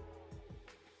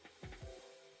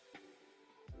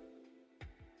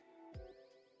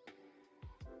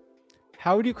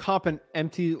 How would you comp an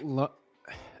empty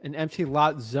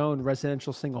lot zone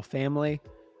residential single family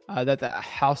that the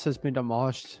house has been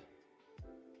demolished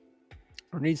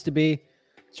or needs to be?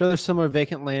 So there's similar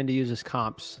vacant land to use as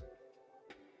comps.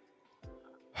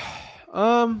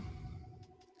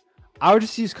 I would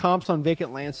just use comps on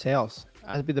vacant land sales.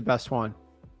 That'd be the best one.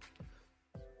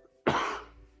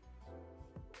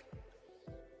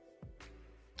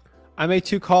 I made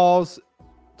 2 calls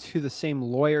to the same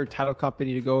lawyer title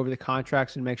company to go over the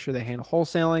contracts and make sure they handle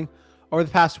wholesaling. Over the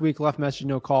past week, left message,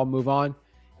 no call, move on.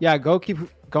 Yeah, keep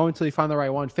going until you find the right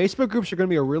one. Facebook groups are going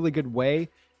to be a really good way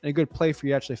and a good play for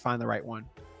you to actually find the right one.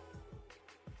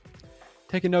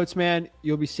 Taking notes, man.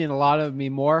 You'll be seeing a lot of me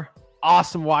more.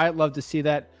 Awesome, Wyatt. Love to see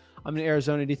that. I'm in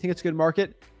Arizona. Do you think it's a good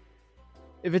market?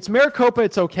 If it's Maricopa,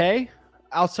 it's okay.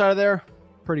 Outside of there,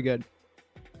 pretty good.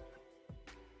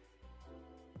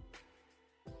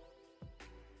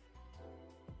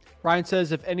 Ryan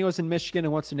says, if anyone's in Michigan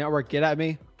and wants to network, get at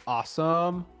me.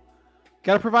 Awesome.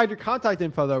 Got to provide your contact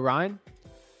info, though, Ryan.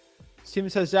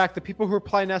 Steven says, Zach, the people who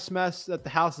reply in SMS that the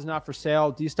house is not for sale,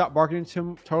 do you stop marketing to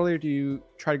them totally, or do you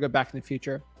try to go back in the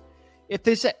future? If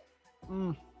they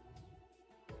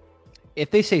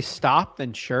say stop,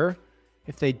 then sure.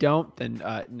 If they don't, then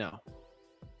no.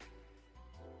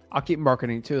 I'll keep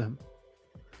marketing to them.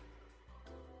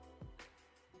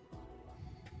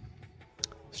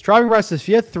 Striving Rice says, if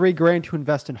you had $3,000 to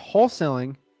invest in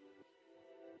wholesaling,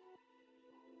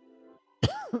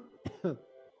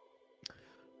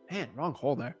 man, wrong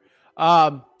hole there.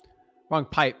 Wrong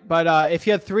pipe. But if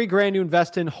you had $3,000 to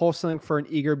invest in wholesaling for an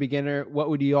eager beginner, what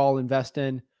would you all invest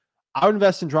in? I would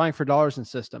invest in drawing for dollars and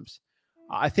systems.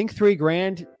 I think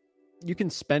 $3,000, you can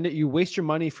spend it. You waste your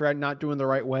money for not doing the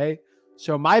right way.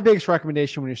 So my biggest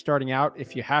recommendation when you're starting out,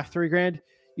 if you have $3,000,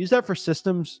 use that for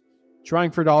systems,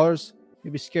 drawing for dollars.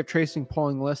 Maybe skip tracing,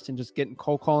 pulling lists, and just getting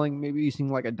cold calling. Maybe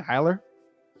using like a dialer.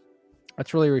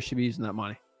 That's really where you should be using that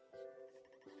money.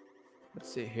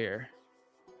 Let's see here.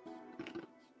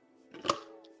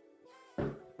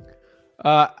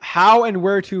 How and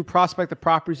where to prospect the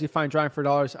properties you find drawing for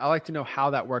dollars. I like to know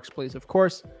how that works, please. Of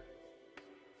course.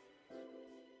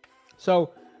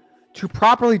 So to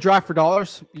properly drive for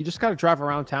dollars, you just got to drive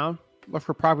around town. Look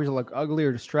for properties that look ugly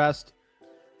or distressed.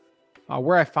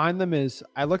 Where I find them is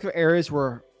I look at areas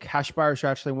where cash buyers are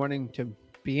actually wanting to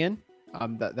be in.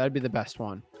 That'd be the best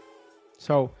one.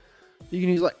 So you can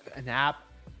use like an app.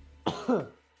 You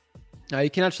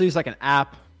can actually use like an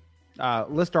app.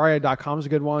 Listaria.com is a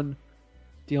good one.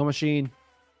 Deal Machine.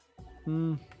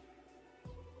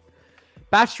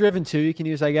 Batch driven too, you can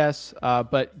use, I guess.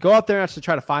 But go out there and actually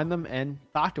try to find them and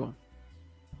talk to them.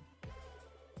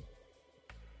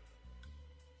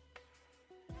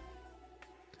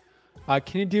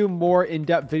 Can you do more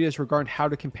in-depth videos regarding how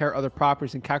to compare other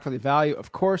properties and calculate value?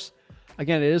 Of course.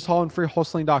 Again, it is all on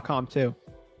freewholesaling.com too.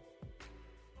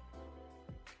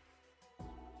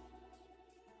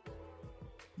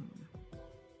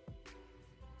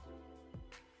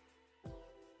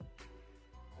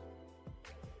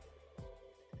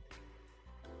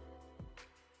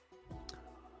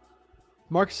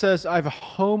 Mark says, I have a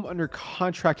home under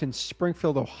contract in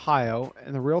Springfield, Ohio,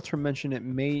 and the realtor mentioned it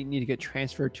may need to get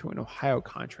transferred to an Ohio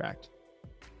contract.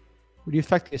 Would you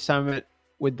affect the assignment?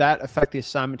 Would that affect the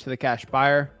assignment to the cash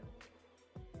buyer?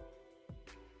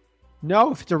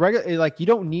 No, if it's a regular, like you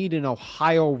don't need an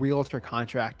Ohio realtor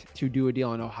contract to do a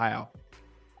deal in Ohio.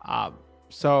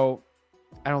 So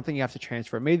I don't think you have to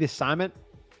transfer it. Maybe the assignment,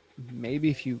 maybe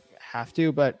if you have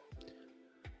to, but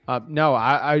no,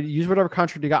 I use whatever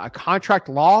contract you got. A contract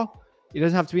law, it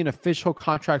doesn't have to be an official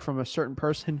contract from a certain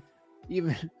person.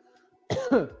 Even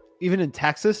in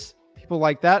Texas, people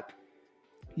like that,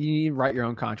 you need to write your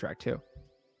own contract too.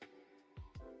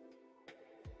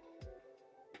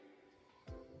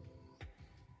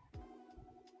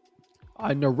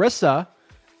 Narissa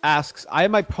asks, I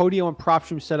have my podium and prop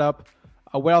room set up.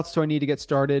 What else do I need to get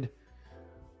started?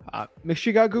 Make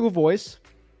sure you got Google Voice.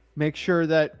 Make sure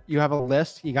that you have a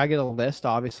list. You got to get a list,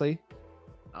 obviously.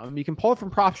 You can pull it from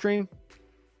PropStream.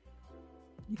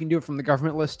 You can do it from the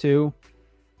government list too.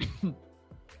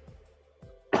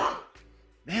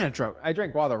 Man, I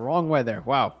drank water the wrong way there.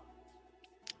 Wow.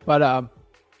 But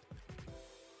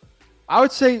I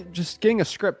would say just getting a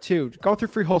script too. Go through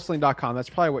freewholesaling.com. That's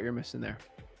probably what you're missing there.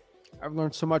 I've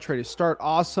learned so much. Ready to start.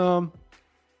 Awesome.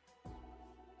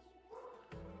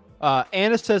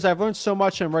 Anna says, I've learned so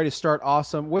much and I'm ready to start.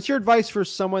 Awesome. What's your advice for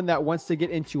someone that wants to get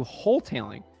into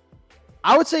wholetailing?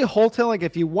 I would say wholetailing,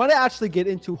 if you want to actually get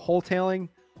into wholetailing,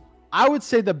 I would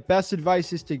say the best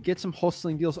advice is to get some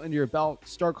wholesaling deals under your belt,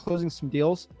 start closing some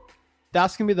deals.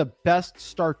 That's going to be the best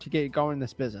start to get going in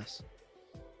this business.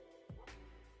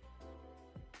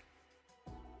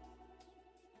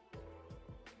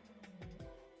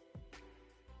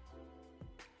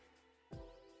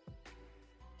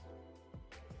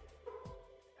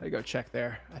 I go check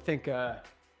there. I think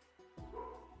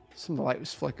some of the light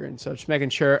was flickering, so just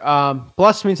making sure.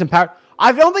 Blessed means empowered.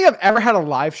 I don't think I've ever had a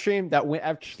live stream that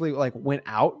went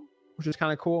out, which is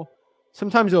kind of cool.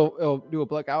 Sometimes it'll do a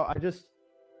blackout. I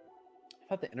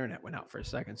thought the internet went out for a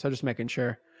second, so just making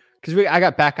sure because I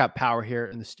got backup power here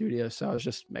in the studio, so I was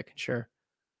just making sure.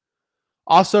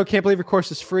 Also, can't believe your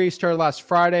course is free. Started last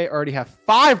Friday. Already have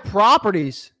 5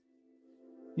 properties.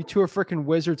 You two are freaking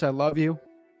wizards. I love you.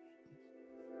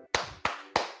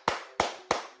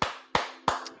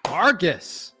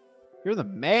 Marcus, you're the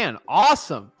man.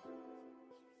 Awesome.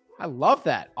 I love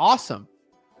that. Awesome.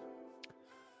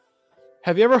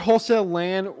 Have you ever wholesaled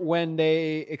land when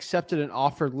they accepted an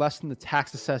offer less than the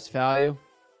tax assessed value?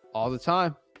 All the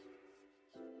time.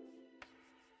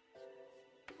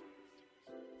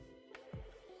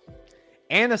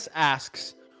 Annis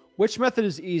asks, which method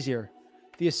is easier,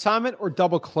 the assignment or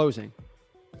double closing?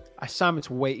 Assignment's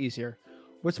way easier.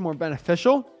 What's more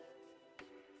beneficial?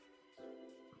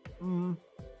 I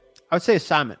would say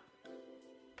assignment.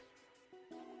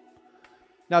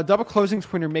 Now, double closings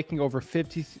when you're making over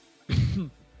 50,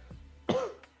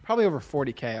 probably over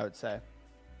 40K, I would say.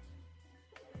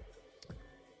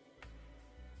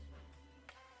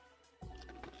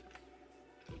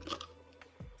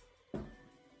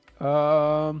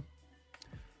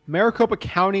 Maricopa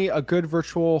County, a good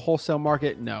virtual wholesale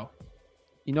market? No.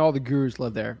 You know all the gurus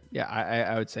live there. Yeah,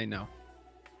 I would say no.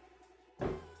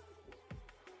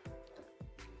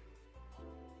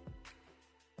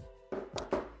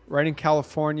 Right in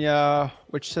California,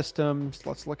 which systems?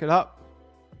 Let's look it up.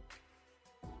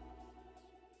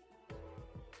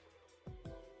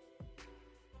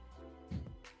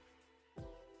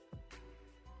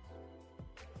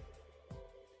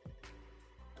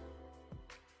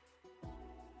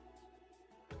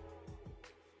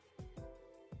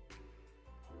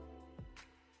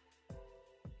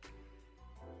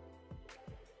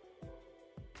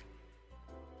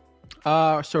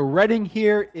 So Reading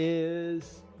here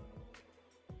is,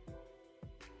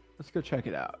 let's go check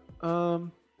it out.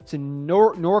 It's in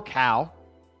NorCal.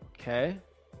 Okay.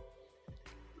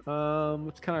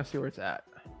 Let's kind of see where it's at.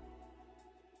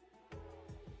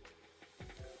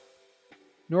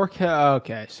 NorCal.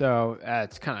 Okay. So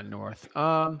it's kind of north.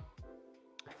 I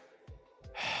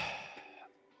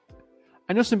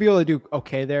know some people that do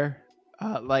okay there.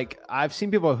 Like I've seen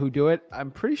people who do it.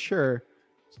 I'm pretty sure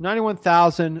it's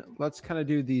 91,000. Let's kind of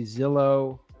do the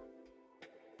Zillow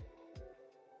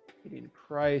median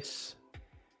price.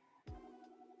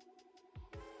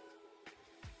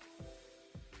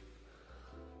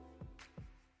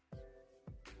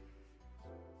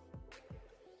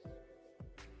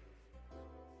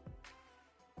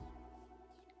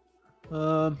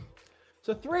 So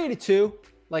 382,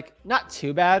 like not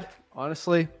too bad,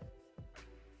 honestly.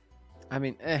 I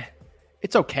mean,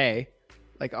 it's okay.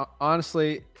 Like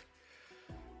honestly,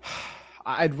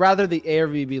 I'd rather the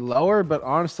ARV be lower, but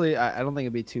honestly, I don't think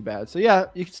it'd be too bad. So yeah,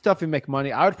 you can definitely make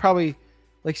money. I would probably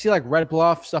see like Red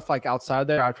Bluff stuff like outside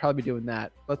there. I'd probably be doing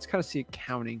that. Let's kind of see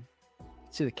counting.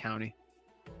 Let's see the county.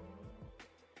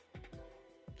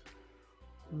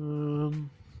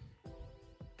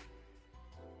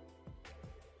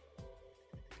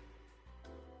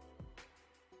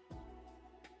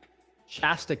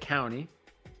 Shasta County.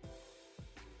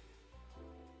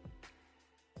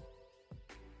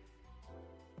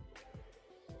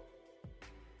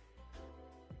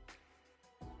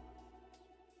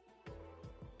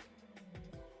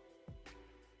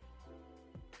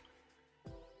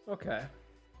 Okay.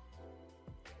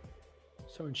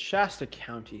 So in Shasta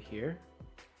County here.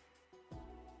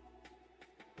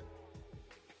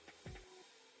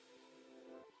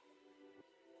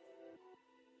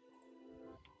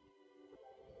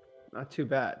 Not too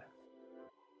bad.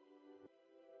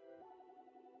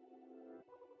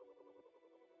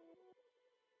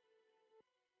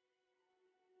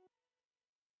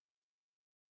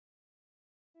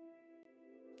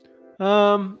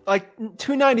 Like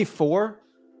 294.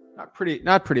 Not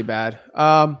pretty bad.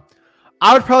 I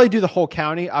would probably do the whole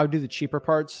county. I would do the cheaper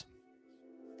parts.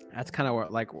 That's kind of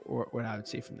what I would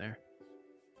see from there.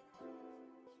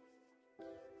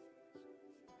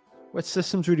 What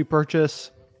systems would you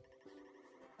purchase?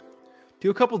 Do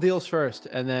a couple deals first,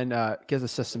 and then get the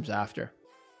systems after.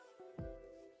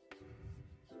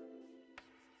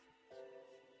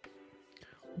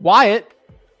 Wyatt,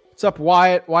 what's up,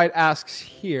 Wyatt? Wyatt asks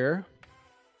here.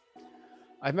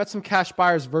 I've met some cash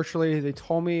buyers virtually. They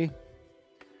told me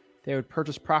they would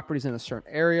purchase properties in a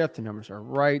certain area if the numbers are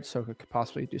right, so I could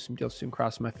possibly do some deals soon.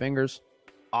 Cross my fingers.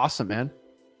 Awesome, man.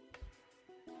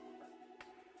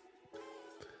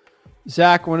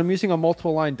 Zach, when I'm using a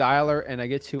multiple line dialer and I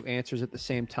get two answers at the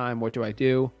same time, what do I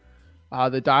do?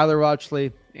 The dialer will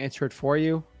actually answer it for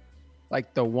you,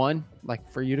 like the one,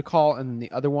 like for you to call, and then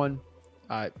the other one,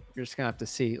 you're just gonna have to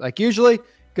see. Like usually,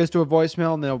 it goes to a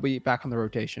voicemail and then it'll be back on the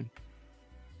rotation.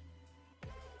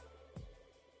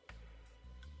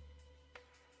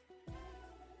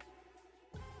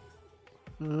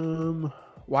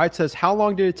 Wyatt says, how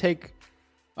long did it take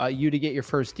you to get your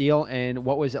first deal, and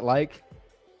what was it like?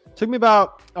 It took me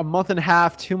about a month and a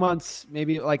half, 2 months,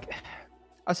 maybe like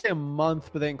I'd say a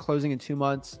month, but then closing in 2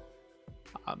 months.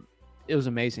 It was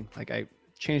amazing. Like I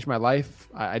changed my life.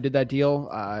 I did that deal.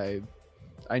 I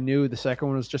knew the second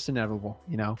one was just inevitable,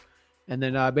 you know, and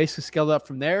then basically scaled up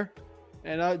from there,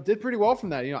 and did pretty well from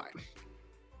that. You know,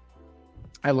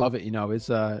 I love it. You know, it's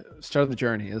start of the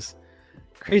journey. Is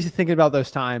crazy thinking about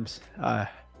those times. It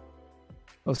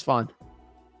was fun.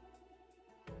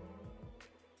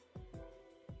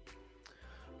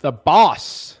 The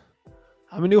boss.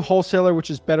 I'm a new wholesaler,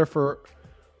 which is better for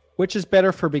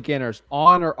beginners,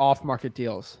 on or off market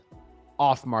deals?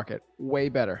 Off market, way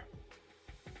better.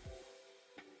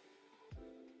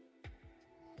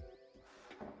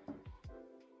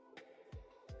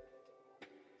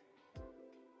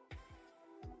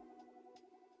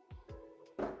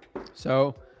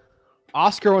 So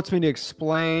Oscar wants me to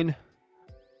explain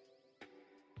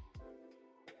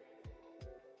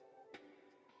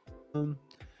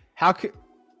how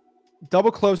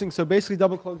double closing. So basically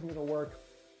double closing will work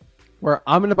where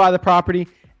I'm going to buy the property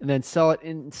and then sell it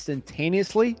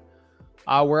instantaneously,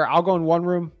 where I'll go in one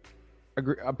room,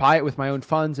 buy it with my own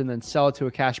funds, and then sell it to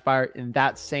a cash buyer in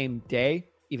that same day,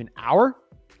 even hour.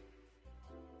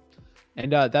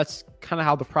 And that's kind of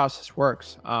how the process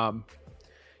works.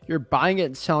 You're buying it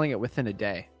and selling it within a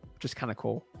day, which is kind of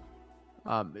cool.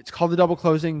 It's called the double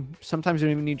closing. Sometimes you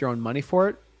don't even need your own money for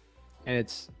it, and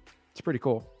it's pretty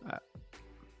cool.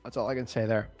 That's all I can say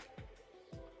there.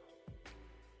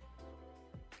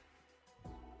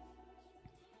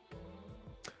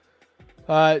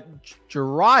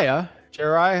 Jariah,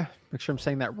 make sure I'm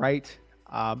saying that right.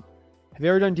 Have you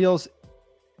ever done deals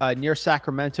near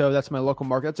Sacramento? That's my local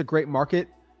market. That's a great market.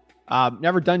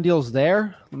 Never done deals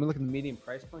there. Let me look at the median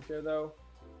price point there, though.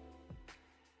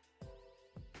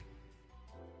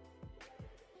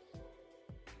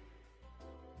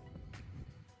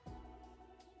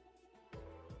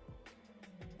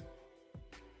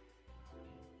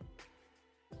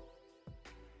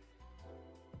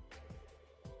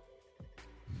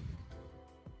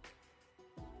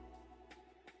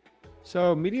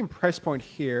 So median price point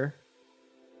here.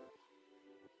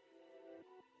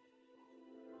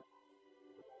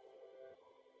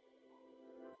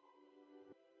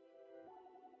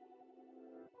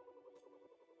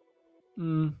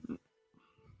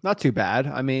 Not too bad.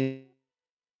 I mean,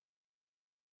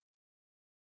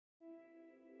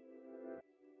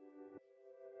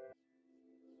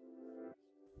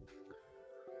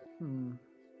 hmm.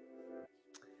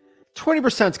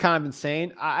 20% is kind of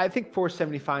insane. I think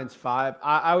 475 is fine.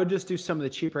 I would just do some of the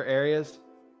cheaper areas.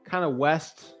 Kind of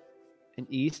west and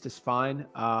east is fine.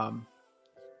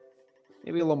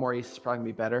 Maybe a little more east is probably gonna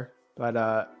be better.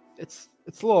 But it's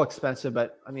a little expensive,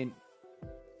 but I mean,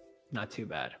 not too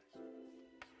bad.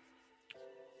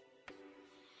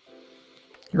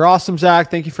 You're awesome, Zach.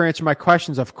 Thank you for answering my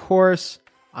questions. Of course.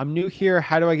 I'm new here.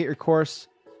 How do I get your course?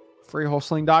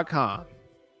 freewholesaling.com.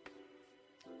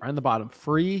 Right on the bottom.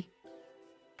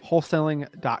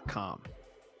 freewholesaling.com.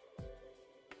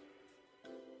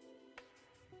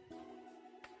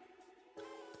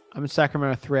 I'm in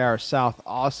Sacramento, 3 hours south.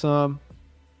 Awesome.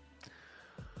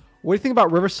 What do you think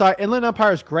about Riverside? Inland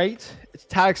Empire is great. It's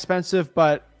tad expensive,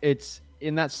 but it's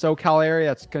in that SoCal area.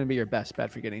 That's going to be your best bet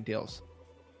for getting deals.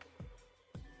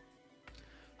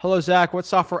 Hello, Zach. What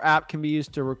software app can be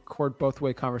used to record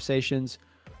both-way conversations?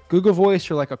 Google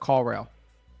Voice or like a call rail?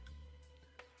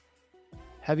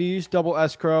 Have you used double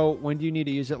escrow? When do you need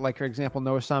to use it? Like, for example,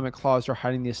 no assignment clause or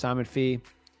hiding the assignment fee.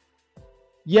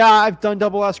 Yeah, I've done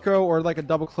double escrow or like a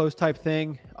double close type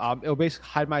thing. It'll basically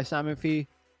hide my assignment fee.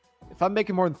 If I'm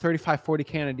making more than 35,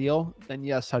 40K in a deal, then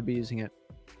yes, I'd be using it.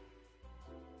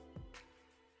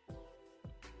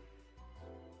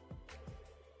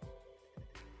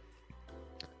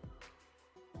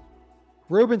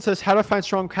 Ruben says, how to find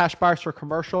strong cash buyers for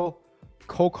commercial,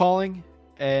 cold calling,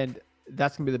 and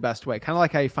that's going to be the best way. Kind of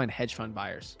like how you find hedge fund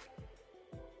buyers.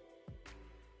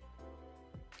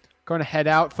 Going to head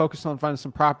out, focus on finding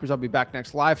some properties. I'll be back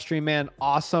next live stream, man.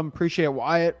 Awesome. Appreciate it,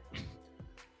 Wyatt.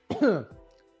 Been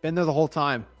there the whole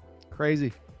time.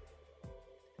 Crazy.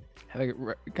 Had a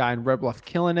guy in Red Bluff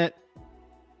killing it.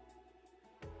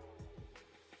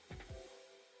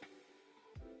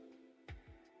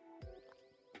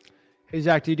 Hey,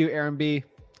 Zach, do you do Airbnb?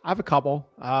 I have a couple.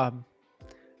 I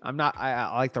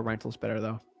like the rentals better,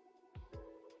 though.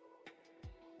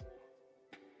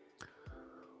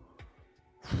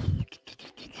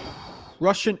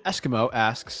 Russian Eskimo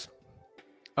asks,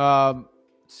 let's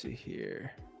see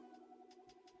here.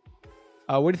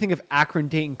 What do you think of Akron,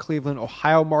 Dayton, Cleveland,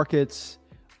 Ohio markets?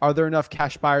 Are there enough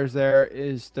cash buyers there?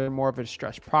 Is there more of a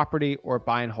distressed property or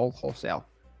buy and hold wholesale?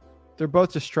 They're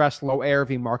both distressed, low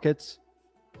ARV markets.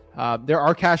 There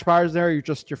are cash buyers there. Your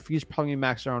fees probably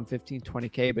max around 15,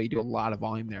 20K, but you do a lot of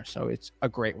volume there. So it's a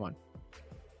great one.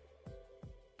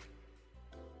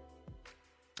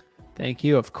 Thank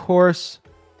you. Of course.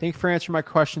 Thank you for answering my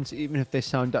questions, even if they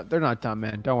sound dumb. They're not dumb,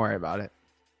 man. Don't worry about it.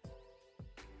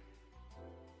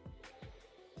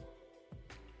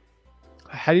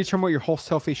 How do you determine what your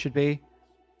wholesale fee should be?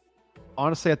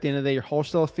 Honestly, at the end of the day, your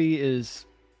wholesale fee is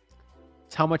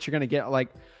it's how much you're going to get. Like,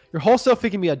 your wholesale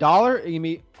fee can be $1, it can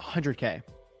be 100K.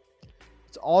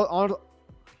 It's all on.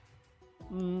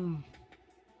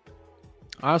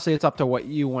 Honestly, it's up to what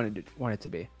you want it to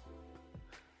be.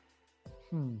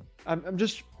 I'm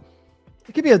just.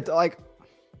 It could be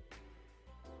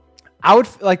I would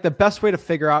like the best way to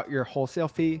figure out your wholesale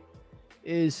fee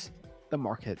is the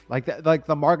market. Like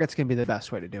the market's gonna be the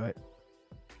best way to do it.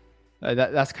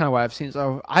 That's kind of what I've seen.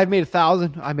 So I've made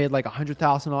 1,000. I made like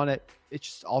 100,000 on it. It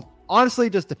just honestly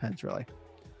just depends really.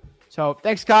 So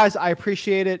thanks guys. I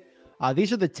appreciate it.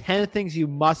 These are the 10 things you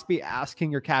must be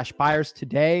asking your cash buyers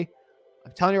today.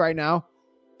 I'm telling you right now.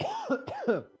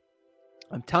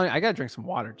 I'm telling you, I gotta drink some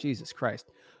water. Jesus Christ.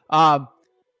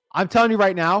 I'm telling you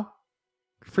right now,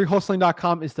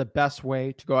 freewholesaling.com is the best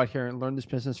way to go out here and learn this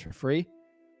business for free.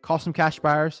 Call some cash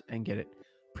buyers and get it.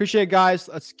 Appreciate it, guys.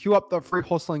 Let's queue up the free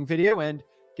wholesaling video and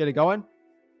get it going.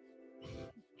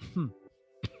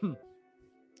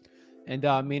 And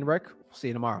me and Rick, we'll see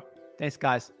you tomorrow. Thanks,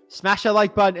 guys. Smash that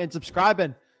like button and subscribe,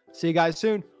 and see you guys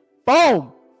soon.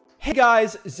 Boom! Hey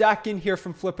guys, Zach in here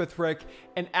from Flip with Rick,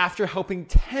 and after helping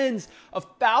tens of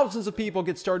thousands of people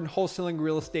get started in wholesaling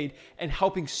real estate and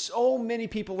helping so many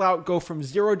people out go from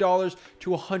 $0 to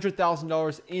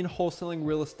 $100,000 in wholesaling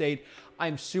real estate,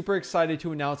 I'm super excited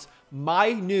to announce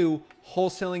my new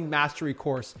wholesaling mastery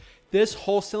course. This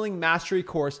wholesaling mastery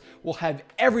course will have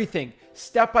everything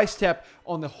step by step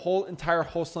on the whole entire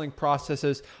wholesaling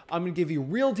processes. I'm going to give you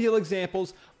real deal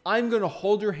examples. I'm going to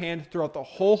hold your hand throughout the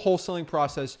whole wholesaling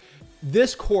process.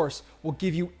 This course will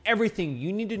give you everything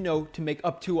you need to know to make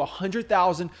up to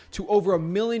 $100,000 to over $1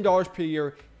 million per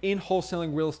year in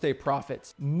wholesaling real estate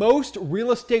profits. Most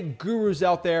real estate gurus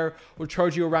out there will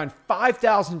charge you around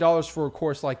 $5,000 for a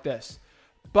course like this.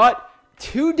 But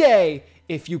today,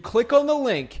 if you click on the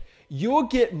link, you'll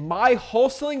get my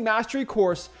wholesaling mastery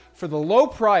course for the low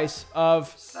price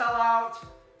of... Sell out.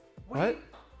 What?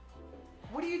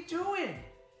 What are you doing?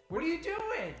 What are you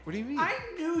doing? What do you mean? I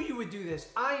knew you would do this.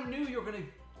 I knew you were going to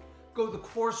go the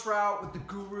course route with the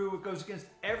guru. It goes against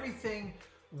everything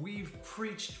we've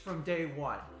preached from day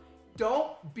one.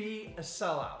 Don't be a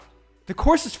sellout. The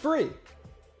course is free.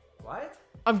 What?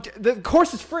 The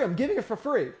course is free. I'm giving it for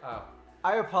free. Oh,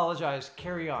 I apologize.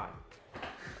 Carry on.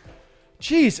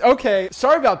 Jeez. Okay.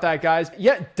 Sorry about that, guys.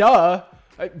 Yeah, duh.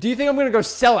 Do you think I'm going to go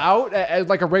sell out as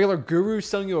like a regular guru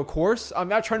selling you a course? I'm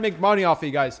not trying to make money off of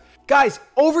you guys. Guys,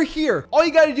 over here, all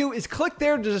you got to do is click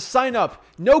there to just sign up.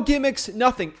 No gimmicks,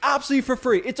 nothing. Absolutely for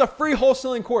free. It's a free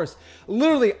wholesaling course.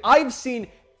 Literally, I've seen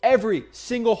every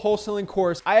single wholesaling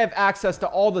course. I have access to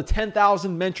all the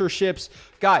 10,000 mentorships.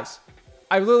 Guys,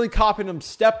 I literally copied them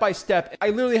step by step. I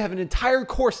literally have an entire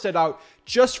course set out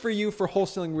just for you for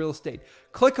wholesaling real estate.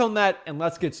 Click on that and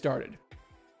let's get started.